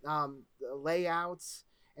book layouts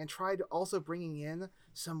and tried also bringing in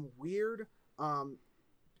some weird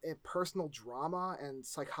personal drama and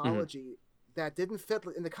psychology that didn't fit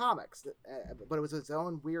in the comics, but it was his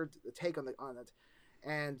own weird take on it,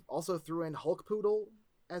 and also threw in Hulk Poodle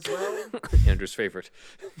as well. Andrew's favorite.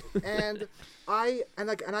 And I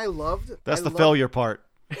loved. That's the failure part.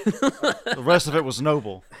 The rest of it was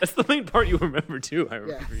noble. That's the main part you remember too. I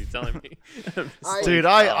remember you telling me. Dude,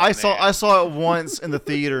 I saw it once in the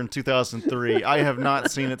theater in 2003. I have not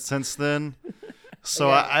seen it since then, so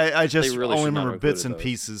I just really only remember bits and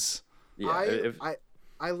pieces. Yeah,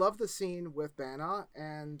 I love the scene with Bana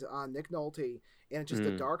and Nick Nolte in just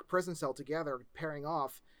a dark prison cell together, pairing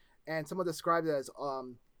off, and someone described it as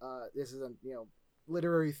this is a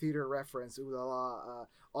literary theater reference,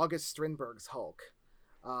 August Strindberg's Hulk.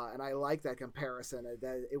 And I like that comparison.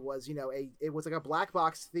 That it was, it was like a black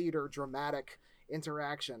box theater dramatic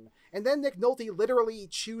interaction. And then Nick Nolte literally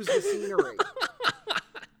chews the scenery.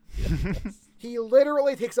 He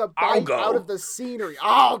literally takes a bite out of the scenery.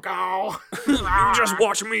 I'll go. You just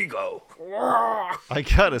watch me go. I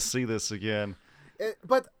gotta see this again.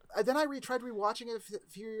 But then I tried rewatching it a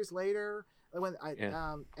few years later,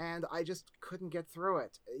 and I just couldn't get through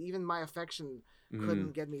it. Even my affection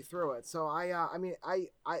couldn't get me through it. So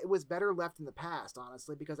it was better left in the past,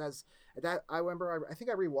 honestly, because I remember I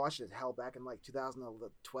think I rewatched it back in like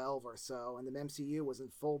 2012 or so, and the MCU was in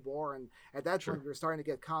full bore, and at that point we were starting to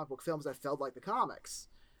get comic book films that felt like the comics.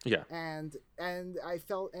 Yeah. And I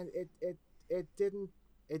felt it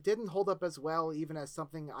didn't hold up as well, even as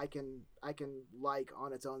something I can like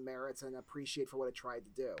on its own merits and appreciate for what it tried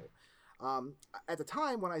to do. At the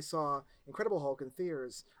time when I saw Incredible Hulk in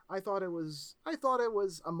theaters, I thought it was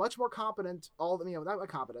a much more competent, not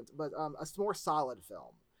competent, but a more solid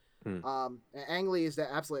film. Ang Lee is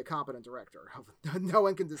absolutely a competent director. No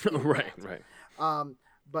one can dispute that. Right.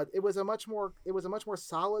 But it was a much more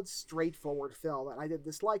solid, straightforward film, and I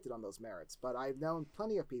disliked it on those merits. But I've known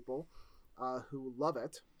plenty of people who love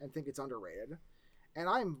it and think it's underrated, and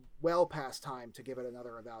I'm well past time to give it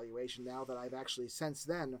another evaluation now that I've actually since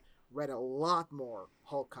then read a lot more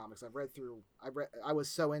Hulk comics. I was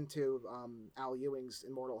so into Al Ewing's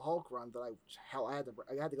Immortal Hulk run that I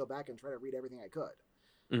had to go back and try to read everything I could.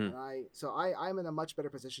 And I'm in a much better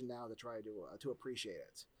position now to try to appreciate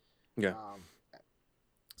it. Yeah.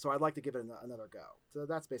 So I'd like to give it another go. So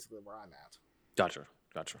that's basically where I'm at. Gotcha.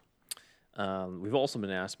 We've also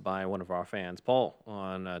been asked by one of our fans, Paul,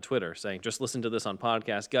 on Twitter, saying, just listen to this on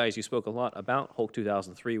podcast. Guys, you spoke a lot about Hulk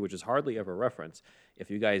 2003, which is hardly ever referenced. If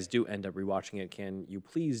you guys do end up rewatching it, can you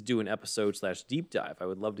please do an episode/deep dive? I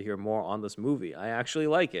would love to hear more on this movie. I actually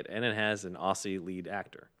like it, and it has an Aussie lead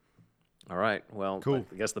actor. All right, well, cool.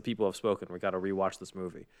 I guess the people have spoken. We got to rewatch this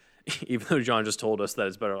movie. Even though John just told us that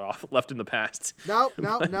it's better off left in the past. No.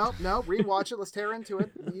 Rewatch it. Let's tear into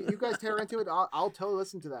it. You guys tear into it. I'll totally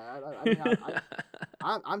listen to that.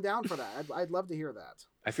 I'm down for that. I'd love to hear that.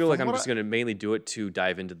 I feel like I'm just going to mainly do it to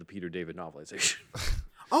dive into the Peter David novelization.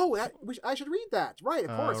 Oh, I should read that. Right,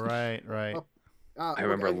 of course. Right. I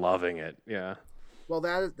remember loving it. Yeah. Well,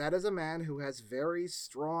 that is a man who has very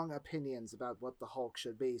strong opinions about what the Hulk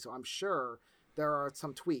should be. So I'm sure there are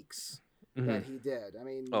some tweaks that he did. I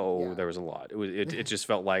mean, there was a lot. It just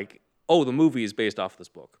felt like, the movie is based off this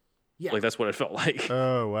book. Yeah, like that's what it felt like.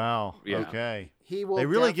 Oh wow. Yeah. Okay. They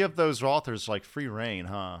really give those authors like free reign,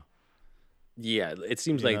 huh? Yeah, it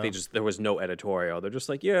seems like there was no editorial. They're just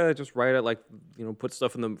like, yeah, just write it, like, put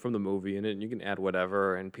stuff from the movie in it, and you can add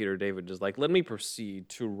whatever. And Peter David is like, let me proceed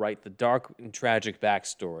to write the dark and tragic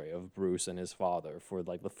backstory of Bruce and his father for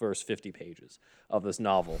like the first 50 pages of this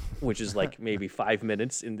novel, which is like maybe 5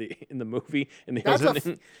 minutes in the movie.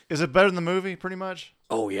 Is it better than the movie? Pretty much.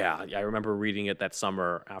 Oh yeah, I remember reading it that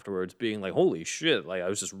summer afterwards, being like, "Holy shit!" Like I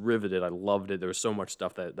was just riveted. I loved it. There was so much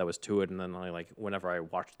stuff that was to it, and then whenever I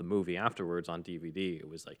watched the movie afterwards on DVD, it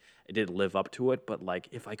was like it didn't live up to it. But like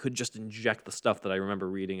if I could just inject the stuff that I remember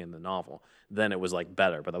reading in the novel, then it was like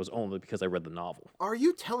better. But that was only because I read the novel. Are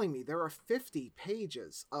you telling me there are 50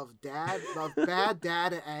 pages of bad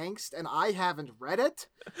dad angst, and I haven't read it?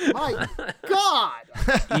 My God!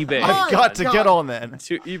 eBay. I've got to get on that.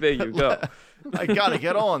 To eBay you go. I gotta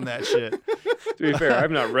get on that shit. To be fair,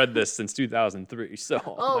 I've not read this since 2003, so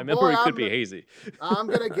my memory could be hazy. I'm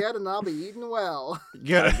gonna get it and I'll be eating well.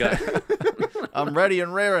 I'm ready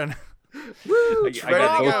and raring. Woo,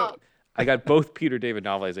 I got both Peter David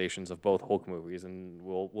novelizations of both Hulk movies, and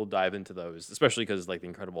we'll dive into those, especially because like the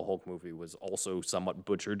Incredible Hulk movie was also somewhat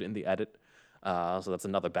butchered in the edit. So that's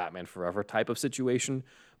another Batman Forever type of situation.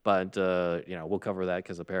 But, we'll cover that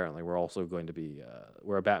because apparently we're also going to be,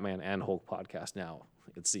 we're a Batman and Hulk podcast now,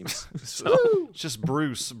 it seems. So. It's just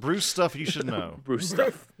Bruce stuff you should know. Bruce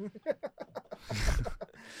stuff.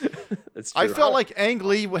 That's true. I felt like Ang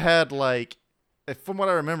Lee had like, from what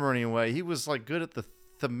I remember anyway, he was like good at the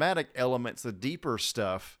thematic elements, the deeper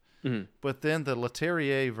stuff. Mm-hmm. But then the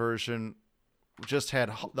Leterrier version just had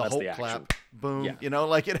the Hulk clap, boom. Yeah.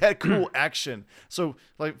 Like it had cool action. So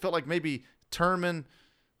like felt like maybe Turman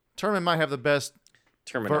might have the best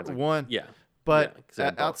one. Yeah. But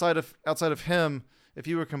outside of him, if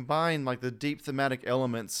you were combine like the deep thematic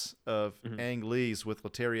elements of Ang Lee's with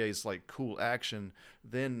Leterrier's like cool action,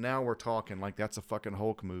 then now we're talking like that's a fucking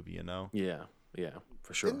Hulk movie, Yeah,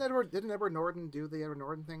 for sure. Didn't Edward Norton do the Edward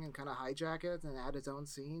Norton thing and kind of hijack it and add his own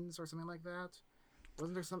scenes or something like that?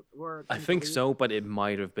 Wasn't there some? I think so, but it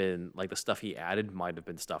might have been like the stuff he added might have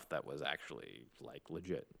been stuff that was actually like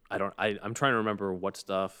legit. I'm trying to remember what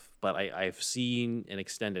stuff, but I've seen an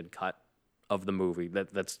extended cut of the movie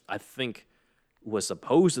that's I think was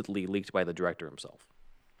supposedly leaked by the director himself.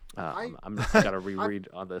 I gotta reread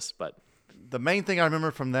on this, but the main thing I remember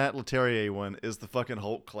from that Leterrier one is the fucking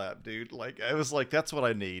Hulk clap, dude. Like I was like, that's what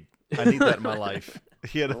I need. I need that in my life.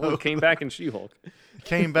 Well, it came back in She-Hulk.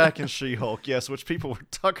 Came back in She-Hulk, yes, which people were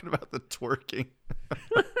talking about the twerking.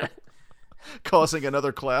 Causing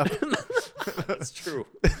another clap. That's true.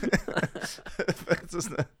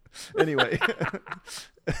 Anyway.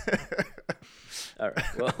 All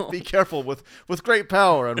right, well. Be careful with great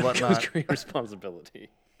power and whatnot. With great responsibility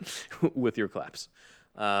with your claps.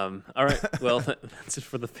 All right, well, that's it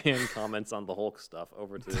for the fan comments on the Hulk stuff.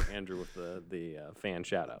 Over to Andrew with the fan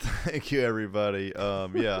shout-out. Thank you, everybody.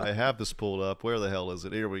 I have this pulled up. Where the hell is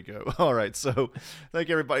it? Here we go. All right, so thank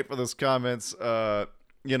you, everybody, for those comments. To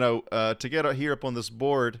get here up on this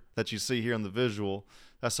board that you see here on the visual,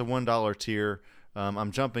 that's a $1 tier.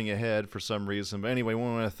 I'm jumping ahead for some reason. But anyway, we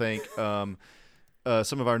want to thank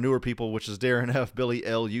some of our newer people, which is Darren F., Billy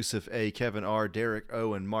L., Yusuf A., Kevin R., Derek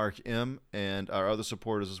O., and Mark M., and our other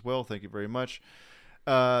supporters as well. Thank you very much.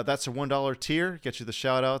 That's a $1 tier, gets you the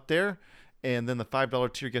shout out there. And then the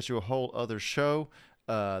 $5 tier gets you a whole other show.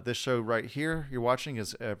 This show right here you're watching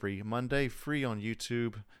is every Monday, free on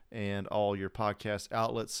YouTube and all your podcast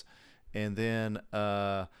outlets. And then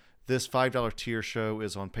this $5 tier show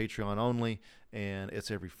is on Patreon only, and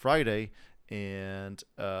it's every Friday. And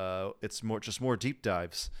it's more deep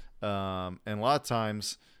dives. And a lot of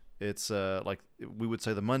times it's like we would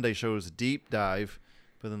say the Monday show is a deep dive,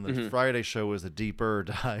 but then the Friday show is a deeper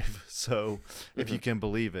dive. So if you can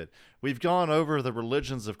believe it, we've gone over the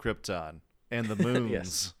religions of Krypton and the moons.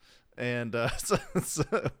 Yes. And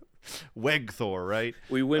Wegthor, right?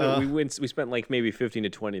 We spent like maybe 15 to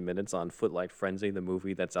 20 minutes on Footlight Frenzy, the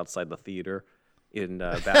movie that's outside the theater in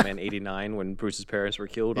Batman 89 when Bruce's parents were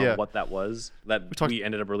killed, on what that was. We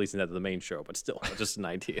ended up releasing that to the main show, but still, just an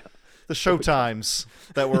idea. The showtimes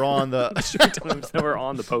that were on the showtimes that were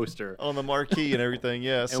on the poster, on the marquee and everything.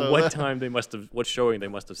 Yeah. And what showing they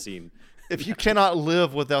must have seen. If you cannot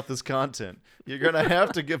live without this content, you're gonna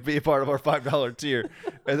have to be a part of our $5 tier,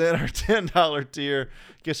 and then our $10 tier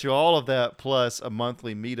gets you all of that plus a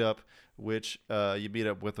monthly meetup, which you meet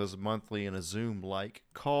up with us monthly in a Zoom-like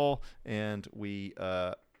call, and we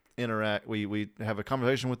interact. We have a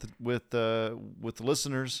conversation with the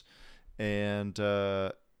listeners, and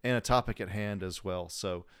a topic at hand as well.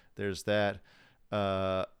 So there's that.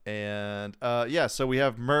 So we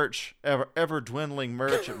have merch, ever dwindling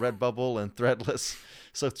merch at Redbubble and Threadless.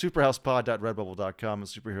 So superhousepod.redbubble.com and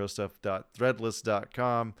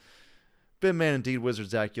superherostuff.threadless.com. Ben Man Indeed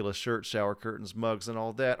Wizards Acula shirts, shower curtains, mugs, and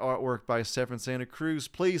all that. Artwork by Stefan Santa Cruz.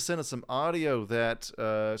 Please send us some audio that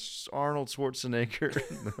Arnold Schwarzenegger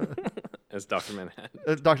as Dr.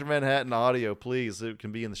 Manhattan. Dr. Manhattan audio, please. It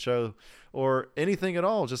can be in the show or anything at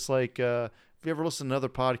all. Just like if you ever listen to another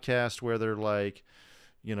podcast where they're like,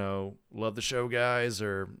 love the show, guys,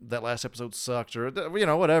 or that last episode sucked, or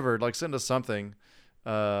whatever. Like, send us something.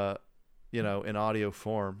 In audio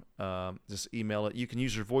form. Just email it. You can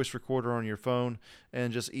use your voice recorder on your phone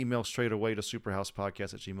and just email straight away to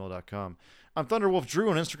superhousepodcast@gmail.com. I'm Thunderwolf Drew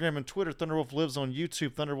on Instagram and Twitter. Thunderwolf lives on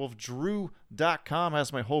YouTube. ThunderwolfDrew.com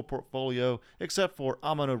has my whole portfolio except for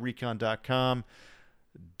AmanoRecon.com.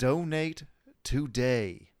 Donate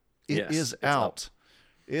today. It is out.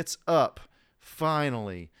 It's up.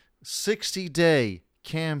 Finally. 60-day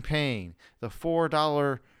campaign. The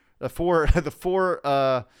four-minute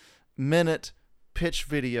pitch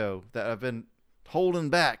video that I've been holding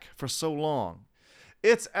back for so long.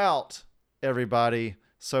 It's out, everybody.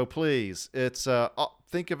 So please, it's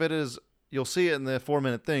think of it as, you'll see it in the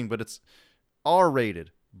 4-minute thing, but it's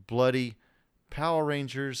R-rated, bloody, Power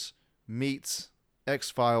Rangers meets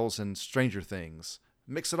X-Files and Stranger Things.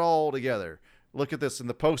 Mix it all together. Look at this. In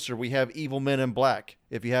the poster, we have evil men in black,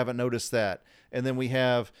 if you haven't noticed that. And then we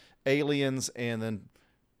have aliens, and then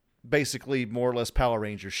basically more or less Power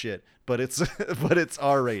Ranger shit, but it's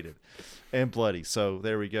R-rated and bloody. So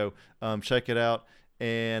there we go. Check it out.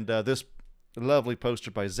 And this lovely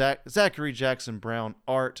poster by Zachary Jackson Brown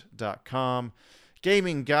Art.com.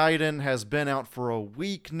 Gaming Gaiden has been out for a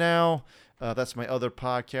week now. That's my other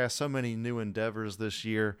podcast. So many new endeavors this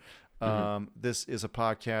year. This is a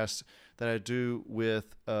podcast that I do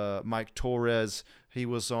with Mike Torres. He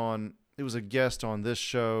was a guest on this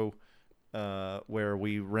show where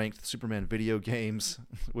we ranked Superman video games,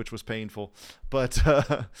 which was painful. But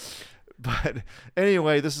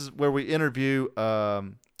anyway, this is where we interview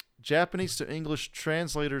Japanese to English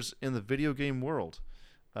translators in the video game world.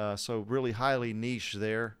 So really highly niche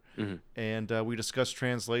there. And we discuss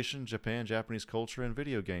translation, Japan, Japanese culture, and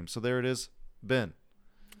video games. So there it is. Ben.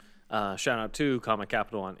 Shout out to Comic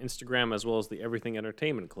Capital on Instagram, as well as the Everything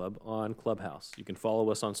Entertainment Club on Clubhouse. You can follow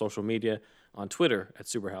us on social media, on Twitter at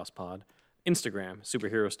SuperhousePod, Instagram,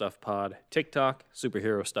 Superhero Stuff Pod, TikTok,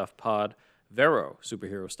 Superhero Stuff Pod, Vero,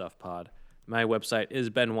 Superhero Stuff Pod. My website is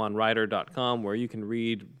benwanrider.com, where you can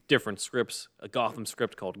read different scripts. A Gotham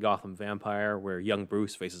script called Gotham Vampire, where young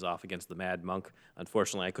Bruce faces off against the Mad Monk.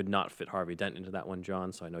 Unfortunately, I could not fit Harvey Dent into that one,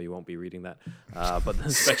 John, so I know you won't be reading that. But the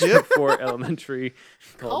section for Elementary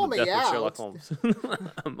called The Death of Sherlock Holmes.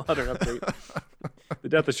 A modern update. The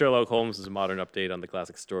Death of Sherlock Holmes is a modern update on the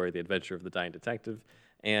classic story, The Adventure of the Dying Detective.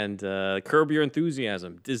 And Curb Your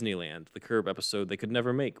Enthusiasm, Disneyland, the Curb episode they could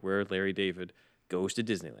never make, where Larry David goes to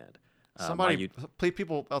Disneyland.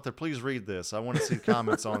 People out there, please read this. I want to see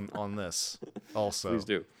comments on this also. Please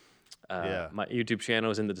do. My YouTube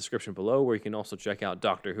channel is in the description below, where you can also check out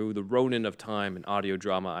Doctor Who, the Ronin of Time, an audio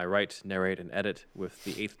drama I write, narrate, and edit with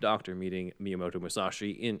the 8th Doctor meeting Miyamoto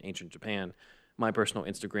Musashi in ancient Japan. My personal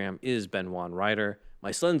Instagram is BenJuanWriter.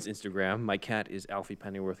 My son's Instagram, my cat, is Alfie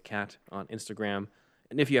Pennyworth Cat on Instagram.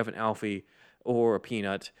 And if you have an Alfie or a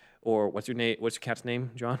Peanut, or what's your cat's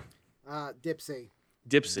name, John? Dipsy.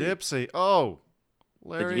 Dipsy. Oh,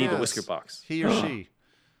 Larry. You need a whisker box. He or she?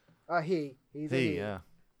 He. He's a he. Yeah.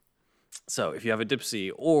 So if you have a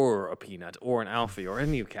Dipsy or a Peanut or an Alfie or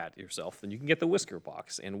any cat yourself, then you can get the whisker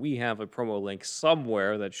box. And we have a promo link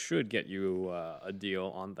somewhere that should get you a deal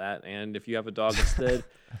on that. And if you have a dog instead,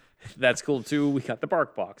 that's cool too. We got the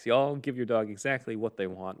Bark Box. Y'all give your dog exactly what they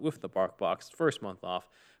want with the Bark Box. First month off,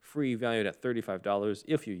 free, valued at $35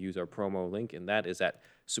 if you use our promo link. And that is at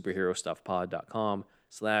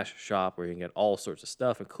superherostuffpod.com/shop, where you can get all sorts of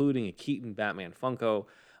stuff, including a Keaton Batman Funko.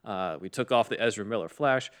 We took off the Ezra Miller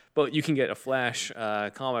Flash, but you can get a Flash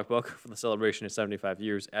comic book for the celebration of 75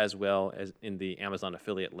 years, as well as in the Amazon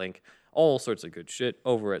affiliate link. All sorts of good shit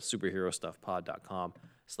over at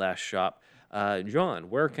superherostuffpod.com/shop. John,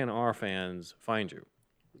 where can our fans find you?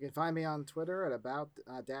 You can find me on Twitter at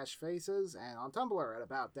about-faces and on Tumblr at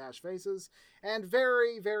about-faces. And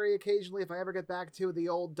very, very occasionally, if I ever get back to the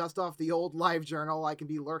old dust off the old live journal, I can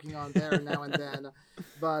be lurking on there now and then.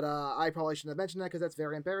 But I probably shouldn't have mentioned that because that's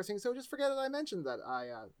very embarrassing. So just forget that I mentioned that I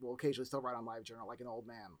will occasionally still write on live journal like an old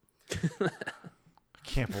man. I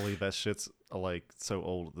can't believe that shit's like so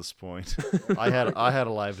old at this point. I had a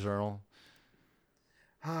live journal.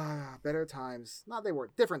 Better times. No, they were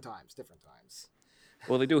different times.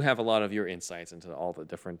 Well, they do have a lot of your insights into all the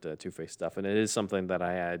different Two-Face stuff, and it is something that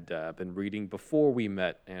I had been reading before we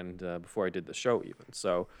met and before I did the show even.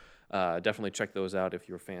 So definitely check those out if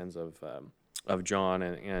you're fans of John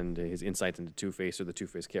and his insights into Two-Face or the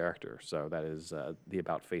Two-Face character. So that is the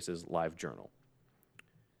About Faces live journal.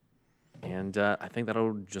 And I think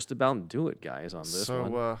that'll just about do it, guys, on this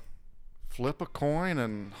one. So flip a coin,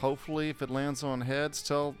 and hopefully if it lands on heads,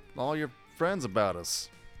 tell all your friends about us.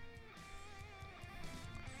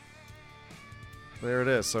 There it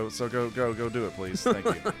is. So go do it, please. Thank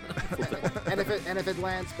you. And if it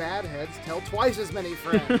lands bad heads, tell twice as many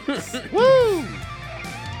friends. Woo!